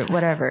or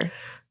whatever.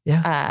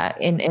 Yeah.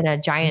 In a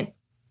giant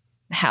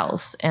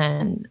house,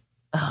 and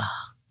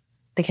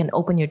they can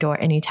open your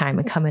door anytime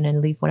and come in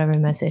and leave whatever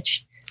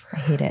message. I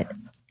hate it.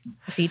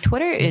 See,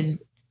 Twitter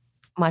is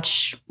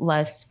much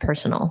less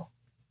personal.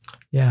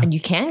 Yeah. And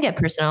you can get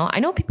personal. I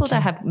know people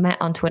that have met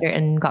on Twitter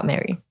and got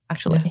married,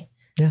 actually.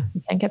 Yeah.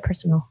 You can get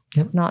personal.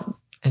 Yep.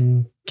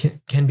 And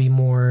can be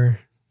more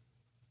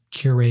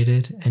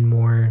curated and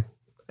more,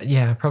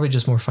 probably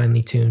just more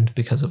finely tuned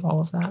because of all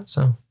of that.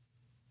 So.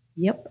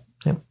 Yep.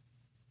 Yep.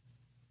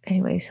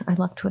 Anyways, I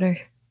love Twitter.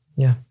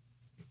 Yeah.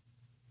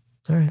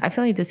 All right. I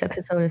feel like this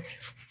episode is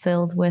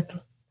filled with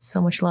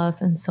so much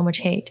love and so much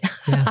hate.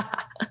 Yeah.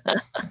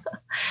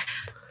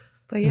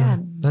 But yeah,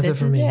 that's it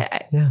for me.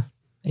 Yeah.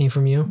 Any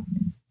from you?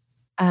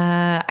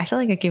 I feel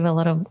like I gave a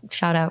lot of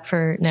shout out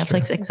for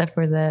Netflix, except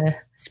for the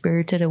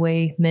Spirited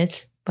Away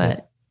miss.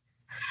 But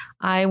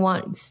I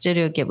want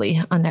Studio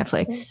Ghibli on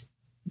Netflix.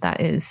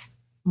 That is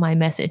my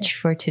message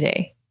for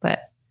today.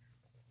 But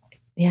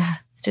yeah,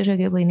 Studio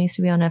Ghibli needs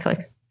to be on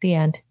Netflix. The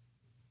end.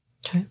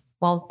 Okay.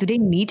 Well, do they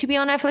need to be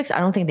on Netflix? I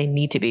don't think they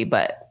need to be,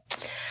 but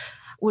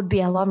would be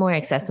a lot more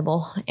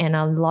accessible, and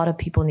a lot of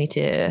people need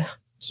to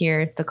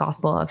hear the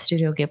gospel of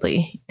Studio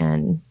Ghibli.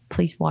 And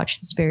please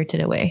watch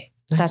Spirited Away.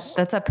 Nice.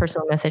 That's a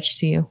personal message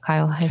to you,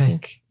 Kyle. I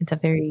think it's a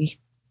very,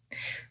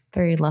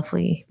 very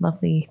lovely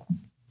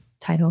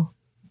title.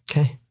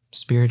 Okay,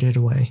 Spirited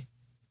Away.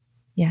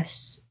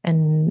 Yes,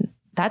 and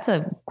that's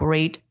a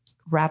great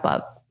wrap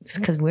up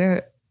because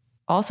we're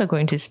also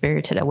going to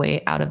Spirited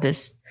Away out of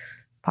this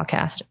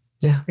podcast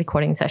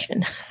recording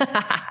session.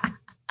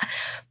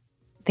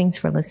 Thanks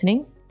for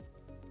listening.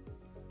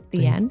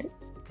 The end.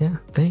 Yeah,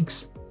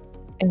 thanks.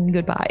 And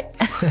goodbye.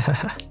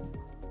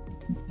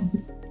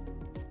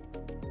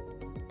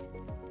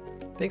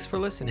 Thanks for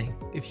listening.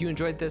 If you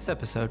enjoyed this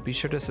episode, be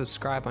sure to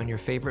subscribe on your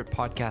favorite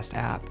podcast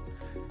app.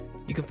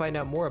 You can find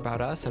out more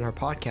about us and our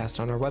podcast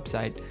on our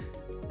website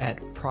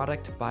at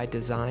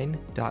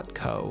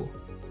productbydesign.co.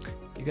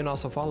 You can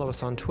also follow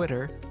us on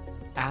Twitter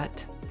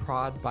at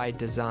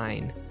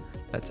prodbydesign.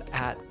 That's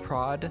at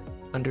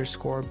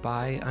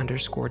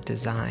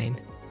prod_by_design.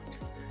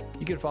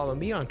 You can follow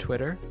me on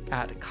Twitter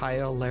at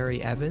Kyle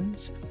Larry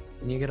Evans,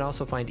 and you can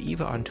also find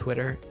Eva on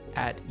Twitter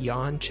at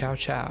Yan Chow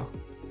Chow.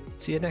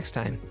 See you next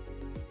time.